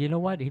decided, you know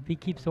what? If he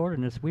keeps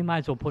ordering this, we might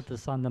as well put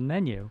this on the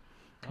menu.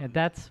 And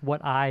that's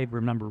what I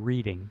remember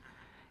reading.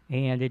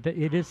 And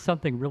it is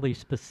something really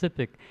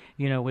specific.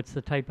 It's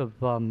the type of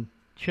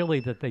chili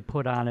that they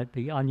put on it,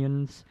 the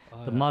onions,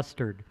 the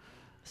mustard.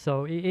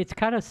 So it's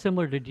kind of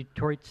similar to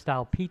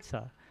Detroit-style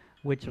pizza,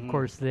 which, of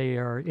course, they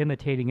are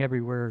imitating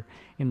everywhere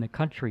in the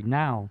country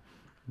now.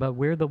 But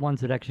we're the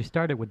ones that actually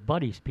started with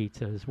Buddy's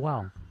Pizza as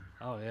well.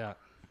 Oh, yeah.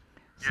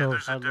 Yeah,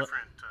 there's a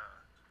different...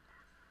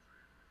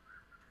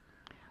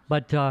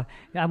 But I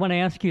want to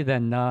ask you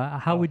then,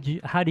 how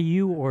do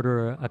you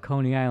order a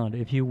Coney Island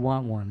if you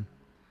want one?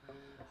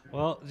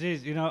 Well,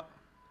 geez, I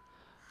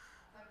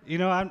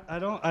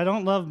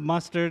don't love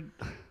mustard,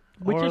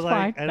 which is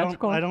fine. That's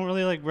cool. I don't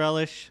really like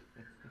relish.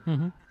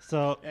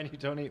 So and you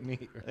don't eat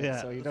meat, right?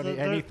 Yeah. So you don't eat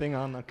anything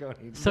on the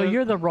Coney. So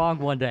you're the wrong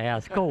one to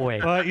ask. Go away.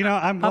 Well,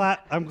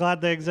 I'm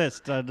glad they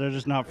exist. They're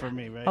just not for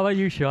me, right? How about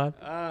you, Sean?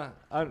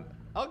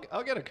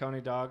 I'll get a Coney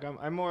dog.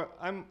 I'm more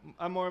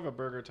of a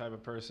burger type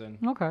of person.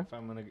 Okay. If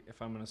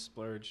I'm gonna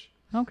splurge.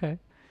 Okay.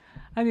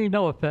 I mean,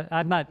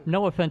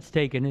 no offense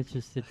taken. It's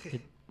just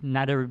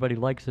not everybody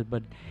likes it,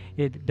 but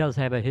it does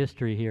have a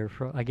history here.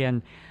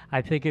 Again,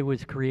 I think it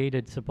was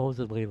created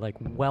supposedly like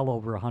well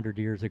over 100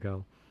 years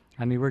ago.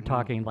 I mean, we're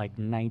talking like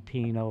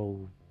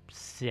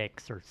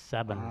 1906 or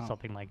 7 or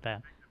something like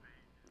that.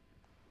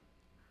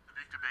 The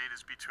big debate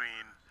is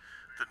between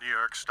the New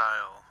York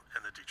style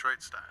and the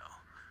Detroit style.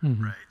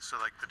 Right, so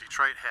like the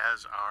Detroit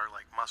has our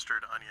like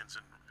mustard, onions,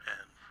 and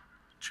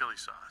chili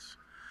sauce,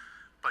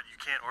 but you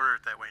can't order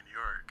it that way in New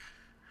York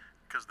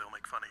because they'll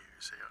make fun of you.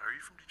 You say, "Are you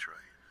from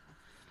Detroit?"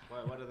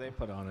 What do they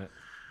put on it?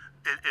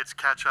 It's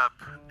ketchup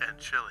and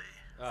chili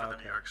for the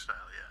New York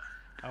style. Yeah.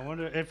 I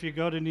wonder if you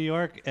go to New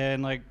York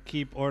and like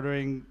keep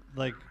ordering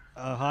like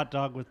a hot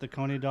dog with the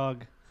Coney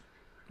dog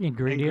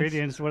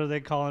ingredients. What are they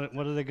calling it?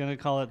 What are they going to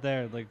call it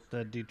there? Like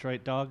the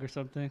Detroit dog or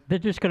something? They're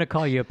just going to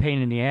call you a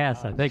pain in the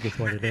ass, I think is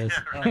what it is.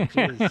 Oh,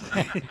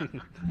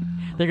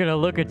 they're going to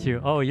look at you.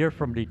 Oh, you're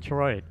from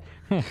Detroit.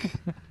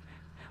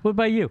 What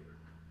about you?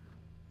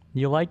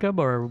 You like them,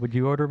 or would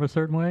you order them a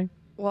certain way?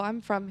 Well,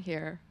 I'm from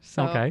here,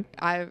 so okay.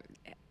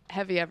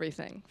 Heavy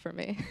everything for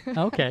me.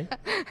 Okay.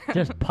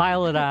 Just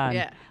pile it on.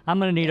 Yeah. I'm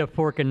going to need a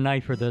fork and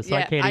knife for this. Yeah,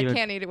 I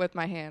can't eat it with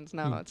my hands.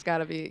 No, it's got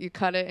to be, you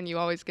cut it and you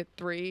always get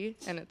 3,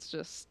 and it's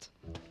just.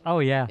 Oh,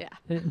 yeah. Yeah.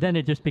 Then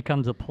it just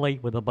becomes a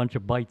plate with a bunch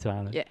of bites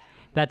on it. Yeah.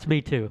 That's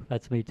me too.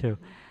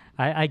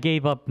 I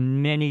gave up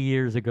many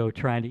years ago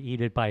trying to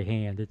eat it by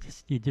hand.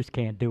 You just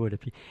can't do it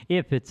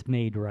if it's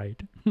made right.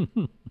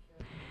 All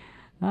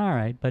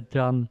right, but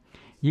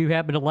you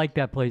happen to like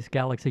that place,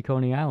 Galaxy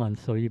Coney Island,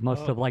 so you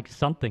must have liked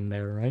something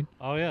there, right?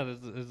 Oh yeah,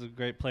 it's a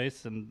great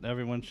place, and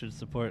everyone should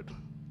support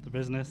the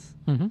business.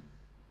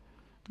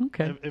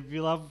 Okay. If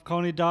you love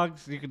Coney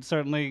dogs, you can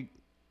certainly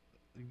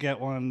get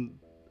one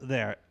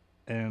there.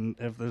 And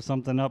if there's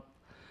something up,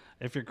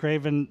 if you're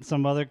craving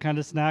some other kind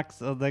of snacks,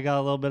 they got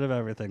a little bit of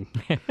everything.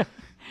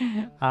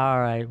 All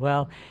right.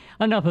 Well,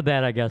 enough of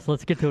that, I guess.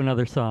 Let's get to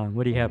another song.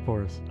 What do you have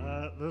for us?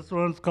 This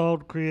one's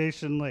called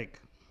Creation Lake.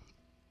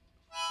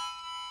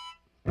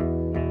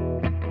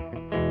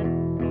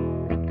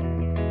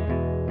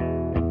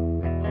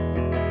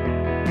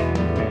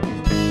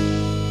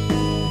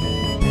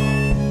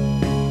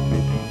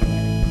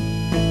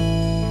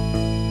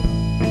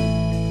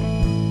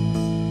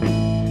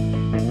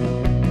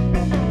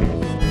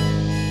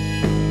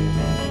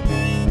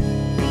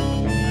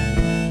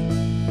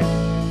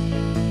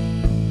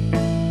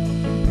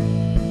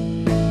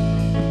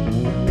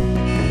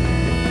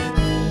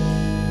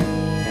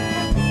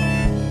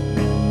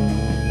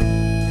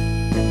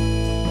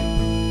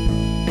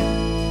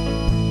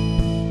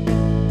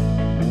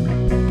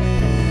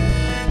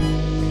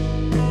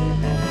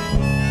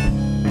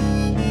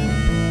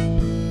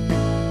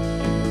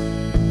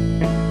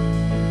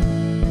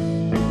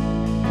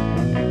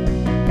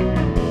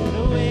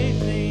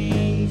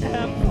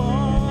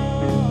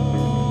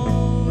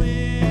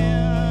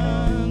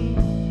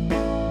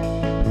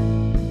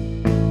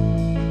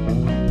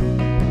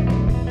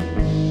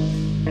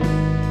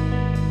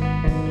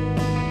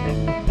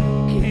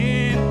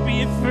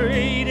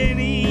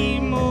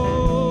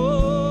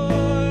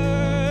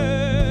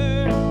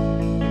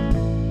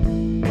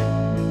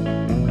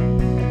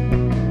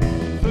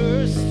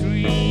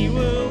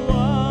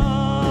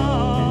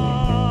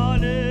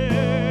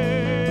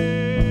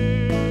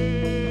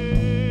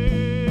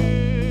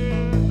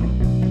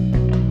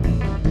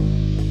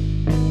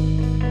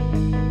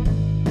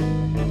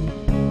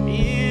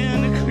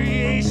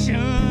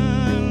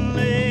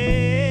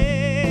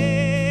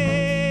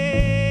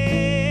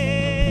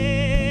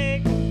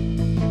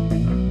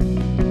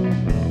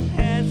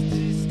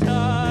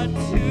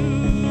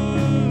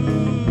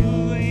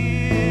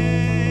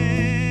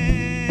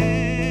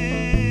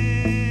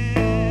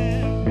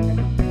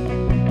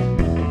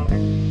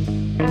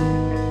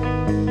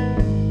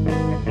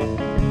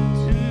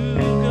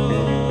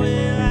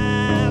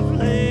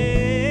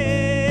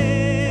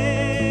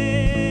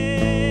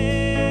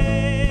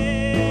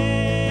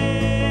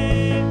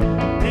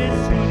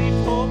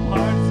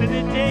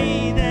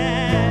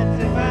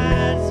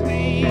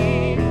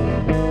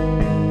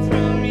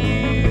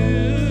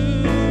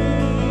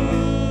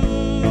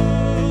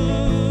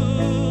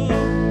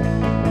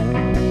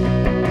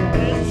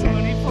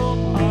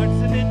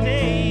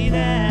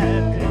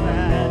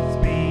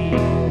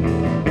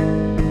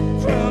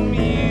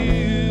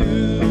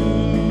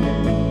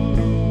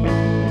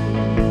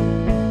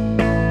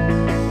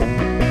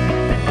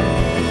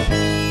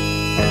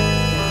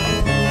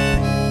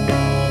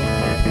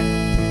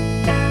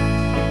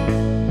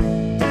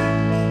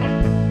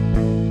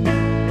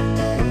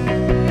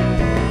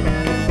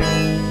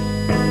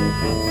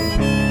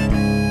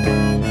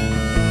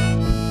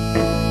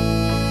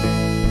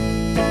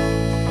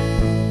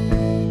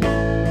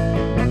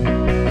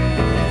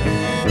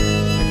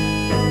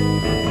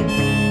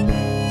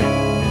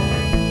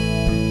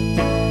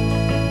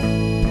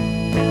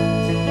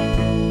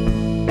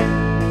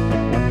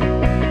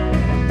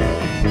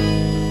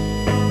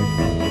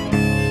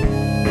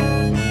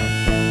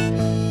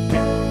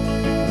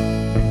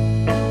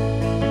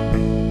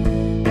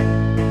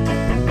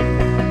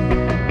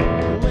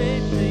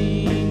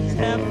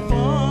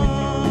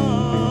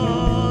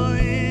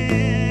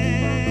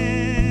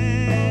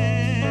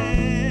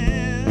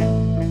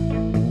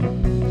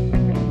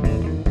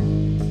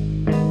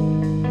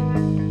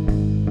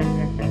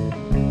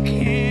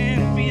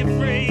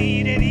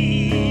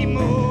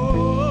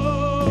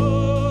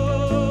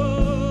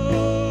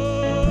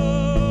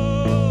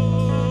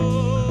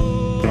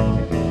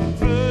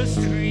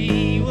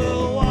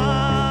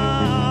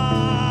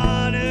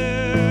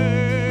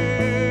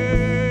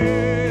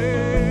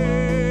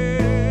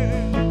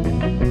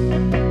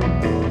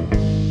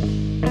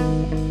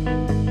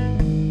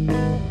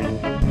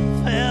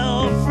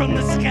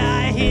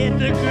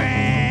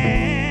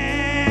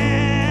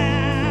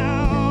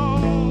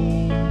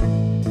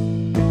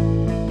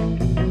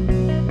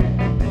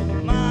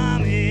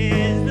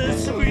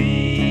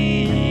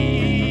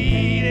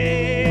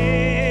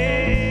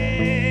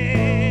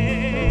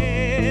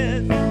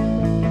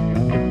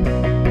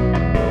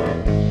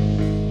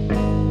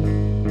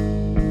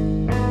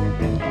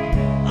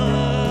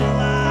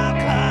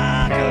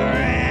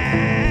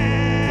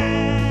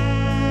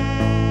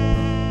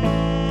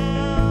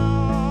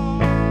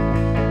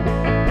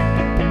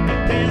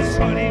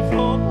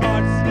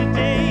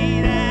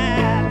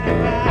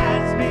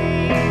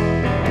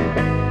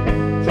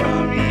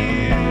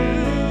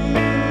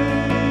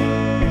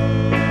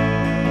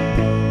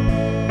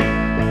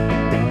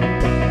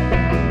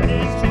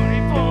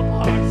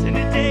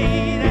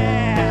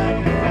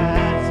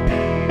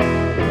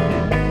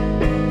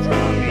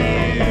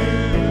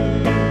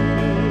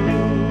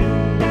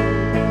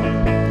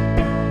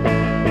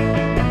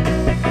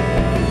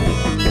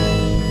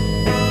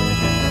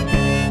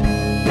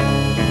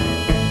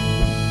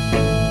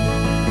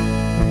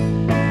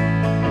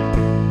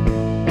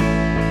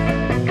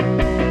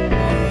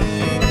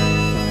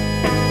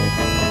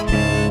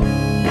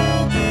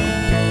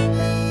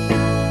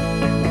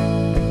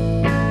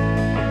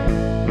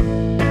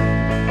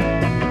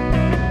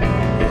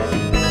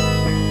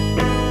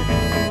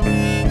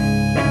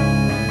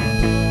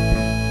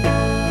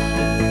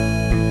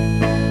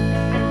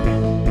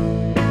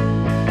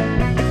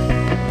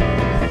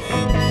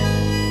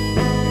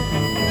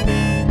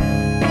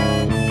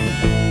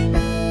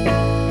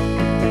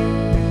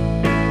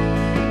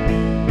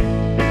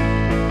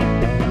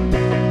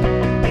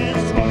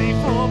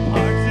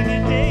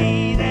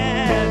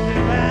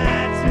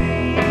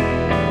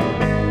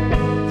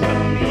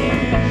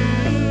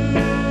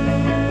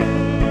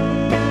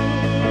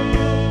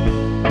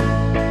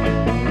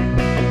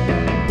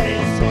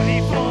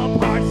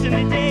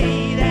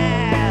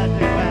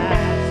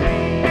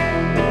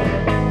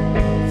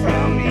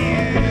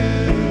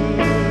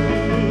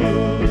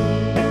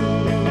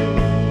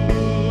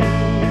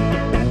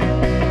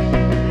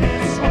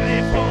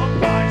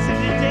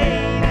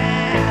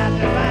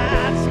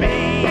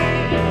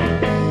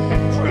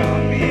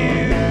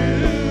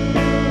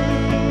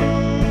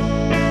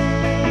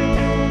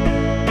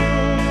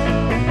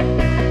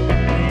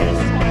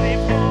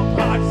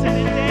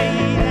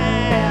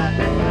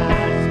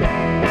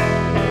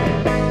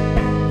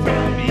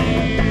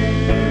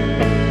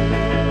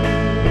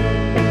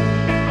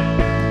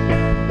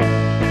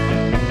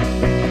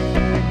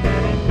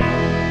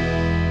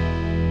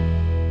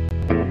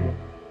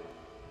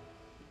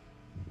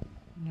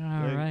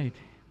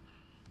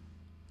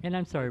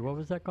 I'm sorry. What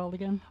was that called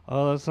again?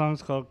 Oh, that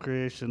song's called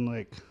Creation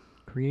Lake.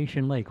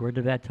 Creation Lake. Where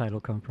did that title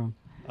come from?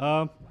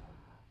 Well,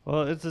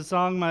 it's a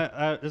song my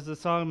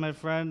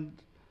friend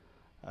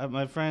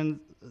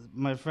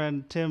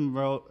Tim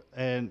wrote,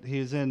 and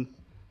he's in,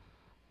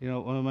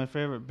 one of my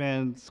favorite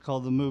bands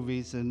called The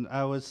Movies, and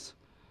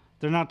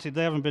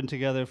they haven't been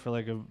together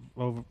for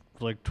over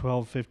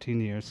 12,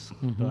 15 years,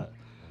 but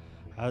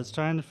I was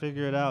trying to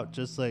figure it out,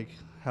 just like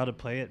how to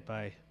play it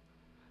by,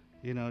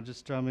 just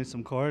strumming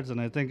some chords, and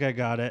I think I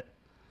got it.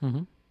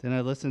 Mm-hmm. Then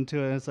I listened to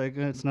it, and it's like,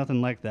 it's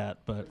nothing like that,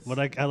 but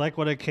I like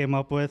what I came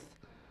up with,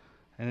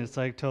 and it's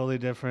like totally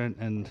different,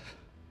 and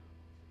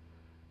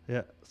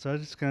yeah, so I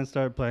just kind of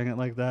started playing it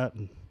like that,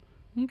 and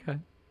Okay.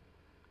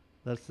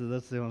 that's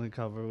the only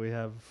cover we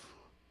have.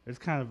 It's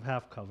kind of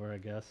half cover, I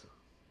guess.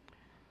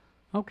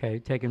 Okay,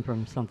 taken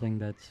from something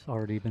that's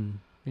already been,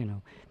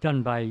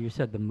 done by, you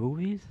said The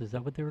Movies? Is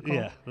that what they were called?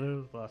 Yeah, it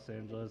was Los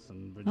Angeles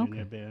and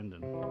Virginia band,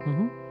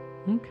 and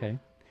Okay.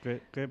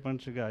 great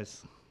bunch of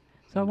guys.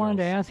 So I wanted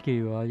to ask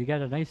you, you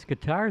got a nice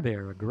guitar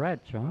there, a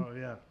Gretsch, huh? Oh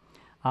yeah.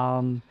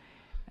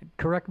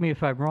 Correct me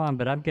if I'm wrong,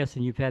 but I'm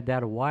guessing you've had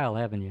that a while,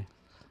 haven't you?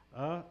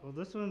 Well,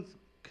 this one's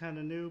kind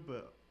of new,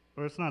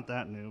 or it's not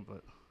that new,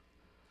 but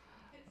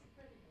it's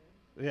pretty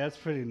new. Yeah, it's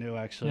pretty new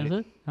actually. Is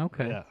it?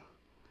 Okay. Yeah.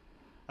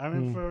 I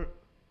mean,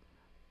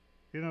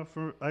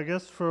 I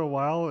guess for a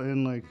while,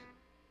 in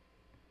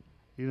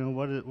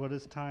what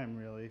is time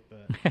really?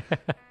 But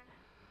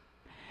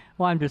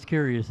Well, I'm just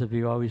curious if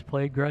you always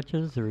played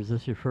Gretches, or is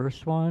this your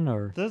first one,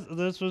 or?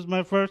 this was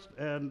my first,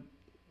 and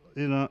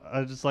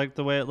I just like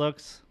the way it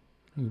looks,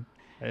 and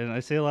I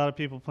see a lot of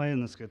people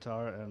playing this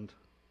guitar, and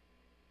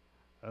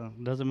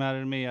it doesn't matter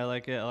to me. I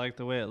like it. I like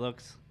the way it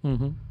looks.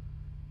 Mm-hmm.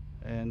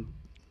 And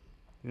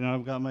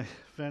I've got my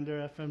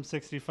Fender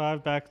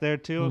FM65 back there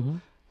too. Mm-hmm.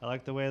 I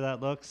like the way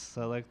that looks.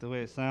 I like the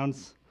way it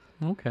sounds.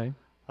 Okay.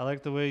 I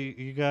like the way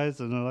you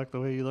guys, and I like the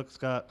way you look,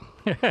 Scott.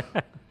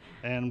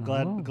 And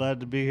I'm glad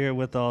to be here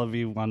with all of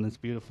you on this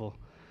beautiful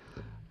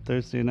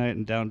Thursday night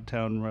in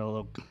downtown Royal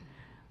Oak,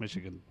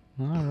 Michigan.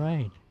 All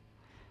right.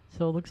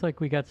 So it looks like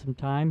we got some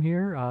time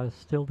here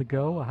still to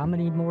go. How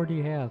many more do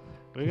you have?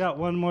 We got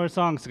one more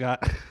song,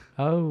 Scott.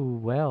 Oh,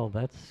 well,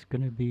 that's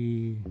going to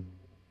be...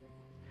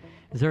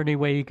 Is there any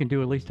way you can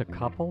do at least a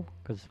couple?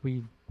 Because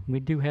we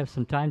do have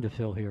some time to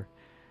fill here.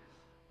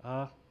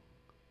 I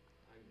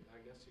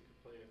guess you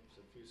could play a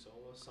few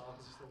solo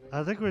songs.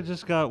 I think we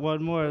just got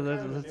one more.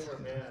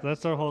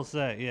 That's our whole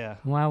set, yeah.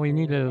 Well, we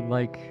need to,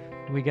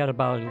 we got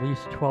about at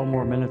least 12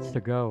 more minutes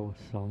to go,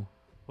 so...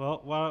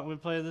 Well, why don't we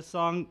play this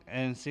song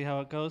and see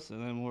how it goes,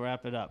 and then we'll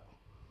wrap it up.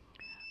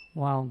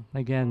 Well,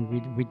 again, we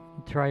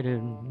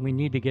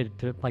need to get it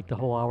to, the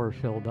whole hour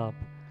filled up.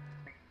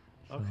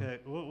 So. Okay,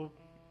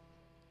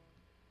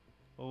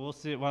 we'll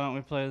see. Why don't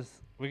we play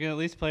this? We can at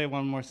least play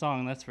one more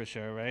song, that's for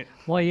sure, right?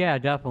 Well, yeah,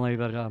 definitely,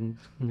 but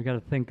we got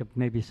to think of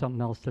maybe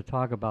something else to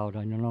talk about. I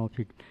don't know if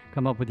you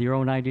come up with your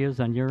own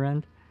ideas on your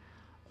end.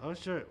 Oh,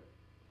 sure.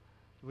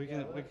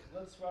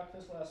 Let's rock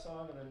this last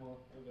song, and then we'll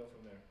go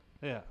from there.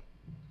 Yeah.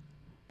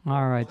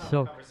 All right,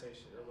 so...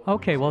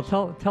 Okay, well,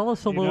 tell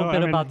us a little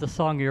bit about the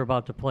song you're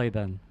about to play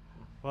then.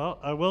 Well,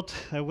 I will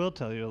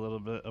tell you a little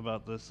bit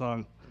about the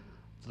song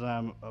that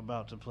I'm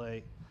about to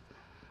play.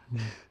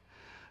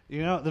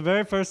 The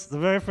very first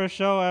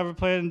show I ever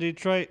played in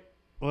Detroit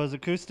was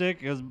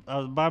acoustic. I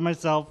was by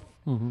myself.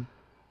 Mm-hmm.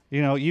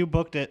 You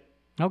booked it.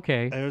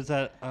 Okay. It was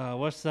at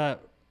what's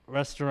that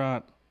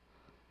restaurant?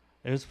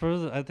 It was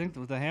for I think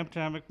the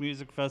Hamtramck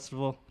Music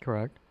Festival.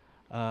 Correct.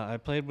 I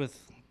played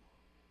with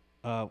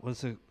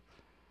was it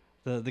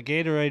the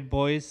Gatorade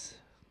Boys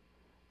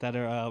that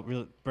are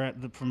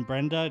from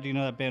Brenda. Do you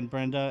know that band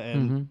Brenda?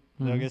 And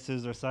I guess it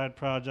was their side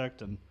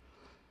project, and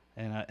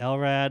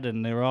Elrad,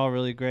 and they were all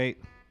really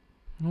great.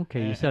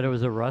 Okay, you said it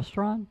was a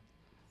restaurant?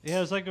 Yeah,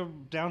 it was like a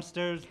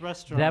downstairs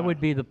restaurant. That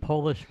would be the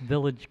Polish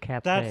Village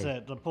Cafe. That's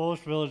it, the Polish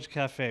Village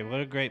Cafe.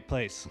 What a great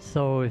place.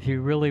 So if you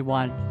really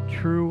want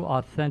true,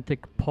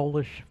 authentic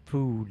Polish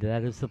food,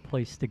 that is the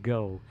place to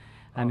go.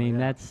 I mean,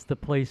 that's the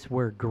place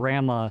where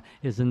Grandma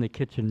is in the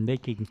kitchen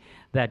making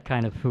that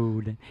kind of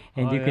food.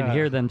 And you can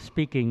hear them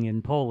speaking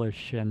in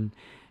Polish and,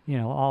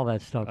 all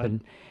that stuff.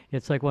 And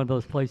it's like one of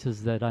those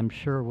places that I'm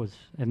sure it was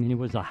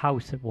a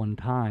house at one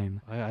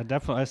time.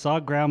 I saw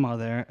Grandma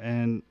there,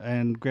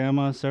 and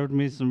Grandma served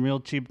me some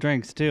real cheap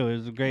drinks, too.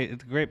 It's a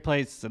great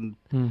place. And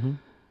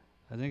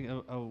I think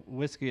a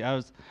whiskey. I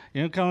was,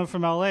 coming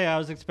from LA, I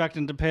was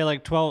expecting to pay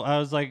like 12. I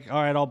was like,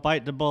 all right, I'll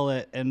bite the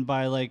bullet and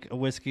buy like a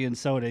whiskey and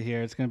soda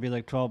here. It's gonna be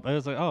like 12. I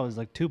was like, oh, it was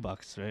like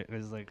 $2, right? It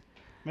was like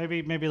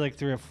maybe like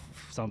 3 or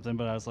something.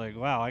 But I was like,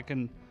 wow, I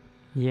can.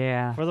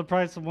 Yeah. For the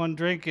price of one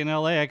drink in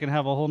LA, I can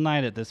have a whole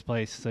night at this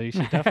place. So you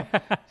should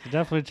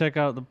definitely check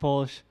out the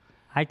Polish.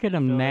 I can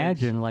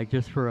imagine,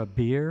 just for a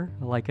beer,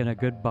 like in a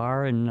good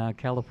bar in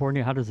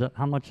California.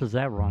 How much does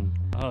that run?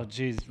 Oh,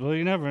 geez. Well,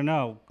 you never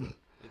know.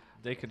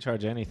 They could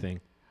charge anything.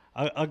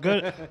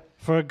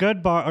 For a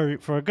good bar,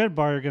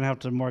 you're gonna have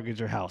to mortgage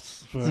your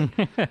house.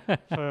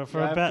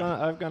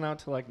 I've gone out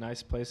to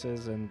nice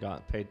places and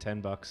got paid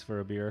 $10 for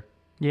a beer.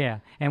 Yeah,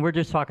 and we're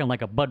just talking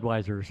like a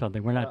Budweiser or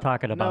something. We're not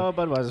talking about.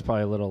 No, Budweiser's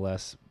probably a little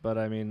less, but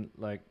I mean,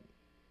 like,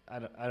 I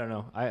don't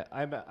know.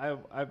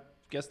 I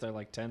guess they're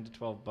like $10 to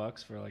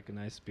 $12 for like a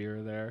nice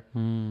beer there.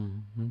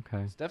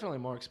 Okay. It's definitely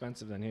more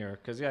expensive than here.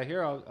 Cause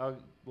here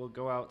we'll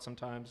go out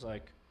sometimes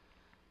like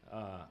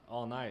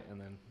all night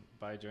and then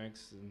buy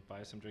drinks and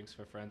buy some drinks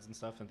for friends and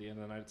stuff. At the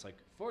end of the night, it's like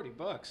 $40.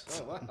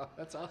 Oh wow,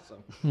 that's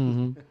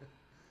awesome.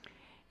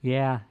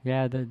 Yeah.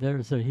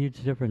 There's a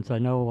huge difference. I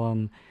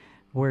know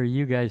where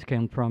you guys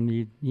come from.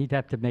 You'd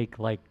have to make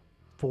like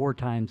 4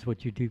 times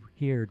what you do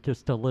here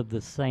just to live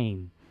the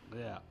same.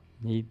 Yeah.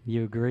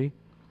 You agree?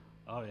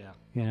 Oh yeah.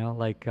 You know,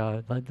 like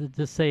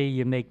just say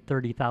you make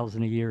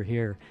 $30,000 a year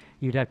here,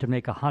 you'd have to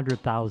make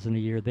 $100,000 a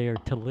year there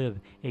to live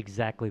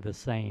exactly the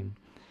same.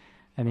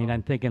 I mean,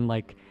 I'm thinking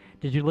like,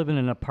 did you live in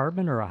an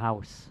apartment or a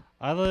house?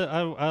 I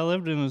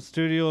lived in a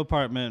studio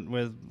apartment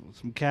with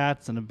some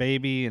cats and a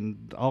baby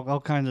and all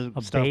kinds of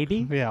stuff. A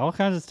baby? Yeah, all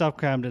kinds of stuff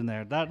crammed in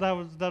there.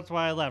 That's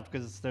why I left,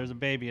 because there's a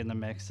baby in the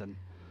mix. And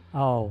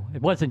Oh,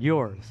 it wasn't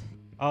yours.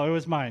 oh, it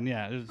was mine.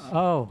 Yeah. It was,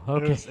 Oh,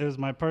 okay. It was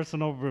my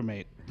personal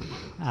roommate.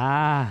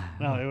 Ah.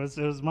 No, it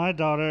was my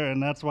daughter,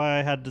 and that's why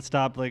I had to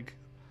stop like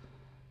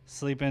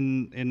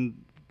sleeping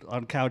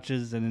on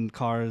couches and in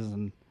cars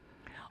and.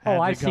 Oh,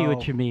 I see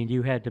what you mean.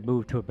 You had to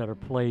move to a better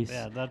place,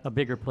 Yeah, a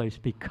bigger place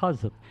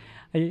because of.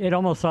 It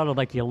almost sounded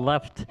like you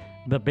left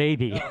the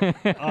baby.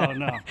 Oh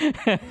no.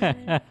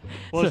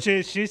 Well,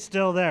 she's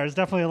still there. It's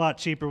definitely a lot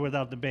cheaper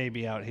without the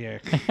baby out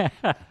here.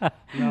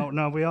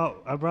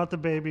 No, I brought the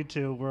baby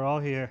too. We're all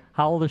here.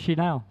 How old is she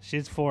now?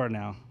 She's 4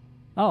 now.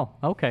 Oh,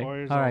 okay. 4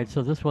 years All old. right,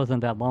 so this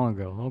wasn't that long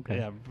ago. Okay.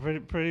 Yeah,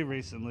 pretty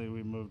recently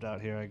we moved out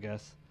here, I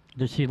guess.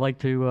 Does she like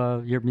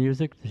to your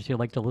music? Does she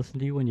like to listen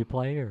to you when you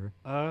play, or?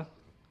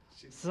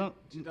 She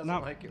doesn't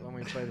like it when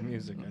we play the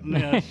music.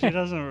 Yeah, she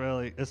doesn't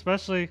really,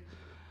 especially.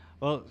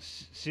 Well,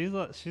 she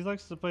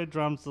likes to play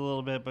drums a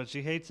little bit, but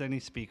she hates any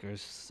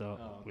speakers, so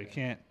we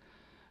can't.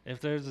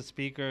 If there's a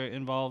speaker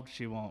involved,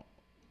 she won't.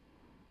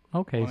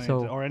 Okay,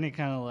 so or any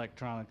kind of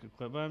electronic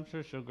equipment. I'm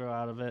sure she'll grow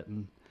out of it,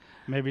 and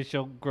maybe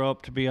she'll grow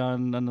up to be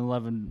on an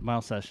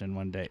 11-mile session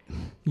one day.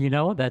 you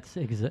know that's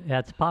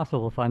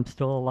possible if I'm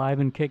still alive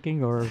and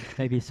kicking, or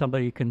maybe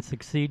somebody can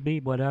succeed me,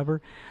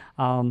 whatever.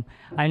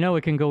 I know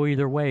it can go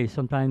either way.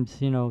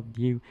 Sometimes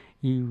you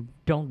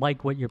don't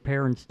like what your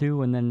parents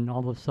do, and then all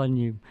of a sudden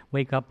you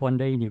wake up one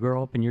day and you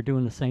grow up and you're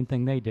doing the same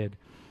thing they did.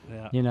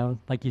 Yeah. You know,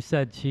 like you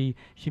said, she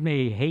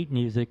may hate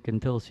music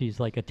until she's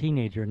like a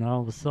teenager, and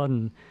all of a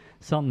sudden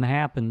something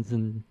happens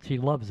and she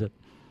loves it.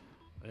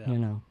 Yeah. You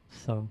know,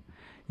 so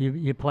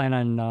you plan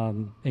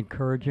on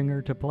encouraging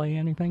her to play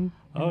anything?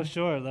 Oh,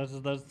 sure.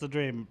 That's the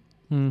dream.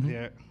 Mhm.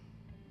 Yeah.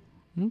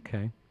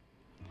 Okay.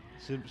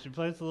 She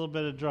plays a little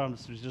bit of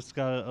drums. She's just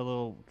got a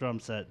little drum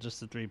set,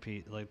 just a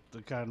 3-piece, like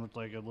the kind with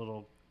like a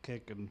little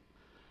kick and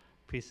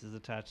pieces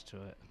attached to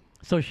it.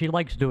 So she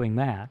likes doing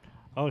that.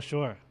 Oh,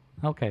 sure.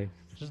 Okay.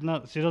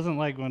 She doesn't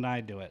like when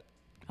I do it.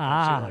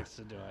 Ah. She likes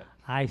to do it.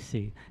 I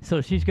see.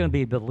 So she's going to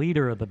be the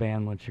leader of the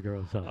band when she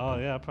grows up. Oh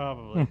yeah,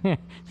 probably.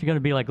 She's going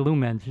to be like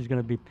Lumen. She's going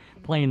to be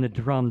playing the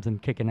drums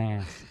and kicking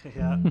ass.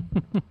 Yeah.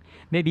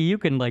 Maybe you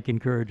can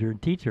encourage her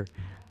and teach her.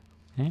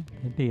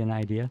 That'd be an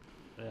idea.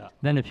 Yeah.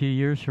 Then a few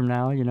years from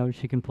now,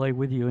 she can play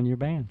with you in your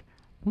band.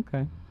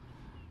 Okay.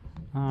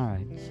 All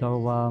right.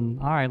 So, all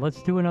right,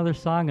 let's do another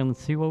song and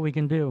let's see what we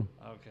can do.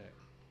 Okay.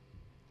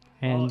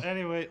 And well,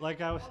 anyway, like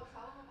I was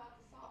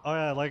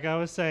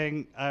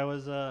saying,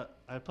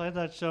 I played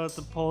that show at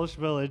the Polish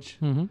Village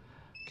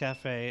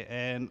Cafe,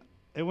 and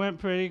it went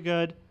pretty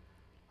good.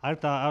 I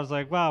was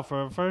like, wow,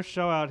 for a first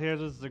show out here,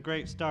 this is a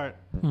great start.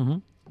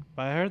 But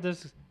I heard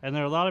this, and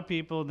there are a lot of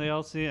people, and they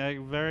all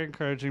seem very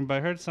encouraging. But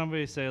I heard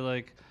somebody say,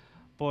 like,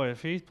 boy,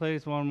 if he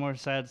plays one more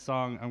sad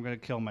song, I'm gonna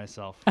kill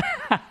myself.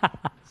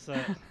 so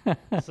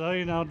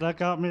that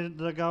got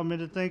me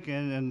to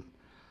thinking, and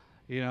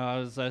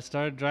I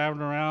started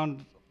driving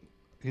around.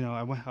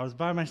 I was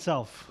by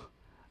myself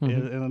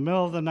in the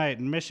middle of the night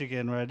in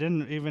Michigan, where I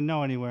didn't even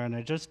know anywhere, and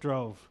I just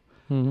drove.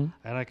 And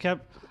I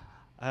kept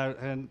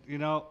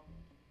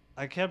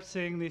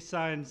seeing these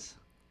signs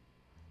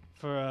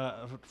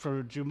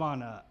for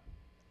Jumana,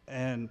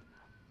 and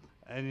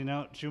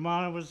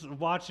Jumana was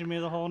watching me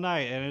the whole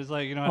night, and it was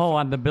like,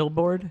 on the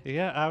billboard?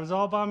 Yeah, I was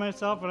all by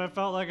myself, and I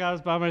felt like I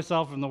was by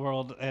myself in the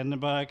world,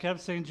 but I kept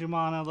seeing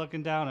Jumana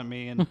looking down at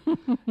me, and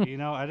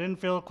I didn't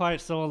feel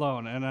quite so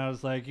alone, and I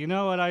was like, you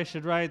know what I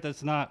should write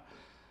that's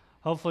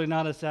hopefully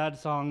not a sad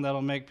song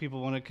that'll make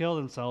people want to kill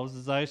themselves,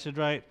 is I should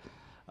write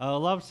a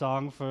love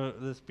song for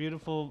this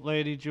beautiful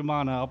lady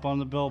Jumana up on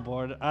the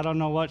billboard. I don't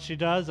know what she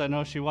does, I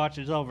know she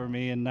watches over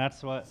me, and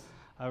that's what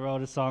I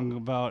wrote a song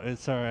about.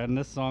 It's her, and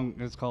this song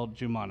is called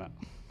Jumana.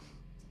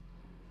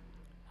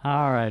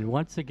 All right.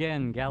 Once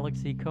again,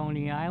 Galaxy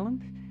Coney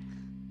Island.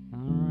 All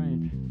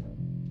right.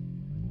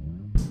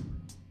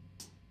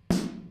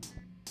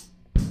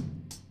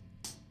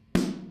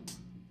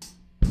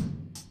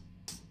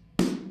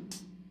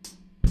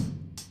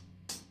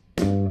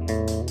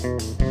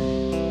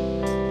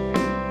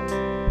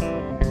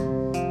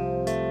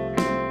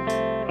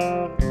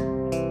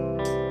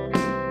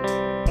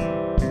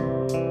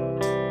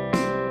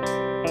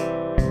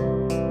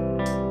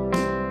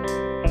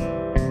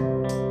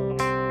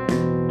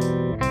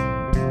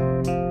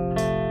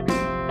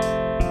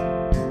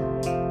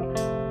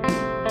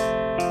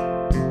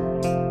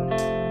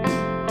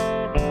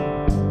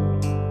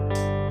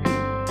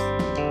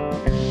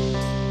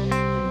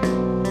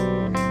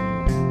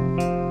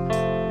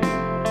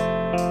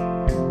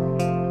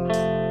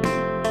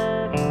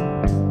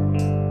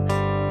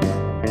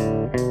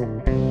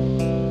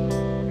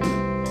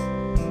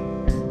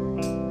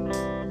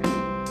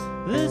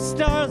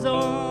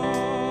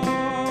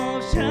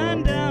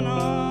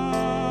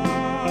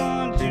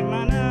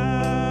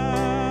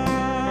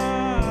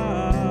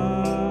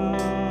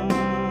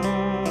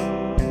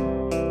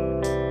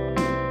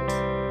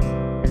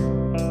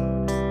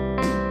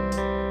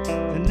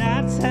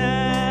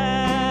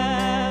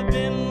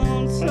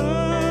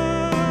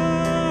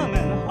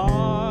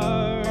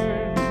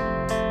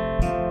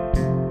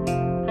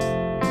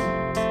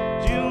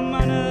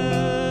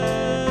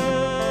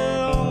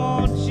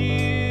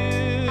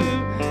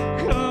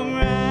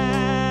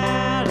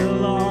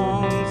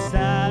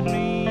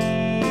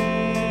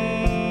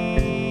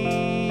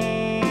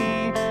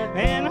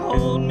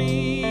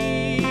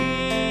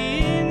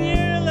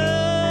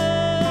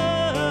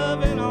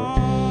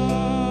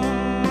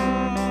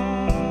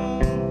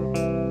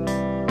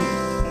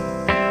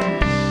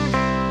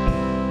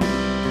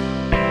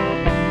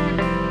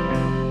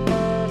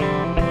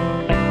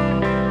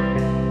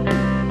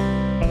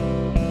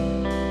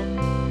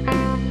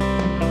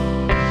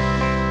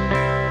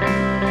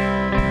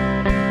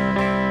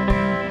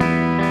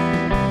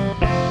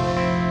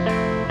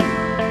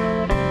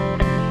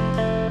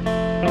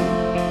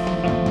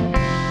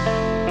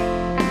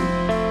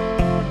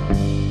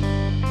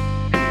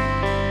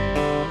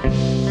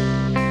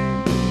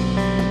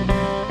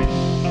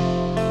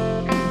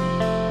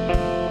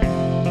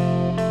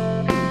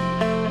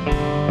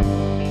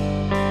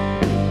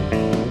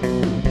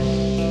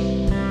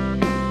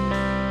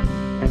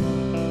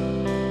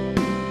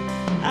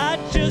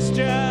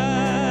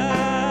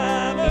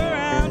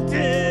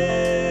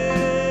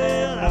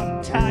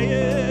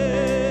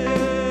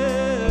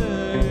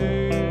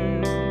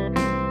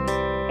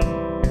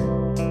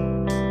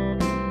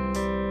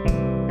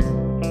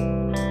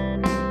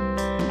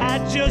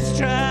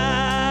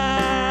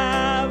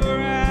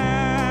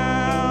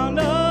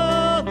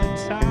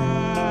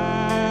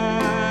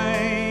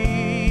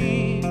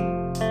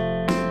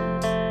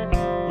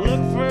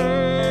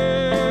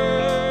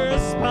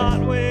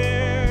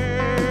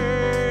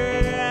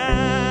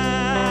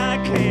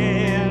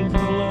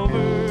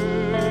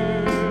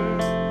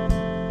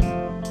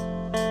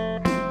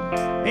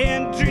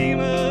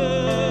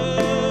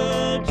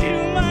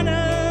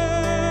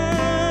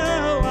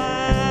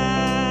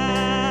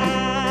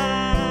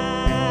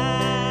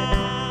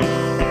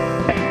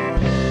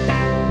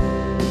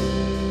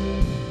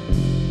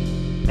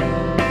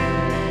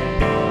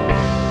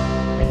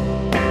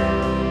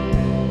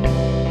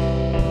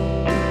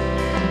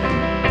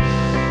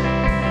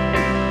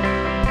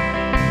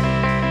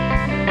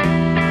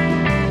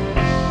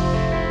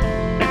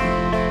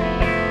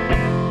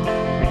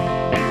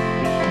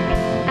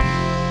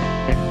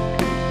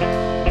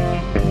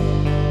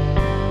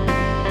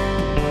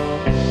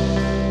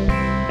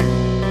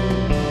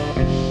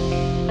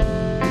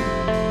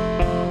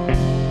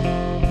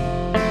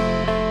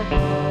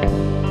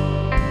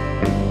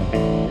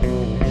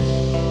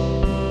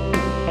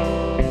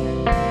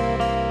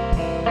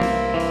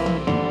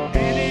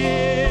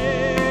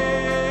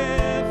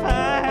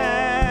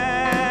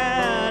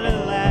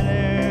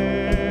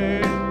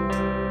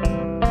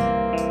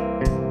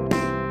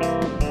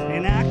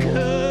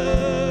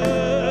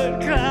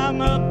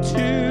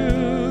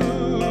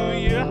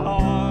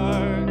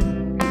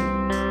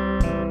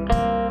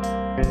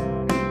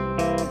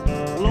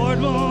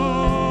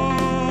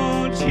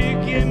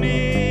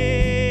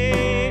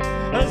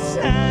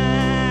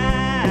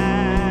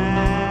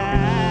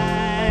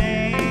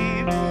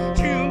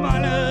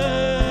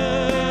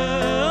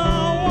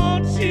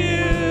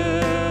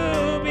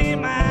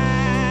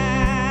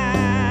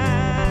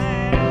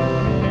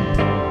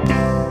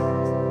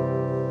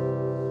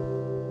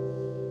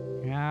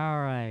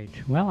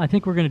 Well, I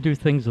think we're going to do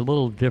things a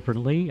little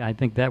differently. I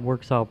think that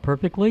works out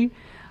perfectly.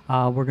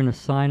 We're going to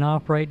sign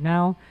off right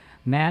now.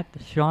 Matt,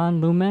 Sean,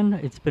 Lumen,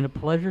 it's been a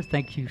pleasure.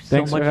 Thank you so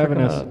Thanks much for having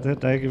coming. us.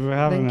 Thank you for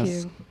having Thank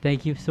us. you.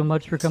 Thank you so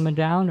much for coming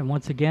down. And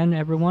once again,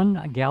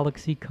 everyone,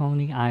 Galaxy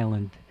Coney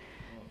Island.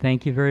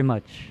 Thank you very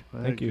much.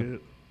 Thank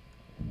you.